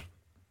style or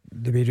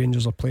the way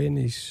Rangers are playing,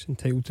 he's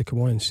entitled to come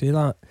on and say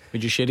that.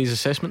 Would you share his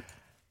assessment?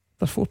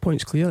 They're 4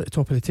 points clear at the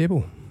top of the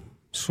table.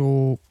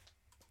 So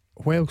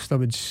whilst I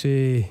would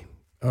say,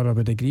 or I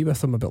would agree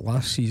with them about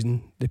last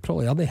season, they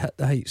probably haven't hit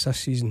the heights this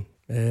season.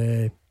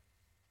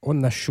 On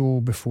this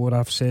show before,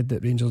 I've said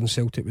that Rangers and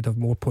Celtic would have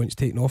more points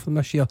taken off them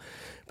this year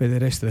by the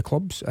rest of the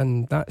clubs,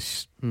 and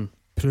that's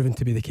proven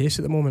to be the case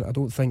at the moment.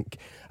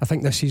 I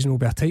think this season will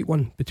be a tight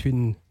one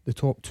between the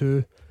top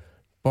two,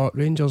 but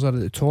Rangers are at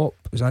the top.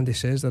 As Andy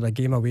says, they're a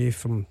game away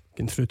from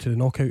getting through to the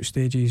knockout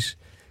stages.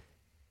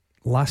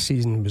 Last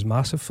season was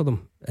massive for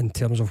them in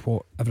terms of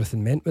what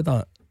everything meant with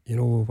that.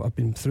 I've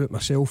been through it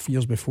myself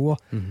years before.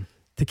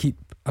 to keep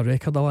a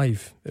record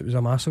alive. It was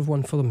a massive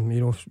one for them,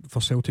 you know, for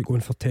Celtic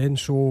going for 10.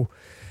 So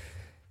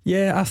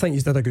yeah, I think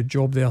he's did a good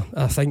job there.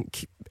 I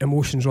think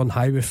emotions run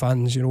high with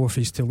fans. You know, if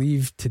he's to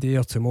leave today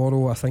or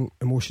tomorrow, I think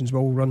emotions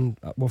will run.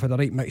 We've had a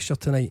right mixture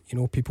tonight. You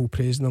know, people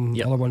praising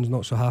him, other ones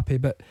not so happy.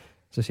 But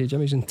as I say,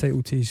 Jimmy's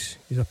entitled to his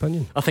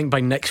opinion. I think by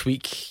next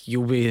week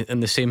you'll be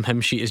in the same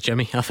hymn sheet as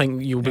Jimmy. I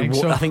think you'll be.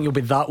 So? I think you'll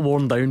be that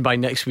worn down by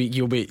next week.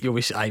 You'll be. He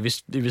was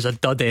a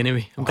dud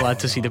anyway. I'm glad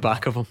to see the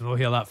back of him. You'll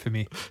hear that from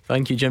me.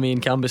 Thank you, Jimmy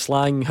and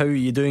Cambuslang. How are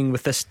you doing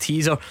with this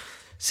teaser?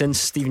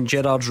 Since Steven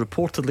Gerrard's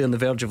reportedly on the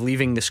verge of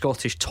leaving the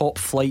Scottish top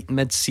flight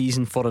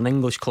mid-season for an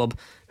English club,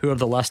 who are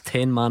the last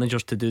 10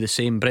 managers to do the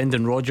same?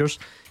 Brendan Rodgers,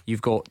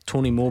 you've got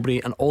Tony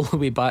Mowbray, and all the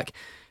way back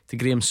to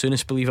Graham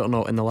Souness, believe it or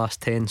not, in the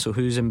last 10. So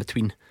who's in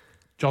between?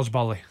 George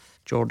Burley.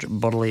 George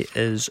Burley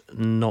is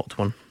not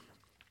one.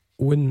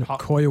 Owen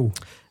Coyle.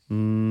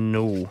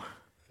 No.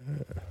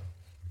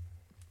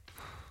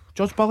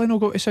 George Burley no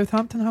go to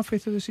Southampton halfway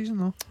through the season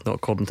though? Not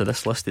according to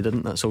this list, he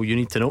didn't. That's all you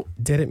need to know.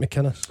 Derek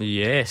McInnes.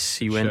 Yes,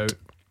 he went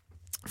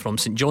from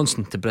St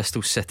Johnstone to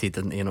Bristol City,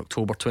 didn't he, in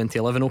October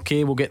 2011.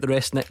 OK, we'll get the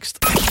rest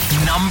next.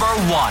 Number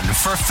 1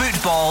 for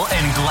football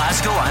in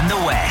Glasgow and the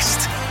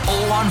West.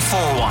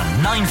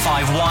 0141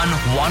 951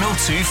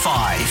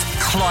 1025.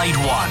 Clyde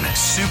 1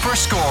 Super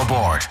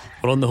Scoreboard.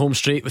 We're on the home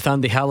straight with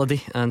Andy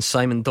Halliday and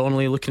Simon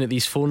Donnelly. Looking at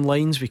these phone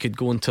lines, we could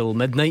go until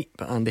midnight,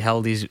 but Andy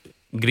Halliday's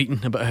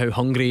greeting about how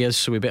hungry he is,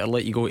 so we better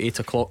let you go at 8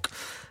 o'clock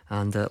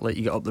and let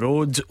you get up the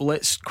road.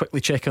 Let's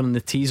quickly check on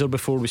the teaser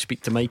before we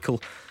speak to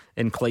Michael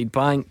in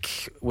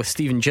Clydebank. With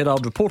Steven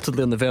Gerrard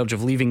reportedly on the verge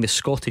of leaving the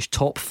Scottish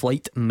top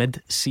flight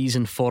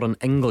mid-season for an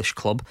English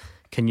club,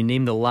 can you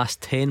name the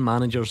last 10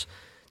 managers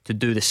to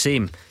do the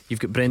same? You've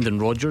got Brendan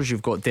Rodgers,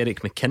 you've got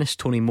Derek McInnes,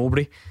 Tony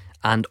Mowbray,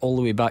 and all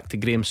the way back to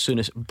Graham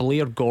Souness.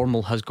 Blair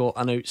Gormel has got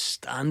an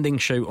outstanding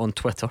shout on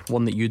Twitter,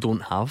 one that you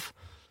don't have.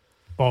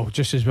 Well,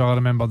 just as well I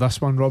remember this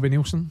one, Robbie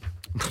Nielsen.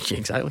 Yeah,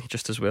 exactly,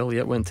 just as well.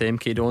 Yeah, went to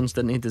MK Dons,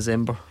 didn't he?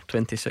 December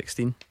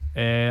 2016.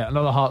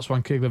 Another Hearts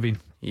one, Craig Levein.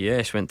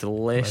 Yes, went to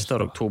Leicester.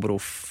 October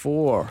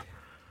 04.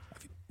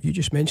 You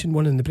just mentioned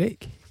one in the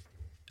break,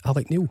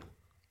 Alec Neil.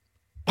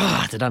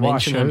 Did I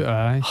mention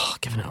him?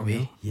 Giving it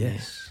away.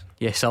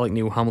 Yes, Alec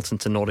Neil, Hamilton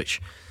to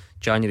Norwich,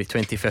 January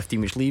 2015,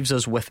 which leaves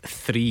us with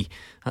 3.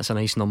 That's a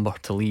nice number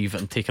to leave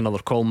and take another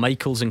call.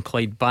 Michael's in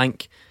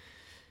Clydebank.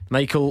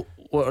 Michael,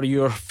 what are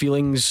your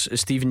feelings?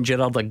 Is Steven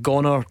Gerrard a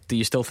goner? Do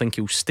you still think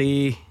he'll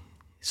stay?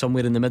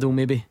 Somewhere in the middle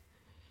maybe?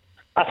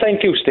 I think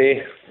he'll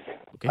stay.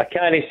 Okay. I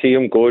can't see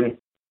him going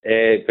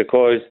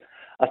because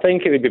I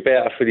think it would be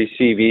better for his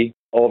CV.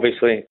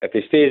 Obviously, if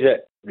he stays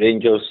at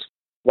Rangers,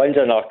 wins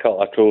another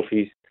couple of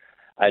trophies,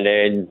 and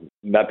then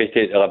maybe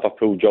take the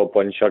Liverpool job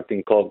when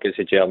Jurgen Klopp gets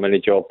a Germany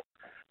job.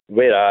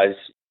 Whereas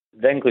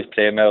the English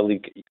Premier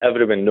League,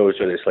 everyone knows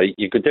what it's like.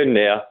 You go down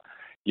there,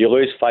 you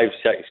lose 5-6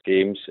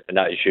 games, and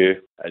that's you.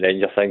 And then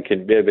you're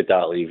thinking, where would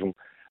that leave him?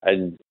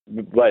 And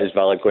what is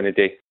Villa going to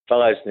do?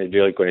 Villa isn't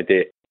really going to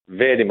do it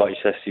very much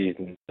this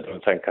season, I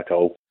don't think at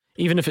all.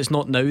 Even if it's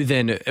not now,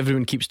 then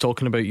everyone keeps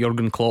talking about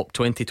Jurgen Klopp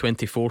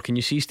 2024. Can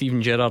you see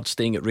Steven Gerrard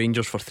staying at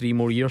Rangers for 3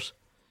 more years?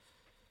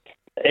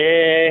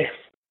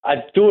 I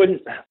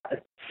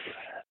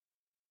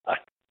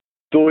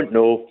don't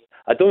know.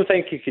 I don't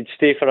think he could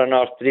stay for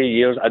another 3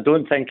 years. I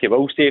don't think he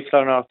will stay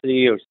for another 3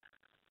 years.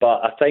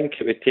 But I think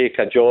it would take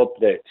a job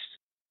that's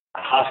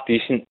half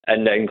decent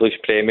in the English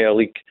Premier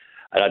League.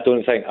 And I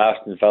don't think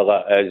Aston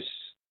Villa is.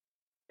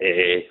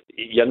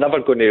 You're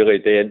never going to really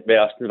do it with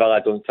Aston Villa.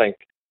 I don't think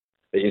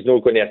that he's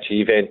not going to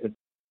achieve anything.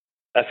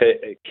 If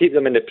it keep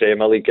them in the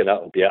Premier League, and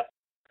that'll be it.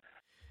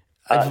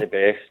 At the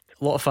best.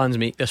 A lot of fans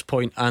make this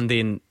point,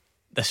 Andy, and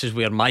this is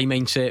where my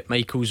mindset,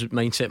 Michael's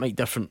mindset, might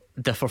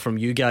differ from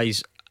you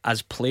guys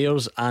as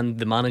players and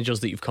the managers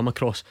that you've come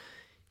across.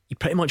 You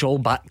pretty much all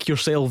back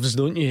yourselves,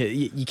 don't you?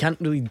 You can't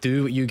really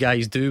do what you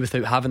guys do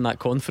without having that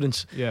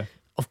confidence. Yeah.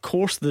 Of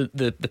course,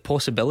 the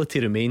possibility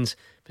remains,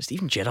 but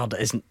Steven Gerrard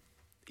isn't.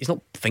 He's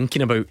not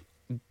thinking about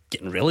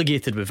getting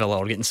relegated with Villa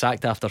or getting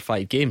sacked after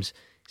 5 games.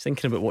 He's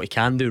thinking about what he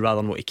can do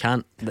rather than what he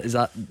can't. Is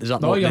that no,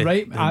 not you're the,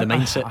 right. the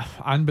mindset?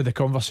 And with the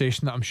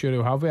conversation that I'm sure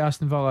he'll have with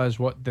Aston Villa is,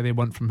 what do they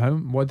want from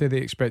him? What do they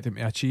expect him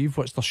to achieve?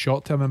 What's their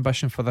short-term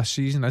ambition for this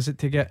season? Is it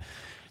to get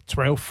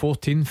 12th,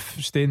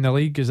 14th, stay in the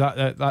league? Is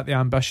that the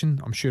ambition?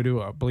 I'm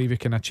sure I believe he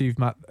can achieve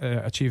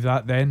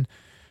that then.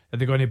 Are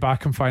they going to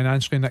back him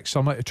financially next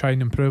summer to try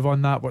and improve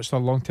on that? What's their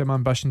long-term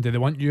ambition? Do they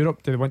want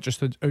Europe? Do they want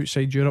just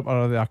outside Europe? Or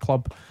are they a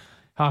club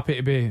happy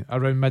to be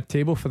around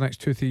mid-table for the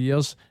next 2-3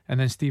 years? And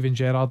then Steven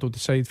Gerrard will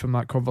decide from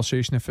that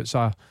conversation if it's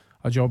a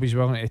job he's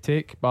willing to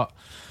take. But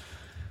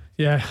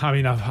yeah, I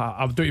mean,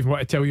 I don't even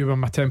want to tell you where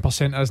my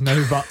 10% is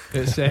now, but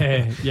it's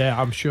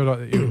I'm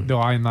sure they'll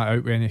iron that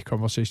out with any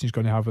conversation he's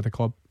going to have with the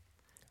club.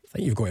 I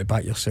think you've got to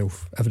back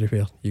yourself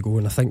everywhere you go,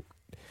 and I think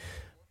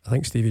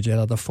Stevie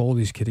Gerrard, I've followed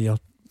his career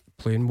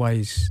playing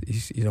wise.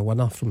 He's a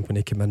winner from when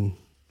he came in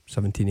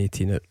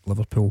 17-18 at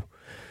Liverpool,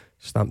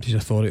 stamped his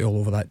authority all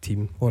over that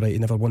team. Alright, he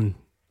never won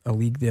a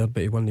league there,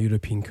 but he won the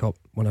European Cup,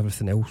 won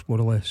everything else more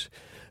or less,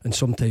 and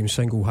sometimes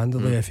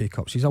single-handedly FA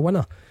Cups. He's a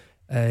winner.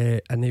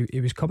 And he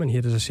was coming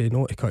here, as I say,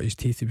 not to cut his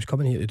teeth. He was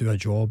coming here to do a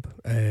job,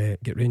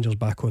 get Rangers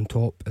back on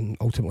top, and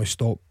ultimately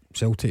stop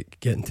Celtic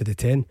getting to the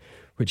 10,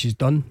 which he's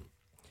done.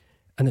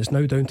 And it's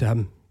now down to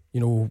him,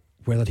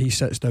 whether he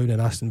sits down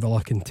and Aston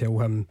Villa can tell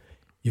him,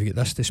 you've got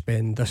this to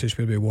spend, this is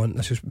where we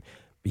want,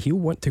 he'll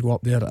want to go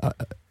up there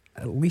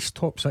at least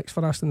top 6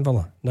 for Aston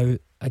Villa. Now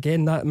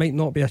again, that might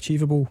not be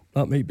achievable.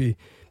 That might be,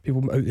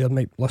 people out there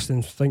might listen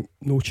and think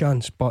no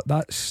chance, but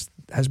that's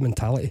his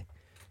mentality.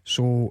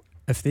 So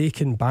if they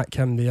can back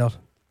him there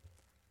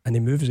and he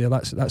moves there,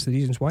 that's the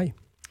reasons why.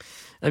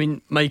 I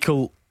mean,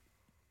 Michael,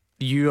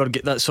 you are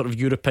that sort of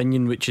your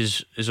opinion, which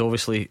is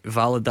obviously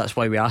valid. That's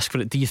why we ask for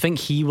it. Do you think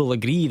he will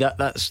agree?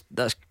 That's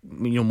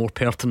more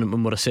pertinent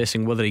when we're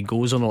assessing whether he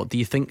goes or not. Do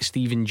you think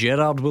Steven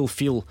Gerrard will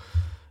feel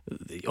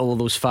all of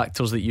those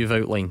factors that you've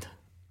outlined?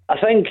 I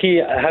think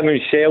him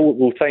himself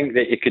will think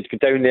that he could go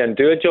down there and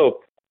do a job.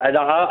 And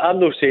I'm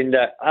not saying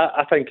that.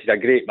 I think he's a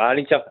great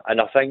manager, and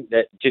I think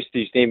that just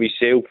his name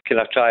himself can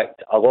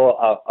attract a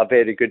lot of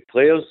very good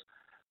players.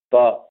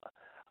 But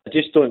I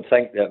just don't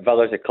think that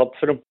Villa's a club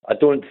for him. I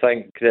don't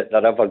think that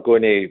they're ever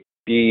going to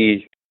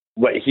be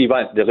what he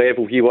wants, the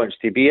level he wants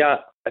to be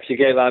at. If you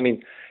get what I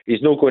mean,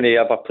 he's not going to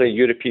ever play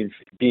Europe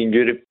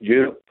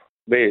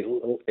with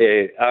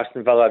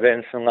Aston Villa or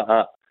anything like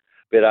that.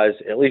 Whereas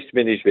at least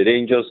when he's with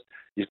Rangers,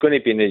 he's going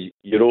to be in the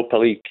Europa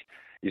League.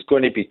 He's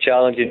going to be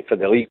challenging for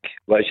the league,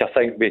 which I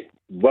think we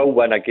will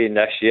win again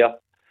this year.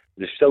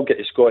 They still get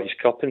the Scottish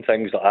Cup and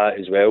things like that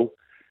as well.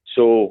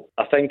 So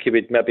I think he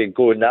would maybe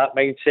go in that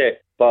mindset.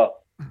 But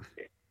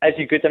is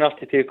he good enough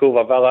to take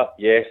over Villa?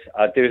 Yes,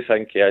 I do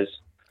think he is.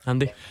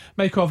 Andy?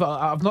 Michael,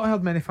 I've not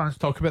heard many fans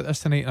talk about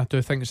this tonight, and I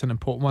do think it's an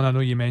important one. I know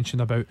you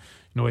mentioned about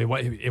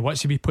he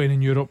wants to be playing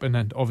in Europe, and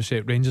then obviously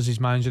at Rangers he's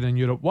managing in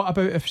Europe. What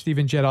about if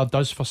Steven Gerrard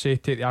does, for say,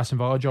 take the Aston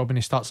Villa job and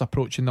he starts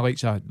approaching the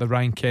likes of the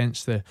Ryan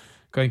Kents, the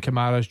Glenn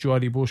Kamara's, Joe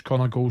Aribos,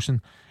 Connor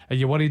Golson? Are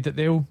you worried that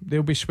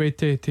they'll be swayed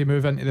to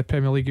move into the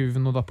Premier League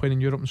even though they're playing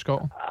in Europe and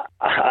Scotland?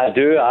 I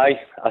do. I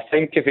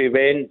think if he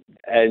went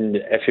and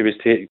if he was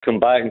to come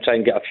back and try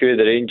and get a few of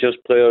the Rangers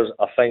players,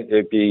 I think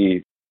they'd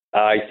be.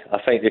 I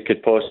think they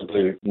could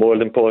more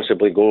than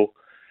possibly go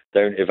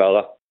down to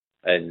Villa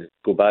and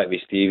go back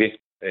with Stevie,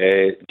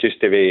 just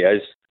the way he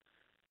is.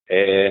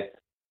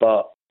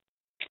 But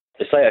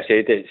it's like I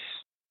said, it's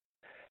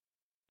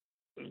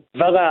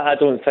Villa. I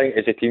don't think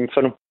is a team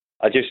for them.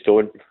 I just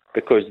don't,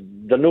 because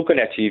they're not going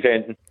to achieve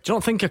anything. Do you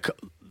not think?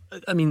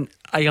 I mean,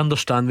 I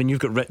understand when you've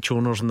got rich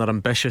owners and they're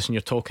ambitious and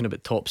you're talking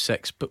about top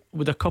 6, but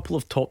would a couple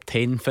of top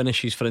 10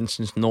 finishes, for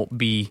instance, not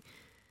be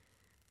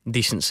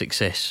decent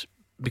success?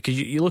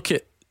 Because you look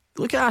at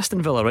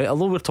Aston Villa, right?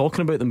 Although we're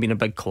talking about them being a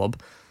big club,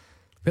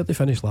 where they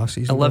finished last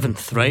season?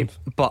 11th, right?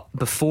 But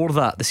before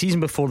that, the season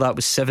before that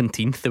was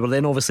 17th. They were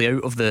then obviously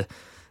out of the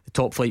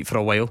top flight for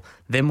a while.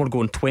 Then we're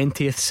going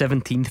 20th,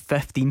 17th,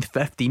 15th,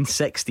 15th,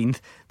 16th.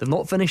 They've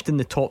not finished in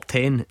the top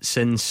 10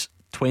 since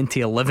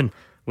 2011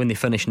 when they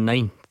finished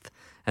 9th,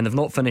 and they've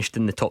not finished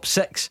in the top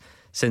 6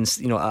 since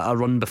a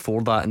run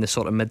before that in the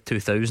sort of mid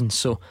 2000s.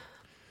 So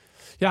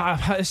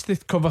yeah, it's the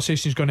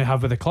conversation he's going to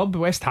have with the club.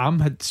 West Ham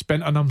had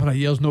spent a number of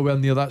years nowhere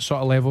near that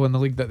sort of level in the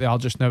league that they are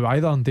just now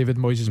either, and David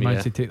Moyes has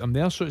managed to take them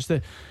there. So it's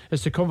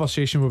the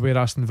conversation where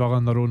Aston Villa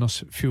and their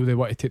owners feel they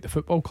want to take the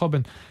football club.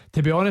 And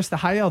to be honest, the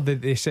higher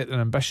they set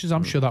their ambitions,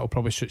 I'm sure that will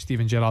probably suit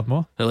Steven Gerrard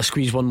more. Well, let's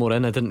squeeze one more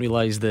in. I didn't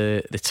realise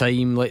the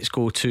time. Let's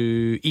go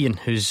to Ian,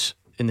 who's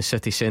in the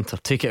city centre.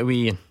 Take it away,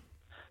 Ian.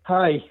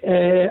 Hi.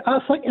 I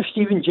think if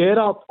Steven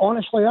Gerrard,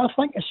 honestly, I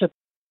think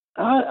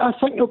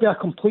it'll be a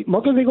complete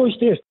mug if he goes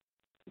there.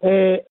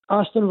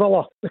 Aston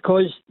Villa,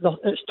 because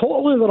it's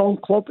totally the wrong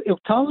club. It'll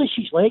tarnish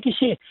his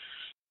legacy.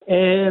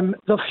 Aston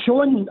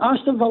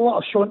Villa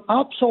have shown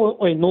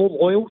absolutely no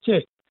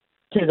loyalty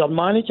to their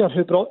manager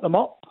who brought them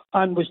up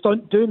and was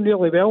doing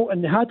really well,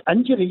 and they had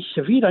injuries,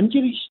 severe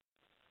injuries,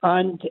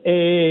 and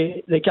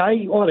the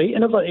guy, alright,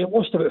 he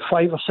lost about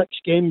 5 or 6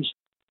 games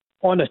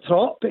on a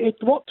trot, but it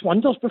worked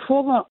wonders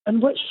before that.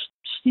 And what's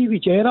Stevie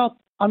Gerrard?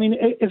 I mean,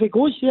 if he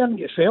goes there and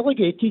gets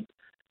relegated,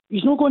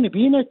 he's not going to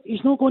be in it.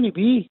 He's not going to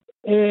be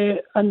in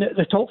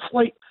the top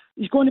flight.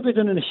 He's going to be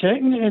down in the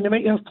second, and they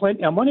might have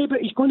plenty of money, but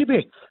it's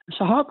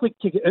a hard league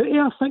to get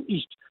out of.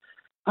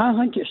 I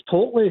think it's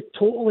totally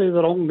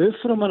the wrong move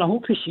for him, and I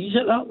hope he sees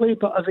it that way.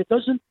 But if he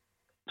doesn't,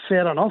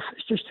 fair enough.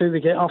 It's just how we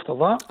get after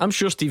that. I'm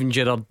sure Steven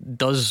Gerrard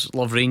does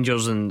love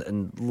Rangers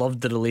and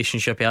loved the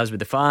relationship he has with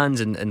the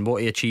fans and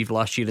what he achieved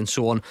last year and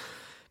so on.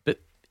 But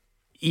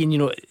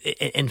Ian,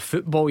 in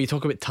football you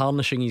talk about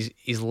tarnishing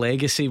his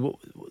legacy.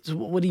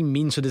 What do you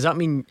mean? So does that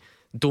mean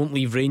don't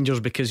leave Rangers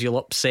because you'll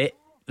upset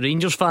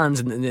Rangers fans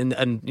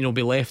and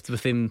be left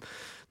with him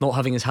not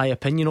having as high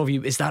opinion of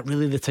you? Is that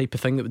really the type of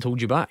thing that would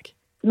hold you back?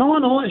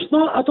 No, it's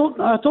not.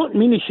 I don't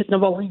mean he should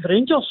never leave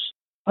Rangers.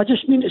 I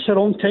just mean it's the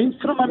wrong time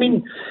for him. I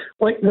mean,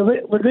 like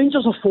the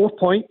Rangers are 4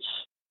 points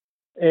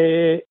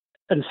in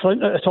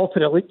front at the top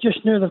of the league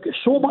just now. They've got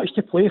so much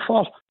to play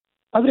for.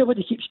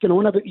 everybody keeps going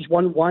on about he's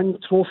won 1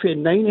 trophy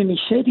in 9, and he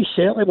said he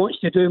certainly wants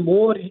to do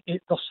more.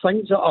 There's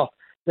things that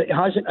he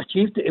hasn't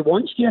achieved that he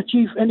wants to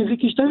achieve, and if he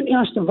goes down to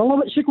Aston Villa,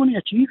 what's he going to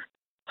achieve?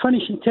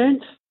 Finishing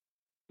 10th,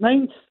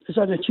 9th is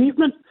an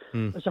achievement,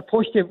 as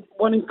opposed to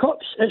winning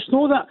cups. It's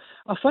not that.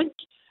 I think,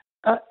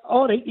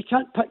 all right, you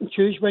can't pick and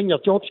choose when your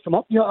jobs come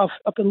up.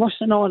 I've been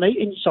listening all night,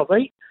 and you're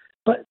right,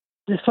 but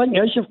the thing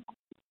is,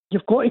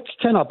 you've got to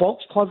kind of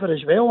box cover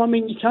as well. I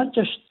mean, you can't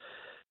just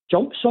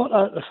jump sort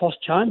of at the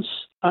first chance.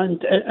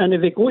 And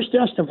if he goes to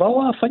Aston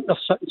Villa, I think they're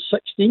sitting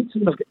 16th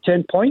and they've got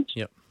 10 points.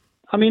 Yep.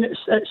 I mean, it's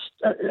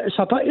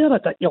a bit of a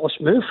ridiculous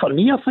move for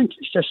me. I think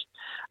it's just,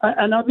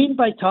 and I mean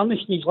by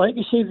tarnishing his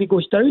legacy, if he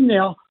goes down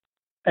there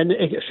and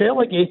he gets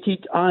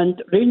relegated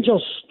and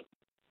Rangers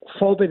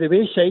fall by the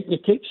wayside and he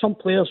takes some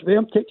players with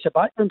him, takes the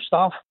backroom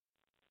staff,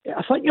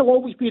 I think he'll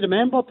always be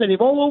remembered, and he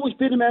will always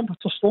be remembered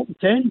for stopping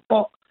 10,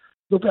 but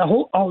there'll be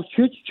a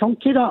huge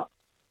chunk of that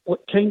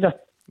what kind of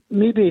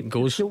maybe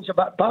goes feels a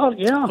bit better.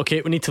 Yeah.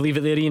 Okay, we need to leave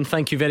it there, Ian.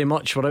 Thank you very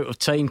much. We're out of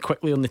time.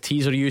 Quickly on the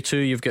teaser, you two,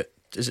 you've got,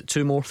 is it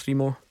 2 more, 3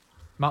 more?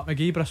 Matt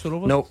McGee, Bristol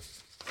Rovers? No.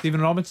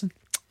 Stephen Robinson?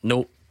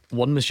 No.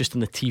 One was just on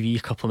the TV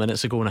a couple of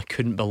minutes ago and I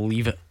couldn't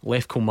believe it.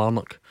 Left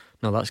Kilmarnock.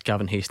 No, that's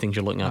Gavin Hastings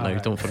you're looking at now.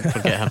 Right. Don't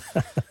forget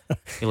him.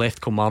 He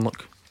left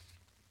Kilmarnock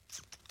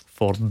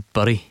for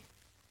Bury.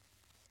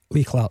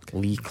 Lee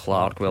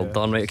Clark. Well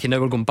done. Right, okay, now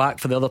we're going back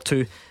for the other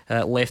two.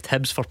 Left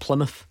Hibs for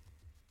Plymouth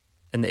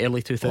in the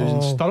early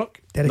 2000s. Sturrock?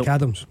 Derek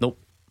Adams. Nope.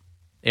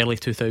 Early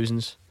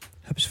 2000s.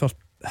 Hibs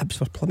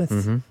for Plymouth.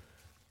 Mm-hmm.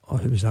 Oh,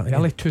 who was that again?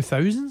 Early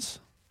 2000s?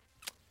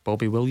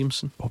 Bobby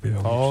Williamson.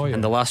 Oh, yeah.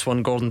 And the last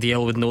one, Gordon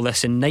Dalziel would know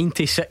this. In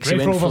 96 he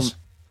went from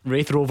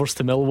Wraith Rovers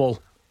to Millwall.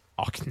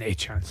 Oh, no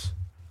chance.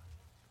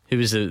 Who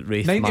was the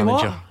Wraith 90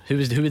 manager? What? Who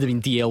would have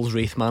been DL's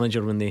Wraith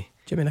manager when they...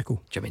 Jimmy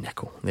Nicholl.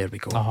 There we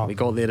go. We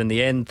got there in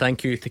the end.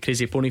 Thank you to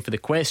Crazy Pony for the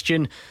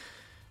question.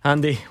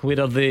 Andy,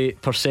 where are the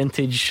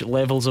percentage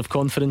levels of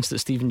confidence that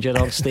Steven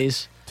Gerrard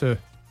stays? 2%.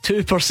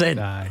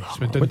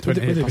 What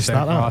did we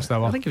start at?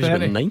 I think it was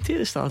 30. About 90 at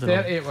the start of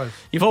 30 it was.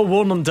 You've all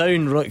worn them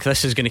down. Look,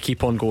 this is going to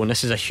keep on going.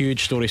 This is a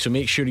huge story, so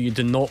make sure you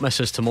do not miss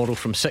us tomorrow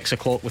from 6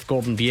 o'clock with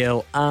Gordon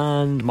Dalziel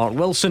and Mark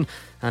Wilson.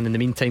 And in the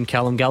meantime,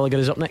 Callum Gallagher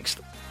is up next.